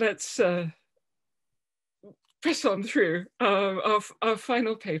let's press on through our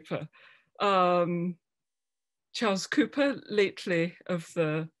final paper. Charles Cooper, lately of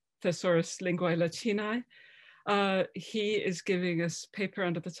the Thesaurus Linguae Latinae, he is giving us a paper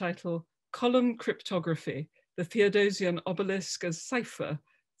under the title Column Cryptography, the Theodosian Obelisk as Cipher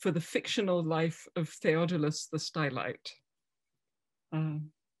for the Fictional Life of Theodulus the Stylite.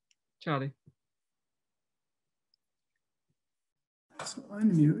 Charlie. So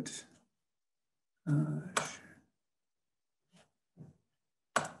unmute.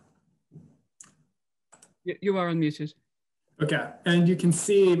 You are unmuted. Okay, and you can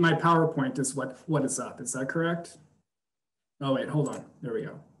see my PowerPoint is what is up. Is that correct? Oh wait, hold on. There we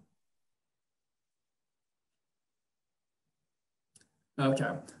go.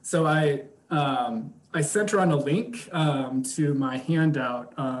 Okay, so I sent around a link to my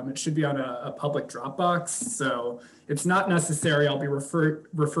handout. It should be on a public Dropbox, so it's not necessary. I'll be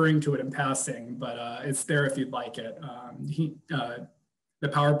referring to it in passing, but it's there if you'd like it. The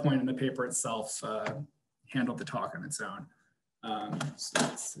PowerPoint and the paper itself handled the talk on its own. So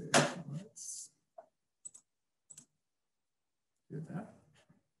let's see. Let's do that.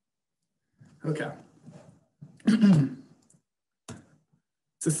 Okay.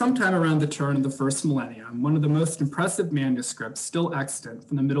 So sometime around the turn of the first millennium, one of the most impressive manuscripts still extant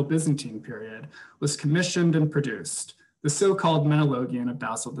from the Middle Byzantine period was commissioned and produced, the so-called Menologion of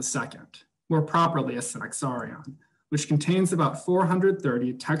Basil II, more properly a Synaxarion, which contains about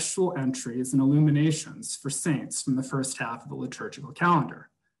 430 textual entries and illuminations for saints from the first half of the liturgical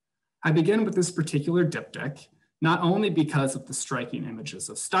calendar. I begin with this particular diptych, not only because of the striking images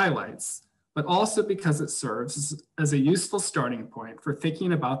of stylites, but also because it serves as a useful starting point for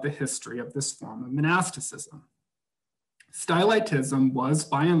thinking about the history of this form of monasticism. Stylitism was,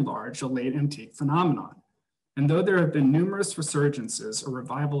 by and large, a late antique phenomenon, and though there have been numerous resurgences or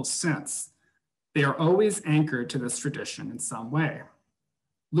revivals since, they are always anchored to this tradition in some way.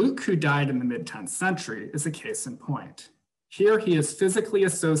 Luke, who died in the mid-10th century, is a case in point. Here he is physically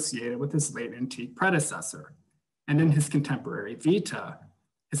associated with his late antique predecessor, and in his contemporary Vita,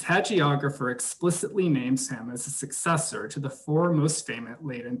 his hagiographer explicitly names him as a successor to the four most famous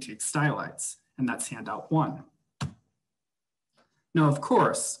late antique stylites, and that's handout 1. Now, of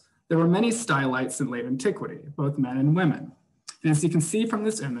course, there were many stylites in late antiquity, both men and women. And as you can see from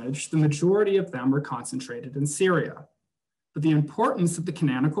this image, the majority of them were concentrated in Syria. But the importance of the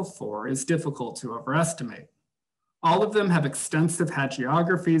canonical four is difficult to overestimate. All of them have extensive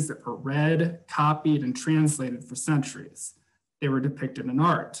hagiographies that were read, copied, and translated for centuries. They were depicted in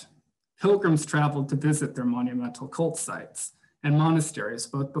art. Pilgrims traveled to visit their monumental cult sites and monasteries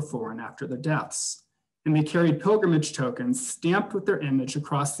both before and after their deaths. And they carried pilgrimage tokens stamped with their image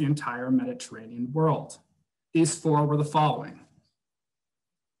across the entire Mediterranean world. These four were the following: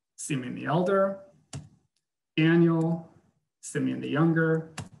 Simeon the Elder, Daniel, Simeon the Younger,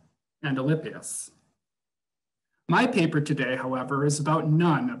 and Alypius. My paper today, however, is about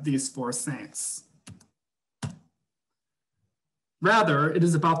none of these four saints. Rather, it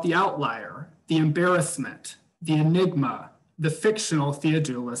is about the outlier, the embarrassment, the enigma, the fictional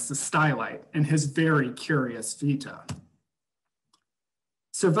Theodulus the Stylite, and his very curious Vita.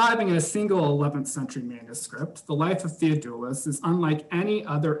 Surviving in a single 11th century manuscript, the life of Theodulus is unlike any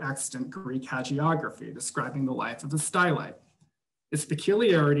other extant Greek hagiography describing the life of a stylite. Its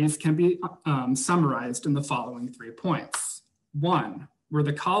peculiarities can be summarized in the following 3 points. 1, where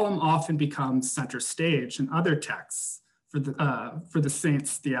the column often becomes center stage in other texts for the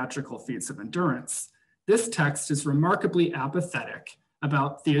saint's theatrical feats of endurance, this text is remarkably apathetic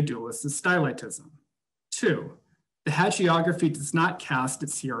about Theodulus' stylitism. 2, the hagiography does not cast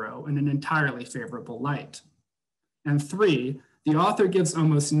its hero in an entirely favorable light. And 3, the author gives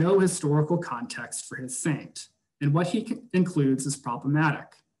almost no historical context for his saint, and what he includes is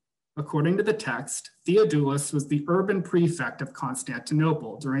problematic. According to the text, Theodulus was the urban prefect of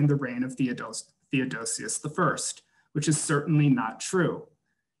Constantinople during the reign of Theodosius I, which is certainly not true.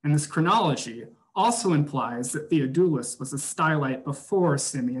 And this chronology also implies that Theodulus was a stylite before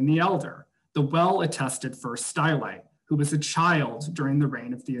Simeon the Elder, the well-attested first stylite, who was a child during the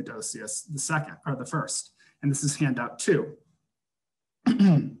reign of Theodosius I. And this is handout 2.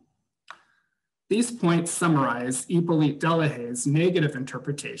 These points summarize Hippolyte Delahay's negative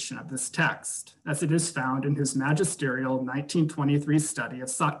interpretation of this text, as it is found in his magisterial 1923 study of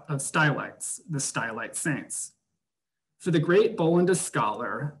stylites, the Stylite Saints. For the great Bollandist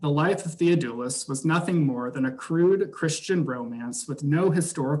scholar, the life of Theodulus was nothing more than a crude Christian romance with no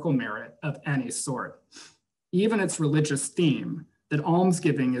historical merit of any sort. Even its religious theme, that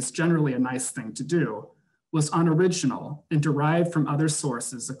almsgiving is generally a nice thing to do, was unoriginal and derived from other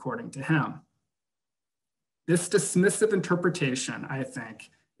sources according to him. This dismissive interpretation, I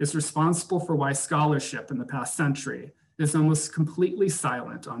think, is responsible for why scholarship in the past century is almost completely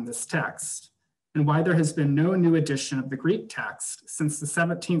silent on this text, and why there has been no new edition of the Greek text since the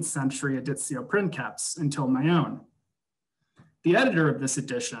 17th century Editio Princeps until my own. The editor of this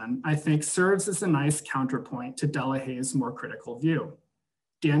edition, I think, serves as a nice counterpoint to Delahay's more critical view.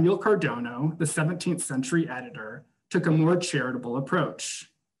 Daniel Cardono, the 17th century editor, took a more charitable approach.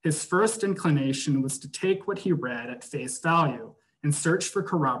 His first inclination was to take what he read at face value and search for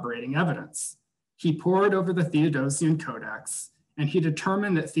corroborating evidence. He pored over the Theodosian Codex, and he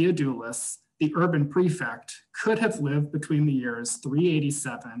determined that Theodulus, the urban prefect, could have lived between the years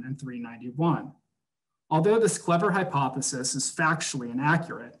 387 and 391. Although this clever hypothesis is factually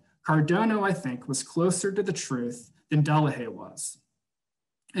inaccurate, Cardono, I think, was closer to the truth than Delahaye was.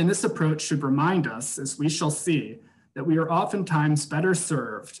 And this approach should remind us, as we shall see, that we are oftentimes better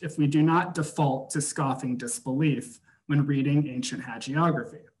served if we do not default to scoffing disbelief when reading ancient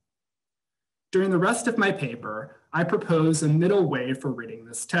hagiography. During the rest of my paper, I propose a middle way for reading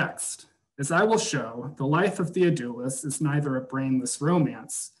this text. As I will show, the life of Theodulus is neither a brainless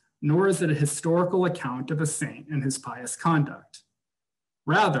romance, nor is it a historical account of a saint and his pious conduct.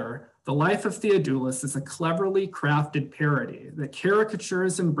 Rather, the life of Theodulus is a cleverly crafted parody that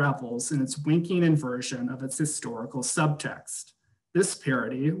caricatures and revels in its winking inversion of its historical subtext. This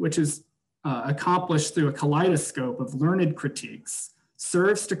parody, which is accomplished through a kaleidoscope of learned critiques,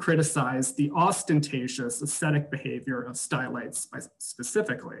 serves to criticize the ostentatious ascetic behavior of stylites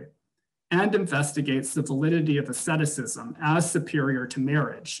specifically, and investigates the validity of asceticism as superior to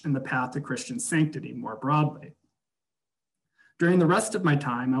marriage and the path to Christian sanctity more broadly. During the rest of my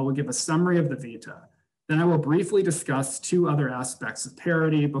time, I will give a summary of the Vita. Then I will briefly discuss 2 other aspects of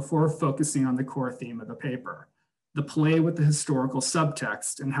parody before focusing on the core theme of the paper, the play with the historical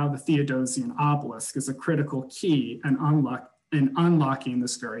subtext and how the Theodosian obelisk is a critical key and in unlocking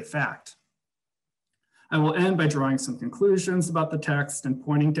this very fact. I will end by drawing some conclusions about the text and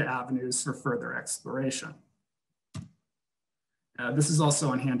pointing to avenues for further exploration. This is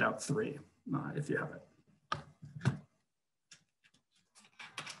also on handout 3, if you have it.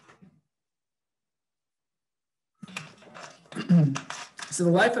 So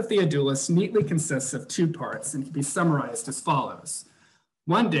the life of Theodulus neatly consists of 2 parts and can be summarized as follows.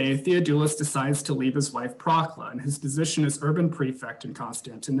 One day, Theodulus decides to leave his wife Procla and his position as urban prefect in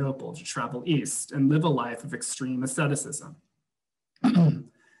Constantinople to travel east and live a life of extreme asceticism.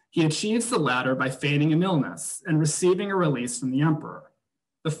 He achieves the latter by feigning an illness and receiving a release from the emperor.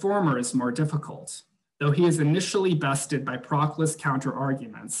 The former is more difficult. Though he is initially bested by Procla's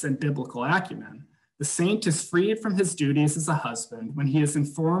counter-arguments and biblical acumen, the saint is freed from his duties as a husband when he is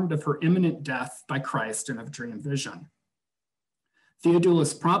informed of her imminent death by Christ in a dream vision.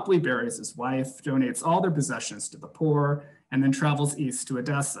 Theodulus promptly buries his wife, donates all their possessions to the poor, and then travels east to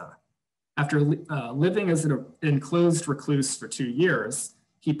Edessa. After living as an enclosed recluse for 2 years,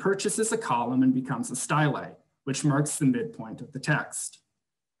 he purchases a column and becomes a stylite, which marks the midpoint of the text.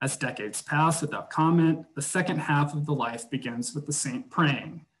 As decades pass without comment, the second half of the life begins with the saint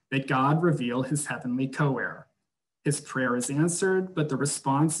praying that God reveal his heavenly co-heir. His prayer is answered, but the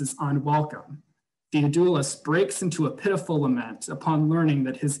response is unwelcome. Theodulus breaks into a pitiful lament upon learning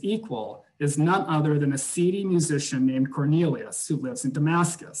that his equal is none other than a seedy musician named Cornelius who lives in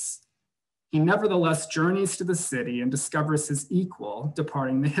Damascus. He nevertheless journeys to the city and discovers his equal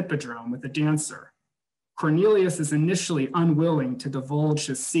departing the hippodrome with a dancer. Cornelius is initially unwilling to divulge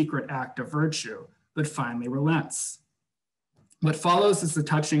his secret act of virtue, but finally relents. What follows is a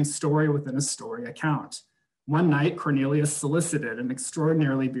touching story within a story account. One night, Cornelius solicited an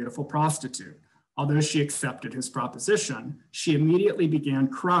extraordinarily beautiful prostitute. Although she accepted his proposition, she immediately began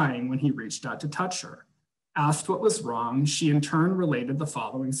crying when he reached out to touch her. Asked what was wrong, she in turn related the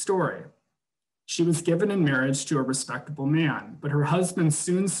following story. She was given in marriage to a respectable man, but her husband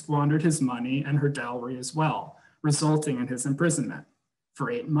soon squandered his money and her dowry as well, resulting in his imprisonment.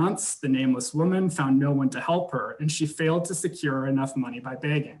 For 8 months, the nameless woman found no one to help her, and she failed to secure enough money by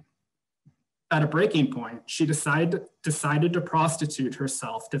begging. At a breaking point, she decided to prostitute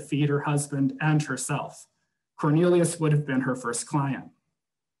herself to feed her husband and herself. Cornelius would have been her first client.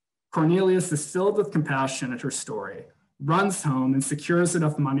 Cornelius is filled with compassion at her story, runs home and secures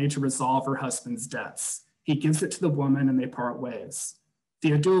enough money to resolve her husband's debts. He gives it to the woman and they part ways.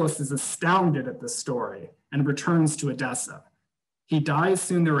 Theodulus is astounded at this story and returns to Edessa. He dies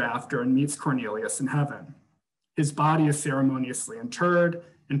soon thereafter and meets Cornelius in heaven. His body is ceremoniously interred,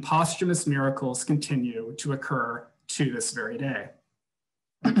 and posthumous miracles continue to occur to this very day.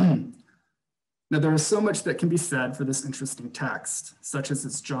 Now, there is so much that can be said for this interesting text, such as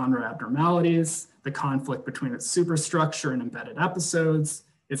its genre abnormalities, the conflict between its superstructure and embedded episodes,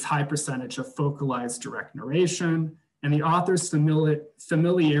 its high percentage of focalized direct narration, and the author's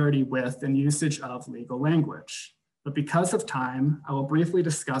familiarity with and usage of legal language. But because of time, I will briefly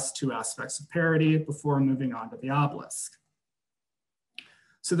discuss 2 aspects of parody before moving on to the obelisk.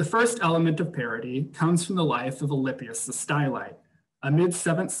 So the first element of parody comes from the life of Alypius the Stylite, a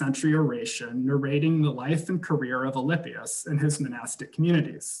mid-7th century oration narrating the life and career of Alypius and his monastic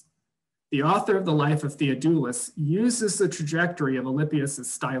communities. The author of the life of Theodulus uses the trajectory of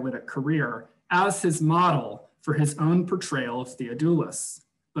Alypius's stylitic career as his model for his own portrayal of Theodulus.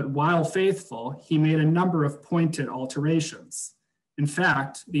 But while faithful, he made a number of pointed alterations. In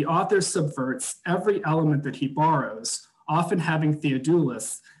fact, the author subverts every element that he borrows, often having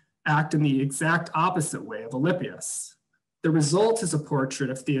Theodulus act in the exact opposite way of Alypius. The result is a portrait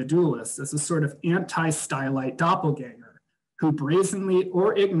of Theodulus as a sort of anti-stylite doppelganger, who brazenly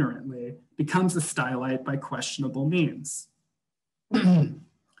or ignorantly becomes a stylite by questionable means.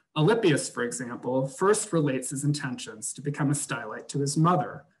 Alypius, for example, first relates his intentions to become a stylite to his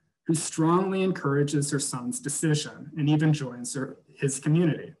mother, who strongly encourages her son's decision and even joins his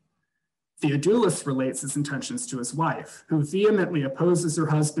community. Theodulus relates his intentions to his wife, who vehemently opposes her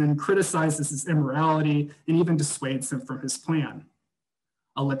husband, criticizes his immorality, and even dissuades him from his plan.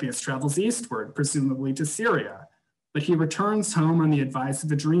 Alypius travels eastward, presumably to Syria, but he returns home on the advice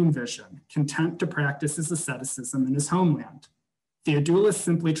of a dream vision, content to practice his asceticism in his homeland. Theodulus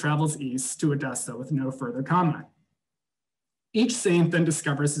simply travels east to Edessa with no further comment. Each saint then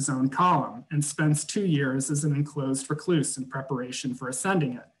discovers his own column and spends 2 years as an enclosed recluse in preparation for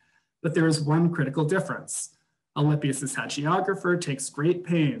ascending it. But there is one critical difference. Alypius's hagiographer takes great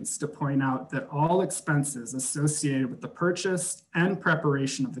pains to point out that all expenses associated with the purchase and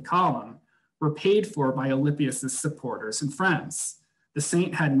preparation of the column were paid for by Alypius's supporters and friends. The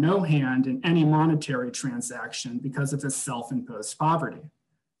saint had no hand in any monetary transaction because of his self-imposed poverty.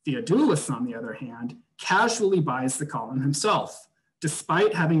 Theodulus, on the other hand, casually buys the column himself,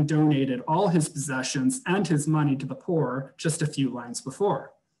 despite having donated all his possessions and his money to the poor just a few lines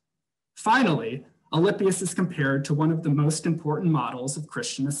before. Finally, Alypius is compared to one of the most important models of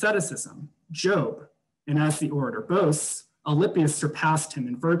Christian asceticism, Job, and as the orator boasts, Alypius surpassed him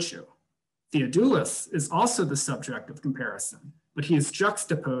in virtue. Theodulus is also the subject of comparison, but he is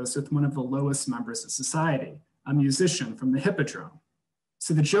juxtaposed with one of the lowest members of society, a musician from the Hippodrome.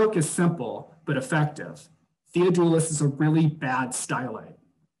 So the joke is simple, but effective. Theodulus is a really bad stylite.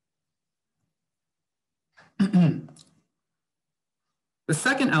 The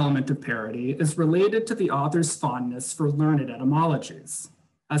second element of parody is related to the author's fondness for learned etymologies.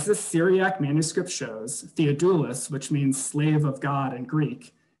 As this Syriac manuscript shows, Theodulus, which means slave of God in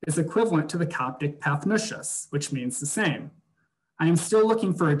Greek, is equivalent to the Coptic Paphnutius, which means the same. I am still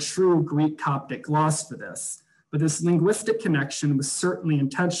looking for a true Greek Coptic gloss for this, but this linguistic connection was certainly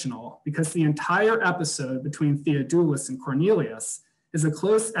intentional because the entire episode between Theodulus and Cornelius is a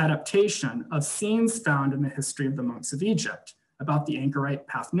close adaptation of scenes found in the history of the monks of Egypt about the anchorite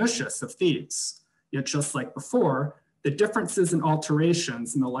Paphnutius of Thebes. Yet just like before, the differences and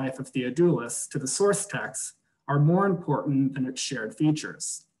alterations in the life of Theodulus to the source text are more important than its shared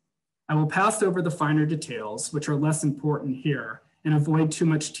features. I will pass over the finer details, which are less important here, and avoid too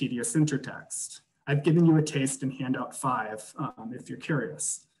much tedious intertext. I've given you a taste in handout 5 if you're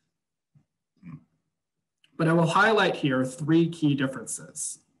curious. But I will highlight here 3 key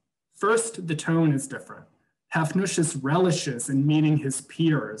differences. First, the tone is different. Paphnutius relishes in meeting his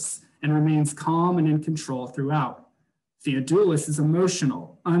peers and remains calm and in control throughout. Theodulus is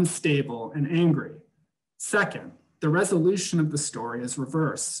emotional, unstable, and angry. Second, the resolution of the story is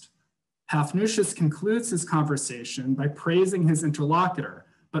reversed. Paphnutius concludes his conversation by praising his interlocutor,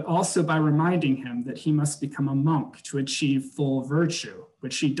 but also by reminding him that he must become a monk to achieve full virtue,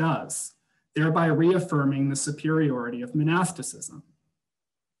 which he does, thereby reaffirming the superiority of monasticism.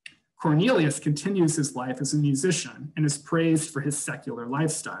 Cornelius continues his life as a musician and is praised for his secular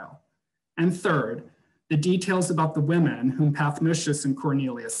lifestyle. And third, the details about the women whom Paphnutius and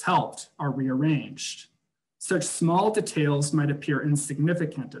Cornelius helped are rearranged. Such small details might appear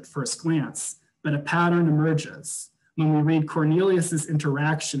insignificant at first glance, but a pattern emerges when we read Cornelius's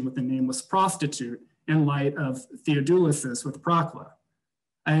interaction with the nameless prostitute in light of Theodulus's with Procla.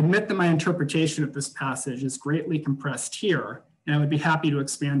 I admit that my interpretation of this passage is greatly compressed here, and I would be happy to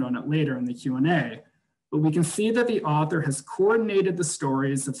expand on it later in the Q&A, but we can see that the author has coordinated the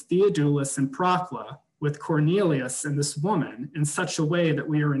stories of Theodulus and Procla with Cornelius and this woman in such a way that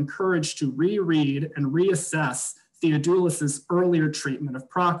we are encouraged to reread and reassess Theodulus's earlier treatment of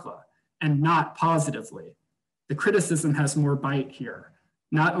Procla, and not positively. The criticism has more bite here.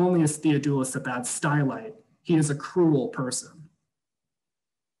 Not only is Theodulus a bad stylite, he is a cruel person.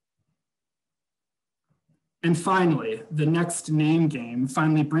 And finally, the next name game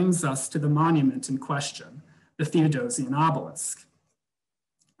finally brings us to the monument in question, the Theodosian obelisk.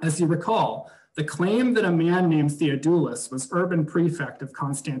 As you recall, the claim that a man named Theodulus was urban prefect of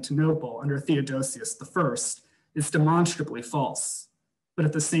Constantinople under Theodosius I is demonstrably false. But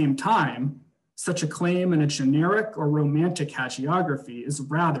at the same time, such a claim in a generic or romantic hagiography is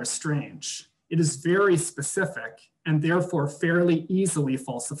rather strange. It is very specific and therefore fairly easily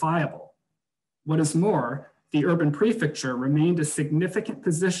falsifiable. What is more, the urban prefecture remained a significant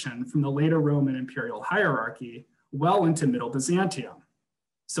position from the later Roman imperial hierarchy well into Middle Byzantium.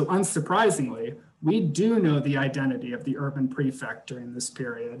 So unsurprisingly, we do know the identity of the urban prefect during this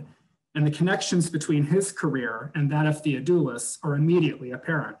period, and the connections between his career and that of Theodulus are immediately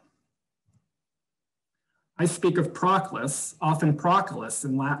apparent. I speak of Proclus, often Proculus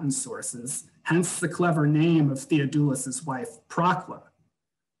in Latin sources, hence the clever name of Theodulus's wife, Procla.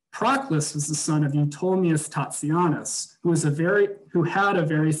 Proclus was the son of Eutolmius Tatianus, who had a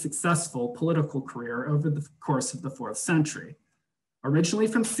very successful political career over the course of the 4th century. Originally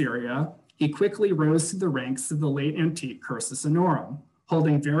from Syria, he quickly rose to the ranks of the late antique Cursus Honorum,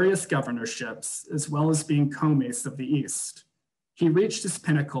 holding various governorships, as well as being comes of the East. He reached his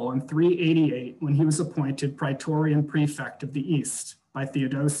pinnacle in 388 when he was appointed Praetorian Prefect of the East by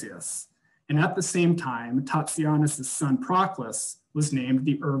Theodosius. And at the same time, Tatianus' son Proclus was named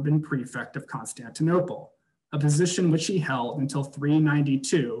the urban prefect of Constantinople, a position which he held until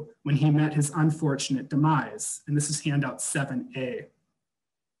 392 when he met his unfortunate demise, and this is handout 7A.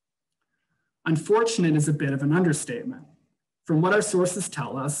 Unfortunate is a bit of an understatement. From what our sources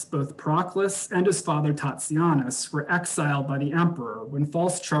tell us, both Proclus and his father Tatianus were exiled by the emperor when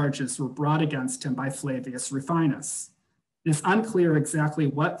false charges were brought against him by Flavius Rufinus. It is unclear exactly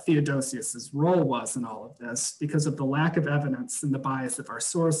what Theodosius's role was in all of this because of the lack of evidence and the bias of our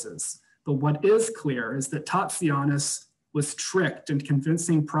sources. But what is clear is that Tatianus was tricked into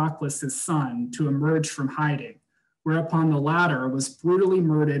convincing Proclus, his son, to emerge from hiding, whereupon the latter was brutally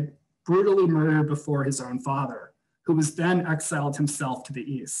murdered before his own father, who was then exiled himself to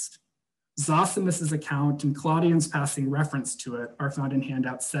the east. Zosimus's account and Claudian's passing reference to it are found in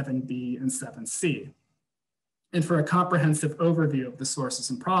handout 7b and 7c. And for a comprehensive overview of the sources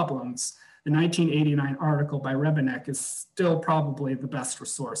and problems, the 1989 article by Rebenek is still probably the best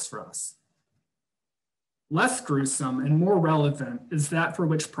resource for us. Less gruesome and more relevant is that for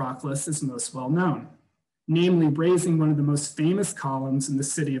which Proclus is most well known, namely raising one of the most famous columns in the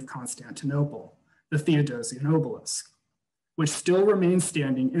city of Constantinople, the Theodosian obelisk, which still remains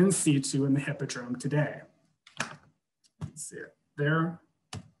standing in situ in the Hippodrome today. Let's see it there.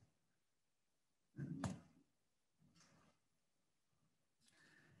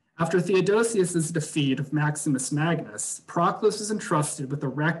 After Theodosius's defeat of Maximus Magnus, Proclus was entrusted with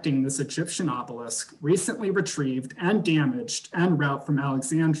erecting this Egyptian obelisk, recently retrieved and damaged en route from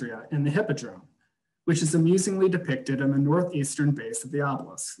Alexandria in the Hippodrome, which is amusingly depicted in the northeastern base of the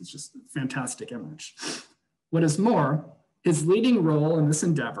obelisk. It's just a fantastic image. What is more, his leading role in this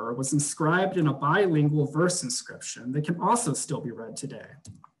endeavor was inscribed in a bilingual verse inscription that can also still be read today.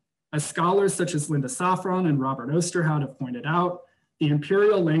 As scholars such as Linda Safran and Robert Osterhout have pointed out, the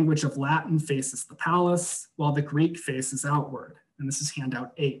imperial language of Latin faces the palace, while the Greek faces outward, and this is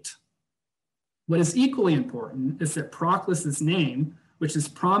handout 8. What is equally important is that Proclus's name, which is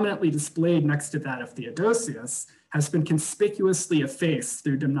prominently displayed next to that of Theodosius, has been conspicuously effaced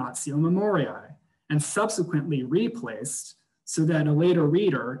through Damnatio Memoriae, and subsequently replaced so that a later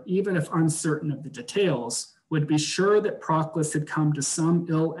reader, even if uncertain of the details, would be sure that Proclus had come to some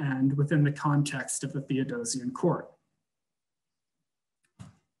ill end within the context of the Theodosian court.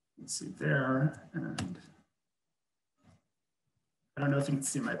 Let's see there, and I don't know if you can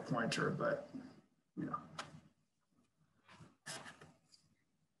see my pointer, but yeah.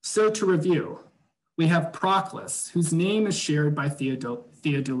 So to review, we have Proclus, whose name is shared by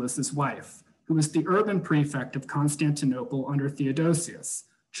Theodulus's wife, who was the urban prefect of Constantinople under Theodosius,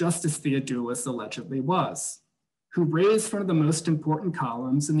 just as Theodulus allegedly was, who raised one of the most important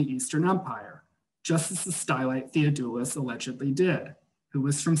columns in the Eastern Empire, just as the stylite Theodulus allegedly did, who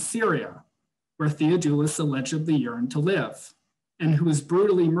was from Syria, where Theodulus allegedly yearned to live, and who was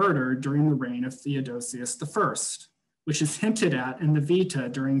brutally murdered during the reign of Theodosius I, which is hinted at in the Vita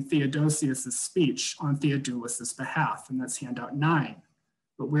during Theodosius's speech on Theodulus's behalf, and that's handout 9.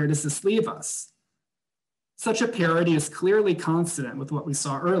 But where does this leave us? Such a parody is clearly consonant with what we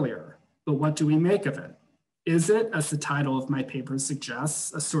saw earlier, but what do we make of it? Is it, as the title of my paper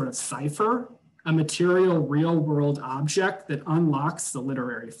suggests, a sort of cipher, a material real-world object that unlocks the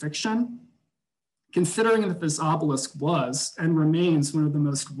literary fiction? Considering that this obelisk was and remains one of the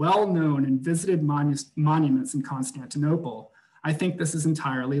most well-known and visited monuments in Constantinople, I think this is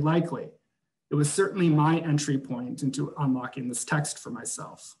entirely likely. It was certainly my entry point into unlocking this text for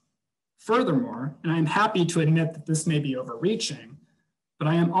myself. Furthermore, and I'm happy to admit that this may be overreaching, but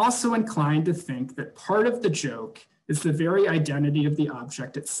I am also inclined to think that part of the joke is the very identity of the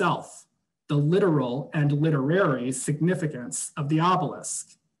object itself, the literal and literary significance of the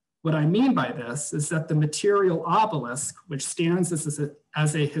obelisk. What I mean by this is that the material obelisk, which stands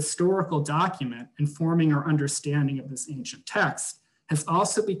as a historical document informing our understanding of this ancient text, has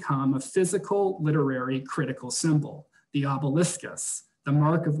also become a physical, literary, critical symbol, the obeliscus, the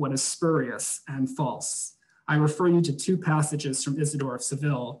mark of what is spurious and false. I refer you to 2 passages from Isidore of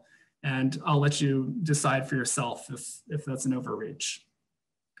Seville, and I'll let you decide for yourself if that's an overreach.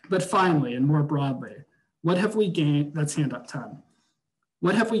 But finally, and more broadly, what have we gained? That's handout 10.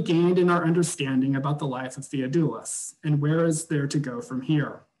 What have we gained in our understanding about the life of Theodulus, and where is there to go from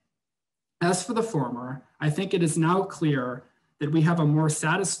here? As for the former, I think it is now clear that we have a more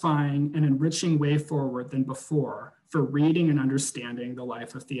satisfying and enriching way forward than before for reading and understanding the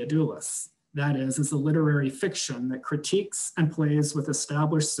life of Theodulus. That is, as a literary fiction that critiques and plays with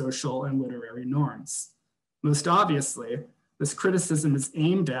established social and literary norms. Most obviously, this criticism is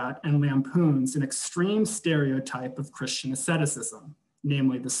aimed at and lampoons an extreme stereotype of Christian asceticism,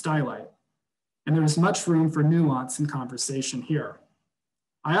 namely the stylite. And there is much room for nuance and conversation here.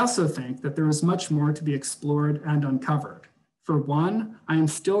 I also think that there is much more to be explored and uncovered. For one, I am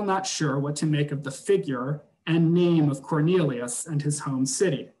still not sure what to make of the figure and name of Cornelius and his home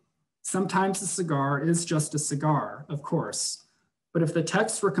city. Sometimes a cigar is just a cigar, of course, but if the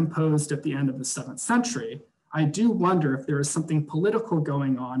texts were composed at the end of the 7th century, I do wonder if there is something political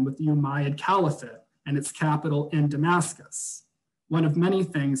going on with the Umayyad Caliphate and its capital in Damascus, one of many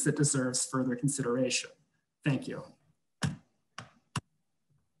things that deserves further consideration. Thank you.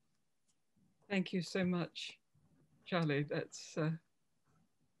 Thank you so much, Charlie. That's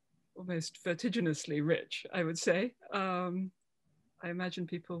almost vertiginously rich, I would say. I imagine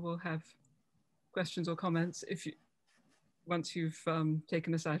people will have questions or comments once you've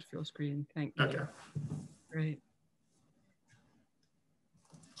taken us out of your screen. Thank you. Okay. Great.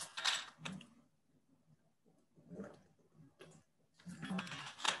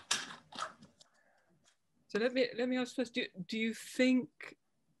 So let me ask first, do you think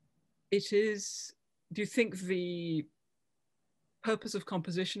the purpose of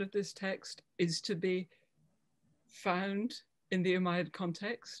composition of this text is to be found in the Umayyad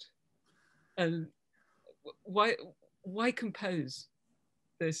context? And why compose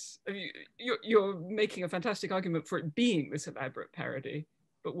this? I mean, you're making a fantastic argument for it being this elaborate parody,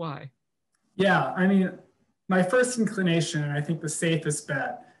 but why? Yeah, I mean, my first inclination, and I think the safest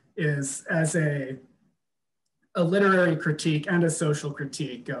bet, is as a literary critique and a social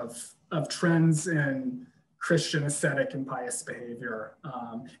critique of trends in Christian ascetic and pious behavior.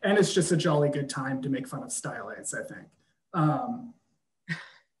 And it's just a jolly good time to make fun of stylites, I think.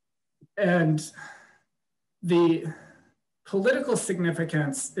 And the political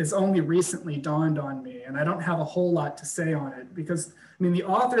significance is only recently dawned on me, and I don't have a whole lot to say on it because, I mean, the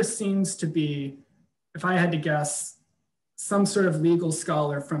author seems to be, if I had to guess, some sort of legal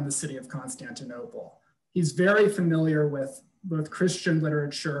scholar from the city of Constantinople. He's very familiar with both Christian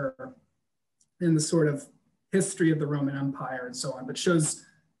literature and the sort of history of the Roman Empire and so on, but shows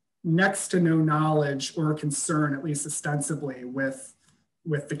next to no knowledge or concern, at least ostensibly, with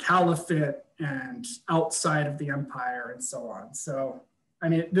the caliphate and outside of the empire and so on. So, I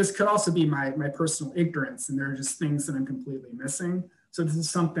mean, this could also be my personal ignorance, and there are just things that I'm completely missing. So this is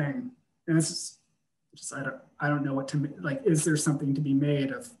something, and this is just, I don't know what to, like, is there something to be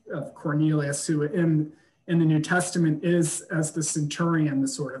made of Cornelius, who in the New Testament is, as the centurion, the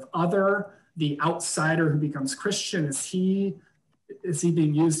sort of other, the outsider who becomes Christian? Is he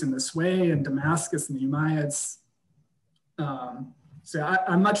being used in this way in Damascus and the Umayyads? So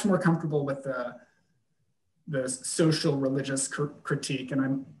I'm much more comfortable with the social religious critique, and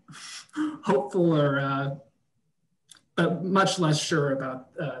I'm hopeful but much less sure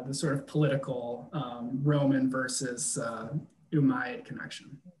about the sort of political Roman versus Umayyad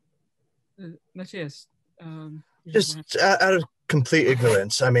connection. Matthias. Just out of complete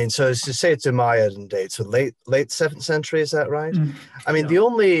ignorance, I mean, so as to say it's Umayyad date, so late 7th century, is that right? I mean,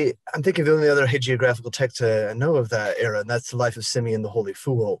 Yeah. I'm thinking the only other hagiographical text I know of that era, and that's the life of Simeon the Holy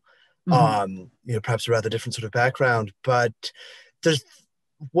Fool. You know, perhaps a rather different sort of background, but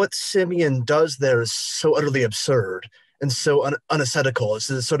what Simeon does there is so utterly absurd and so unascetical. It's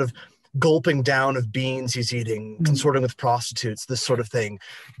this sort of gulping down of beans he's eating, consorting with prostitutes, this sort of thing.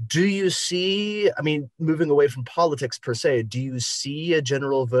 Do you see, I mean, moving away from politics per se, do you see a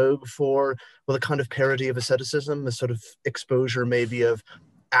general vogue for, well, a kind of parody of asceticism, a sort of exposure maybe of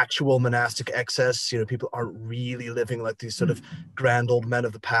actual monastic excess? You know, people aren't really living like these sort of grand old men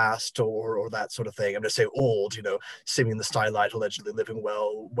of the past or that sort of thing. I'm going to say old, you know, Simeon the Stylite allegedly living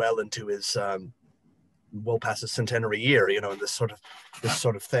well into his well past his centenary year, you know, and this sort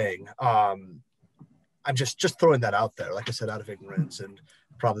of thing. I'm just throwing that out there, like I said, out of ignorance, and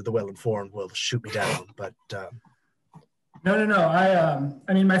probably the well-informed will shoot me down, but No.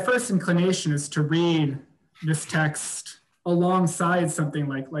 I mean, my first inclination is to read this text alongside something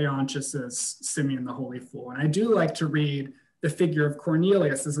like Leontius's Simeon the Holy Fool. And I do like to read the figure of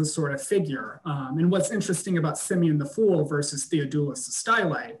Cornelius as a sort of figure. And what's interesting about Simeon the Fool versus Theodulus the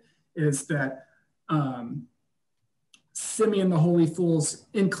Stylite is that Simeon the Holy Fool's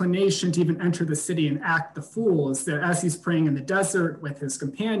inclination to even enter the city and act the fool is that as he's praying in the desert with his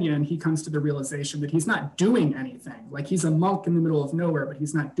companion, he comes to the realization that he's not doing anything. Like, he's a monk in the middle of nowhere, but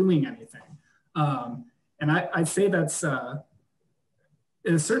he's not doing anything. And I'd say that's,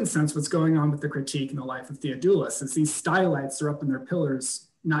 in a certain sense, what's going on with the critique in the life of Theodulus, is these stylites are up in their pillars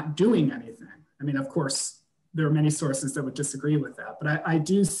not doing anything. I mean, of course, there are many sources that would disagree with that, but I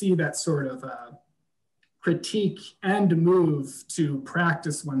do see that sort of critique and move to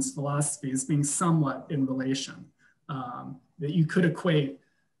practice one's philosophy as being somewhat in relation. That you could equate,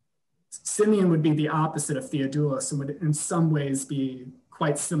 Simeon would be the opposite of Theodulus and would in some ways be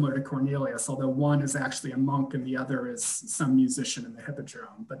quite similar to Cornelius, although one is actually a monk and the other is some musician in the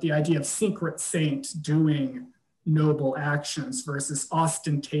hippodrome. But the idea of secret saint doing noble actions versus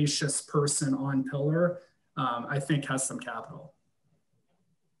ostentatious person on pillar, I think has some capital.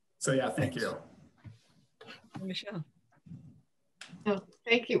 So yeah, thank you. Michelle. Oh,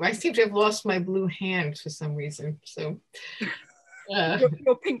 thank you. I seem to have lost my blue hand for some reason. So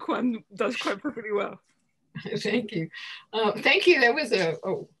your pink one does quite perfectly well. Thank you. Thank you. That was a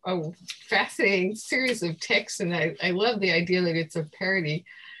fascinating series of texts, and I love the idea that it's a parody.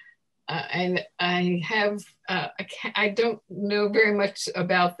 And I don't know very much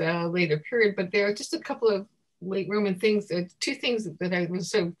about the later period, but there are just a couple of late Roman things, two things that I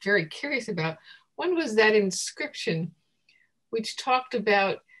was so very curious about. One was that inscription, which talked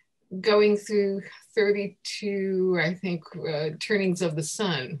about going through 32, I think, turnings of the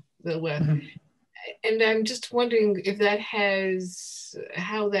sun. And I'm just wondering if that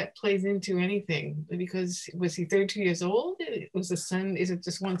how that plays into anything, because was he 32 years old? Was the sun, is it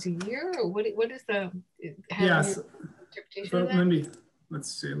just once a year, or what is the, yes. interpretation Let's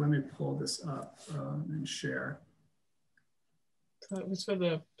see, let me pull this up and share. So it was for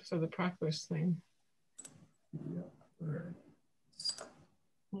the Proclus thing. Yeah, all right.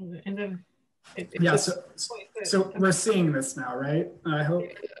 And then so we're seeing this now, right? I hope.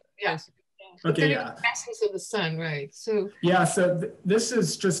 Yes. Okay, yeah. Essence of the sun, right? So yeah, so this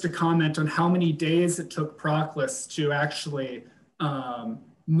is just a comment on how many days it took Proclus to actually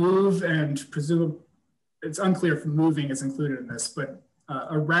move and presume, it's unclear if moving is included in this, but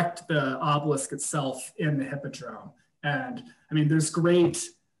erect the obelisk itself in the Hippodrome. And I mean, there's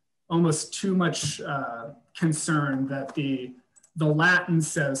almost too much concern that the Latin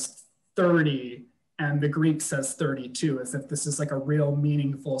says 30 and the Greek says 32, as if this is like a real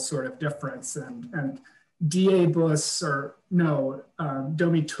meaningful sort of difference. And diebus, or no,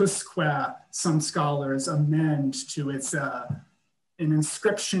 domitusque, some scholars amend to it's an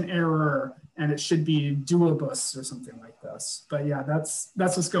inscription error, and it should be duibus or something like this. But yeah, that's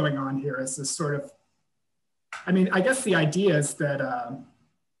what's going on here, is this sort of, I mean, I guess the idea is that,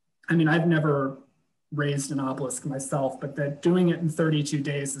 I mean, I've never raised an obelisk myself, but that doing it in 32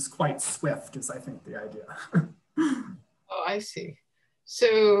 days is quite swift, is I think the idea. Oh, I see.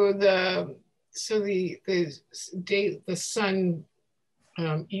 So the sun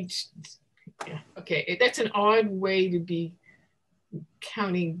okay, that's an odd way to be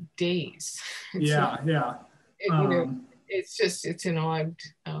counting days. You know, it's an odd,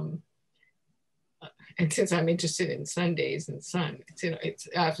 and since I'm interested in Sundays and sun, it's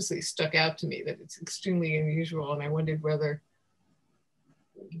obviously stuck out to me that it's extremely unusual, and I wondered whether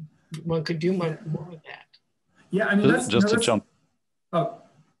one could do more with that. Yeah, I mean, just to jump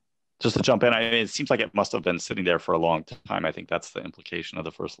in, I mean, it seems like it must have been sitting there for a long time. I think that's the implication of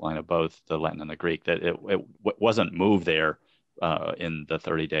the first line of both the Latin and the Greek, that it wasn't moved there in the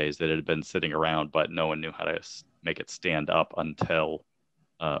 30 days, that it had been sitting around, but no one knew how to make it stand up until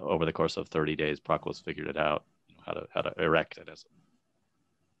over the course of 30 days, Proclus figured it out, you know, how to erect it.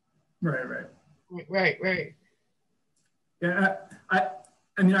 Right. Yeah, I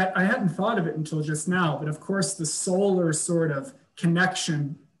mean, I hadn't thought of it until just now, but of course the solar sort of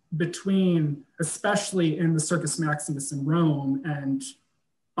connection between, especially in the Circus Maximus in Rome, and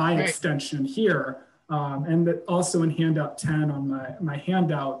by extension here, and that also in handout 10 on my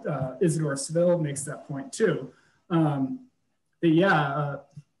handout, Isidore Seville makes that point too. I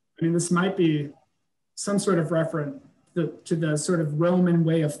mean, this might be some sort of reference to the sort of Roman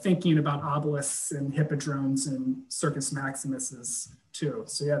way of thinking about obelisks and hippodromes and Circus Maximuses too.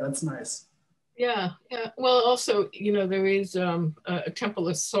 So yeah, that's nice. Yeah. Well, also, you know, there is a Temple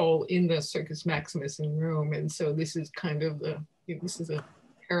of Sol in the Circus Maximus in Rome, and so this is kind of this is a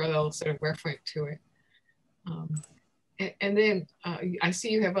parallel sort of reference to it. And then I see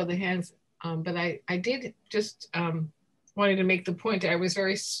you have other hands, but I did just wanted to make the point. I was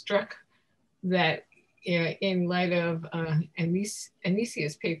very struck that in light of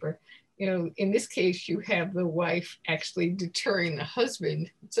Anicia's paper, you know, in this case, you have the wife actually deterring the husband.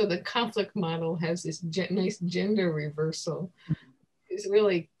 So the conflict model has this nice gender reversal. It's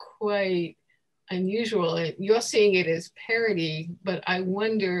really quite unusual. And you're seeing it as parody, but I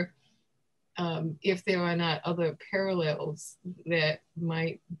wonder if there are not other parallels that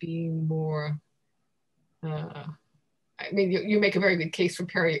might be more, I mean, you make a very good case for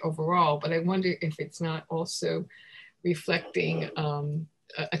parody overall, but I wonder if it's not also reflecting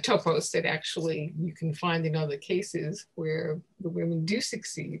a topos that actually you can find in other cases where the women do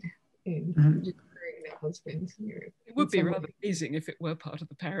succeed in deterring their husbands. It would be rather pleasing if it were part of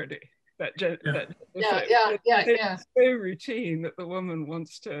the parody. It's so routine that the woman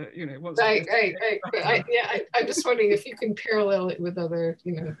wants to, you know, right. But I'm just wondering if you can parallel it with other,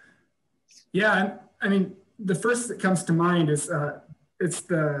 you know. Yeah, I mean, the first that comes to mind is it's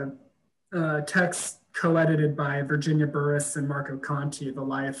the text co-edited by Virginia Burris and Marco Conti, The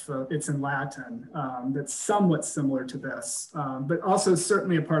Life, it's in Latin, that's somewhat similar to this, but also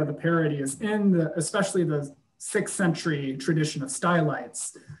certainly a part of the parody is in especially the 6th century tradition of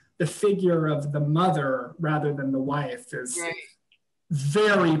stylites, the figure of the mother rather than the wife is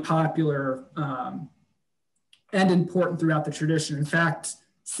very popular and important throughout the tradition. In fact,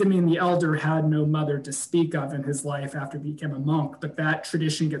 Simeon the Elder had no mother to speak of in his life after he became a monk, but that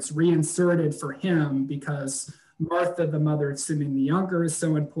tradition gets reinserted for him because Martha, the mother of Simeon the Younger, is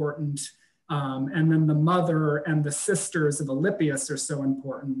so important. And then the mother and the sisters of Alypius are so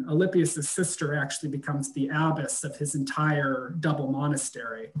important. Alypius' sister actually becomes the abbess of his entire double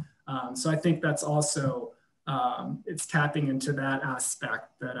monastery. So I think that's also, it's tapping into that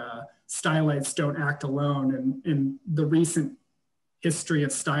aspect that stylites don't act alone. And in the recent history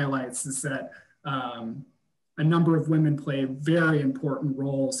of stylites is that a number of women play very important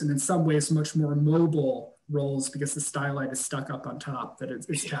roles, and in some ways much more mobile roles because the stylite is stuck up on top, that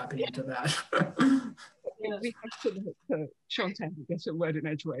it's tapping into that. We have to let Chantal get a word in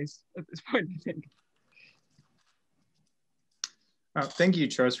edgeways at this point, I think. Thank you,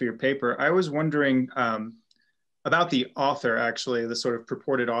 Charles, for your paper. I was wondering about the author, actually, the sort of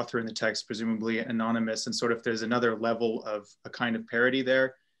purported author in the text, presumably anonymous, and sort of there's another level of a kind of parody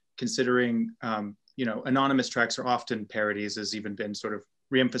there, considering, you know, anonymous tracks are often parodies, as even been sort of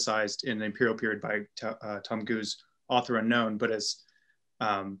reemphasized in the Imperial period by Tom Gu's Author Unknown. But as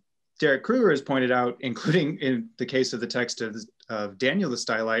Derek Kruger has pointed out, including in the case of the text of Daniel the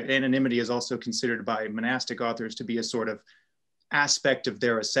Stylite, anonymity is also considered by monastic authors to be a sort of aspect of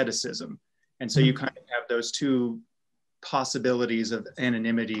their asceticism. And so you kind of have those two possibilities of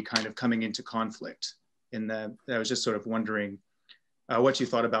anonymity kind of coming into conflict. I was just sort of wondering what you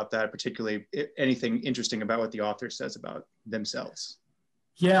thought about that, particularly anything interesting about what the author says about themselves.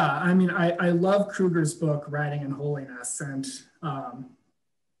 Yeah, I mean, I love Kruger's book, Writing in Holiness, and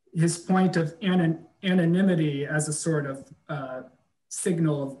his point of anonymity as a sort of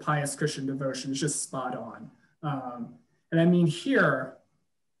signal of pious Christian devotion is just spot on. And I mean, here,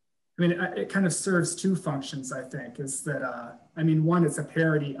 I mean, it kind of serves two functions, I think, is that, I mean, one, it's a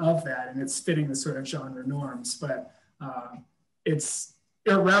parody of that and it's fitting the sort of genre norms, but it's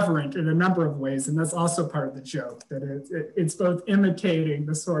irreverent in a number of ways. And that's also part of the joke, that it's both imitating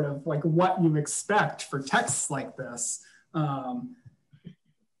the sort of like what you expect for texts like this and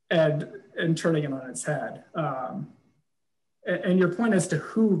turning it on its head. And your point as to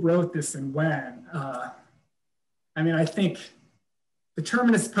who wrote this and when, I mean, I think the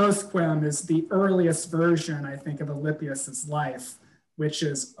Terminus Postquem is the earliest version, I think, of Alypius's life, which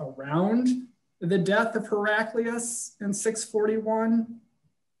is around the death of Heraclius in 641,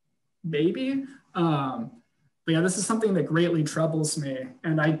 maybe. But yeah, this is something that greatly troubles me.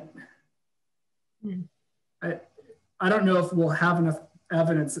 And I don't know if we'll have enough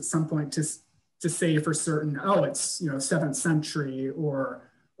evidence at some point to say for certain, oh, it's, you know, 7th century or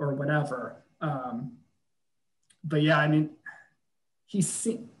whatever. But yeah, I mean, he's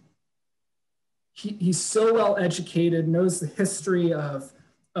so well educated, knows the history of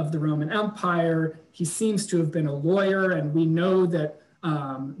the Roman Empire. He seems to have been a lawyer, and we know that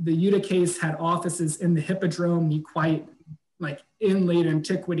the Eutyches had offices in the Hippodrome. Quite, like in late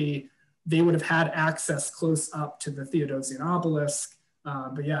antiquity, they would have had access close up to the Theodosian obelisk.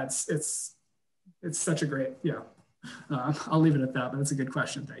 But yeah, it's such a great, yeah. I'll leave it at that, but it's a good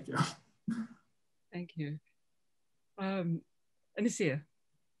question. Thank you. Thank you. Anicia.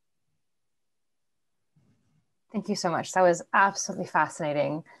 Thank you so much. That was absolutely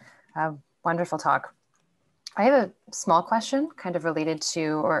fascinating. Wonderful talk. I have a small question kind of related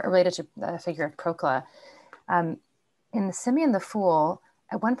to the figure of Procla. In the Simeon the Fool,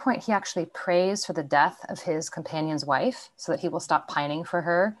 at one point he actually prays for the death of his companion's wife so that he will stop pining for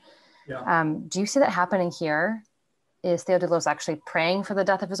her. Yeah. Do you see that happening here? Is Theodolos actually praying for the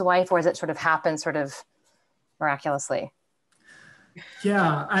death of his wife, or does it sort of happen sort of miraculously?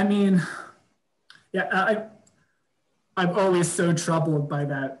 Yeah, I mean, yeah, I'm always so troubled by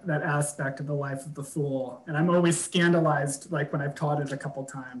that aspect of the life of the fool. And I'm always scandalized, like when I've taught it a couple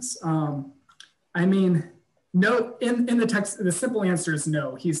times. I mean, no, in the text, the simple answer is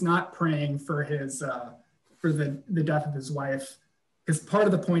no. He's not praying for his, for the death of his wife. Because part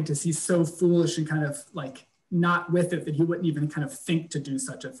of the point is he's so foolish and kind of like not with it that he wouldn't even kind of think to do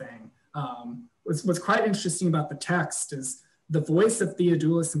such a thing. What's quite interesting about the text is the voice of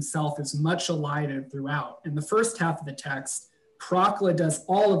Theodulus himself is much elided throughout. In the first half of the text, Procla does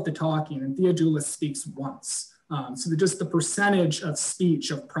all of the talking and Theodulus speaks once. So just the percentage of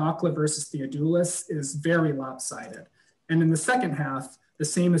speech of Procla versus Theodulus is very lopsided. And in the second half, The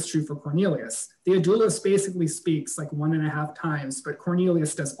same is true for Cornelius. Theodulus basically speaks like 1.5 times, but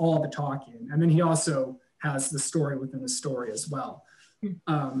Cornelius does all the talking. And then he also has the story within the story as well.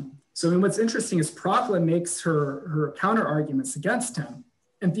 So I mean, what's interesting is Procla makes her counter arguments against him,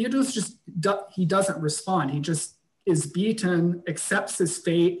 and Theodulus he doesn't respond. He just is beaten, accepts his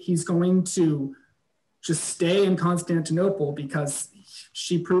fate. He's going to just stay in Constantinople because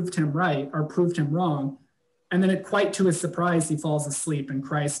she proved him right or proved him wrong. And then quite to his surprise, he falls asleep and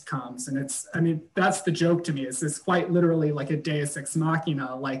Christ comes. And that's the joke to me. It's quite literally like a deus ex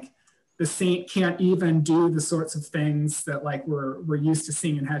machina, like the saint can't even do the sorts of things that like we're used to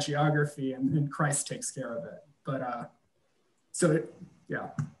seeing in hagiography, and Christ takes care of it. But yeah.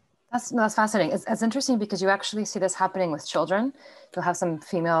 That's fascinating. It's interesting because you actually see this happening with children. You'll have some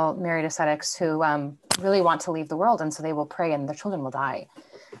female married ascetics who really want to leave the world, and so they will pray and their children will die.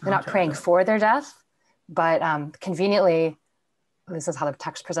 They're not praying for their death, but conveniently, this is how the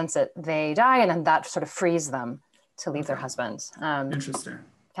text presents it, they die, and then that sort of frees them to leave their husbands. Interesting.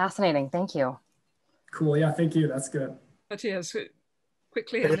 Fascinating. Thank you. Cool. Yeah, thank you. That's good. But yes,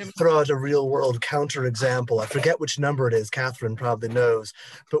 quickly. And throw out a real world counter example. I forget which number it is. Catherine probably knows.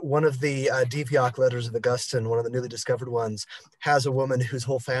 But one of the Divioc letters of Augustine, one of the newly discovered ones, has a woman whose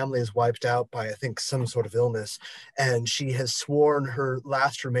whole family is wiped out by, I think, some sort of illness. And she has sworn her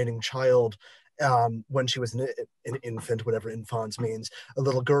last remaining child, when she was an infant, whatever infans means, a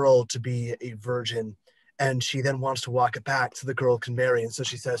little girl, to be a virgin. And she then wants to walk it back so the girl can marry. And so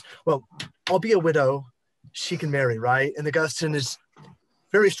she says, well, I'll be a widow. She can marry, right? And Augustine is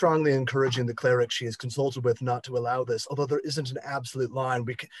very strongly encouraging the cleric she is consulted with not to allow this, although there isn't an absolute line.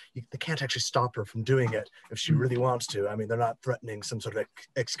 They can't actually stop her from doing it if she really wants to. I mean, they're not threatening some sort of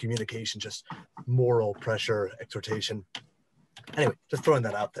excommunication, just moral pressure, exhortation. Anyway, just throwing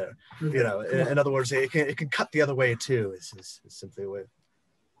that out there. You know, in other words, it can cut the other way too. Is simply a way.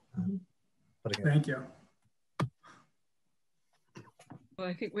 But again, thank you. Well,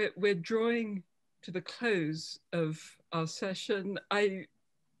 I think we're drawing to the close of our session. I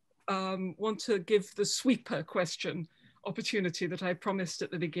want to give the sweeper question opportunity that I promised at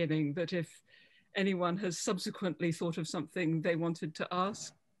the beginning, that if anyone has subsequently thought of something they wanted to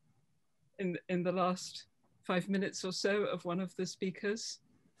ask in the last 5 minutes or so of one of the speakers,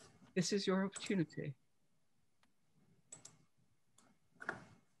 this is your opportunity.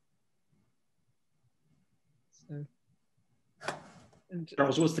 So,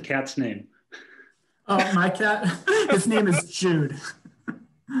 Charles, what's the cat's name? Oh, my cat? His name is Jude.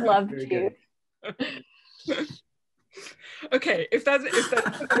 Love Jude. Okay, if that's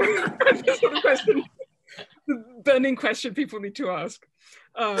the sort of question, the burning question people need to ask.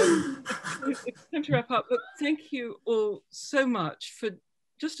 It's time to wrap up, but thank you all so much for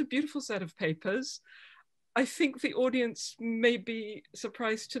just a beautiful set of papers. I think the audience may be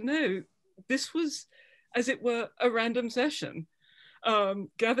surprised to know this was, as it were, a random session.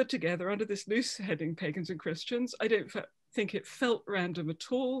 Gathered together under this loose heading, Pagans and Christians. I don't think it felt random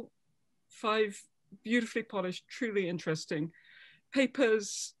at all. 5 beautifully polished, truly interesting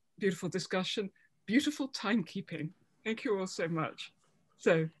papers, beautiful discussion, beautiful timekeeping. Thank you all so much.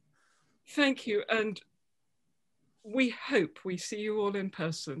 So thank you. And we hope we see you all in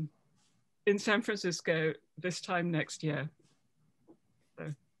person in San Francisco this time next year.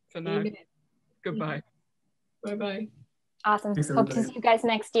 So for now, goodbye. Bye-bye. Awesome. Thanks, Hope to everybody. see you guys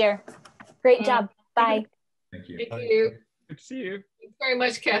next year. Great job. Bye. Thank you. Thank you. Good to see you. Thanks very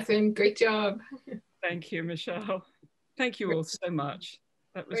much, Catherine. Great job. Thank you, Michelle. Thank you all so much.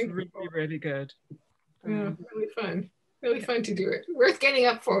 That was Thank you. really, really good. Yeah, really fun. Really fun to do it. Worth getting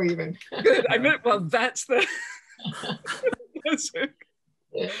up for even. Good. I mean, well, that's the that's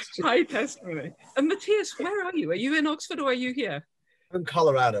a high testimony. And Matthias, where are you? Are you in Oxford or are you here? I'm in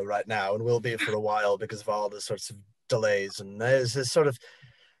Colorado right now and will be for a while because of all the sorts of delays. And there's this sort of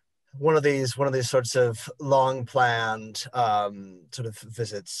one of these sorts of long planned sort of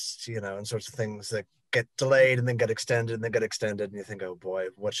visits, you know, and sorts of things that get delayed and then get extended and then get extended, and you think, oh boy,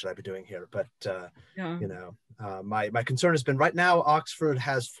 what should I be doing here? But you know, my concern has been right now Oxford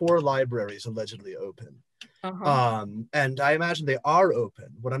has 4 libraries allegedly open. And I imagine they are open.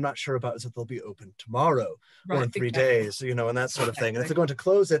 What I'm not sure about is if they'll be open tomorrow or in 3 days, you know, and that sort of thing. And if they're going to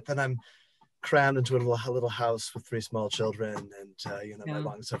close it, then I'm crammed into a little house with 3 small children and you know, my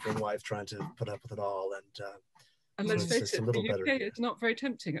long-suffering wife trying to put up with it all. And let's so face it, a little the UK better. is not very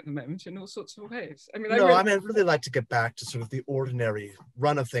tempting at the moment in all sorts of ways. I mean, I'd really like to get back to sort of the ordinary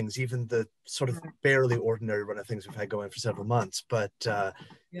run of things, even the sort of barely ordinary run of things we've had going for several months. But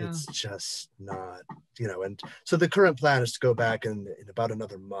it's just not, you know. And so the current plan is to go back in about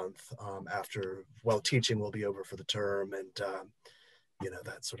another month after, well, teaching will be over for the term, and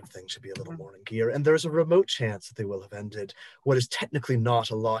that sort of thing should be a little more in gear. And there's a remote chance that they will have ended what is technically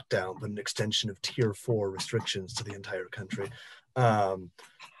not a lockdown, but an extension of tier 4 restrictions to the entire country.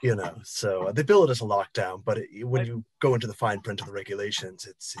 So they bill it as a lockdown, but when you go into the fine print of the regulations,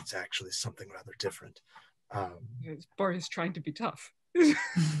 it's actually something rather different. It's Boris trying to be tough.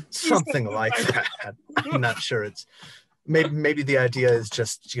 Something like that. I'm not sure. It's maybe the idea is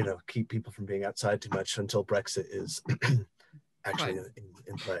just, keep people from being outside too much until Brexit is actually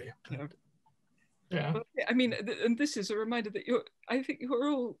in play. Yeah. I mean, and this is a reminder that I think you're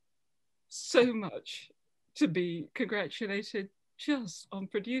all so much to be congratulated just on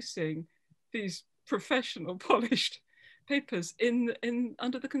producing these professional, polished papers in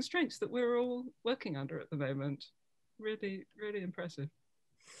under the constraints that we're all working under at the moment. Really, really impressive.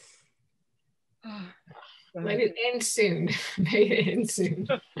 Let it end soon. May it end soon.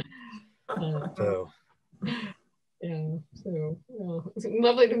 It's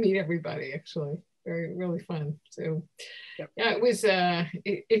lovely to meet everybody, actually. Really fun. So yeah, it was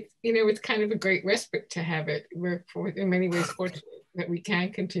it's kind of a great respite to have it. We're in many ways fortunate that we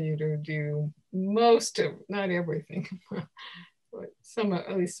can continue to do most of, not everything, but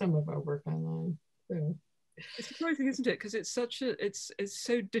at least some of our work online. So it's surprising, isn't it? Because it's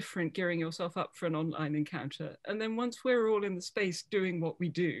so different gearing yourself up for an online encounter, and then once we're all in the space doing what we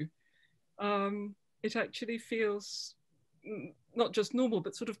do, it actually feels not just normal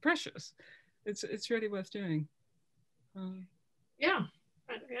but sort of precious. It's really worth doing. Yeah,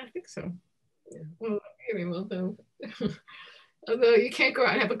 I think so. Yeah. Well, although you can't go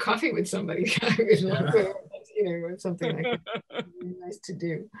out and have a coffee with somebody, something like that. It'd be nice to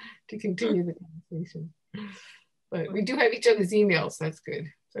do to continue the conversation. But we do have each other's emails. That's good.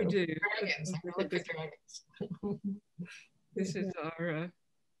 So, we do. Dragons. Look for dragons. This is our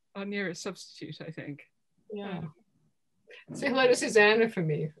nearest substitute, I think. Yeah. Say hello to Susanna for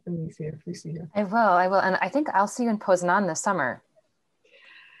me, Alicia, if we see her. I will. And I think I'll see you in Poznan this summer.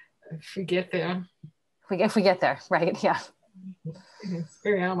 If we get there. If we get there, right, yeah.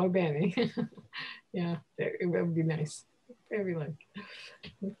 Speriamo bene. Yeah, it would be nice. Very like.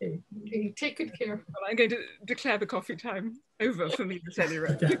 Okay, take good care. Well, I'm going to declare the coffee time over for me at any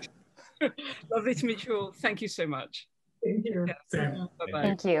rate. Lovely to meet you all. Thank you so much. Thank you. Bye-bye.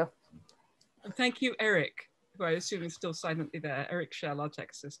 Thank you. And thank you, Eric, who I assume is still silently there. Eric Shell, our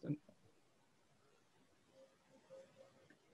tech assistant.